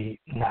not me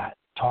not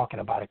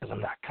talking about it because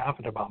I'm not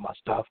confident about my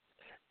stuff.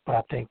 But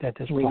I think that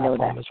this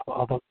platform is for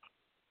other.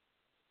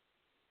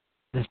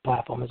 This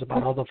platform is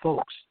about other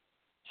folks.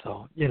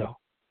 So,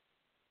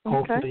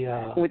 hopefully.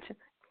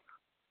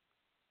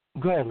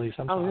 Go ahead,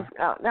 Lisa. I'm sorry.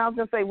 I was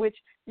going to say,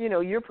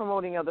 you're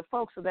promoting other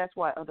folks, so that's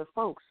why other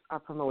folks are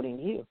promoting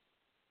you.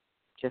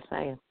 Just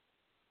saying.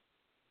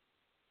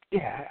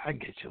 Yeah, I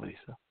get you,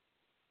 Lisa.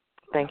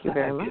 Thank you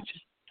very much.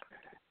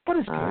 But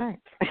it's good. All right.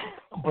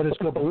 But it's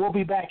good. But we'll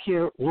be back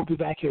here. We'll be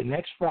back here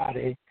next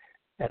Friday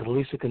as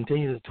Lisa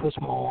continues to twist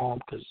my arm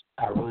because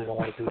I really don't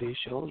want to do these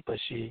shows, but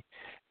she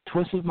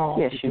twists my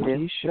arm to do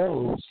these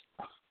shows.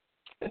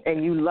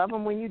 And you love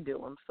them when you do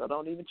them, so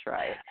don't even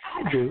try it.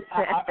 I do.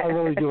 I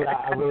really do.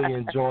 I really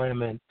enjoy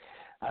them, and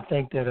I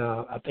think that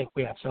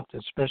we have something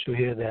special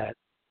here that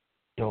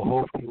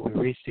hopefully we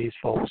reach these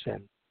folks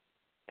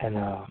and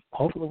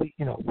hopefully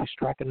we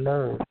strike a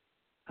nerve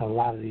a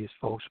lot of these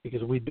folks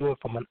because we do it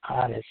from an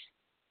honest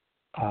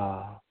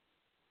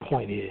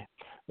point here.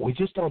 We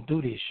just don't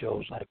do these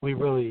shows like we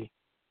really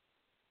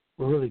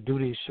do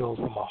these shows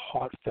from a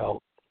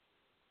heartfelt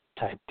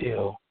type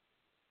deal.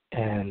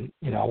 And,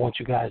 I want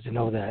you guys to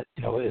know that,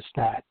 it's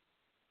not,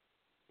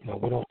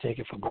 we don't take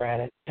it for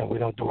granted and we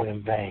don't do it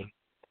in vain.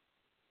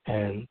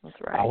 And that's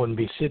right. I wouldn't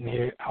be sitting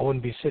here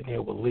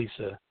with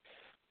Lisa.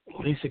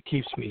 Lisa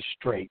keeps me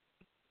straight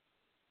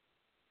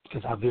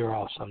because I veer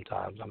off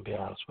sometimes, I'm being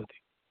honest with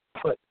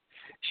you. But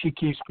she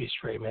keeps me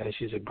straight, man, and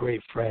she's a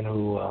great friend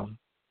who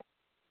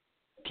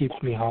keeps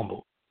me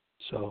humble.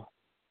 So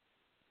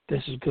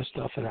this is good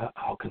stuff, and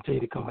I'll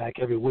continue to come back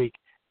every week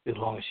as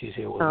long as she's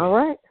here with me. All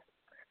right.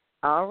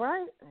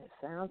 It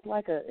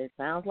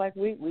sounds like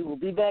we will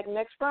be back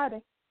next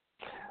Friday.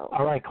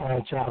 All right,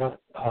 Clarence Chowder.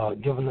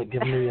 Give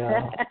me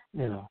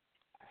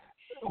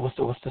what's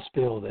the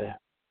spiel there?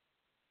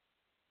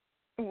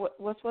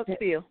 What's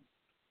spiel?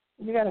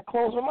 You got to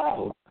close them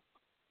out.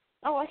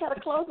 Oh, I got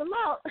to close them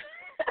out.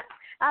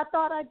 I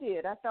thought I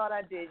did.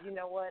 You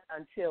know what?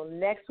 Until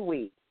next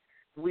week,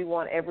 we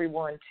want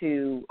everyone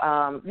to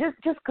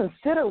just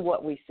consider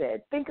what we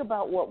said. Think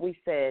about what we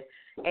said,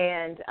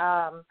 and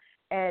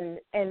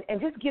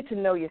just get to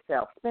know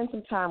yourself. Spend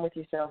some time with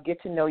yourself.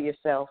 Get to know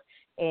yourself,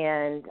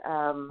 and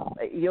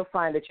you'll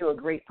find that you're a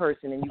great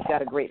person and you've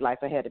got a great life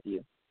ahead of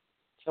you.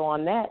 So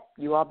on that,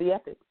 you all be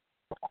epic.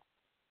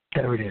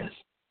 There it is.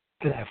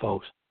 Good night,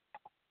 folks.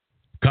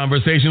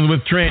 Conversations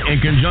with Trent in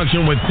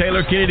conjunction with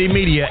Taylor Kennedy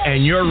Media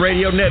and your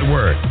radio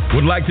network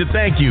would like to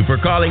thank you for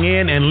calling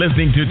in and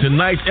listening to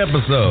tonight's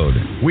episode.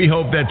 We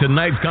hope that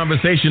tonight's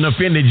conversation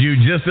offended you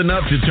just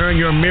enough to turn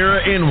your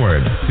mirror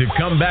inward to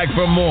come back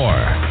for more.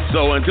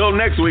 So until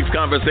next week's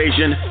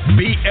conversation,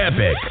 be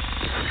epic.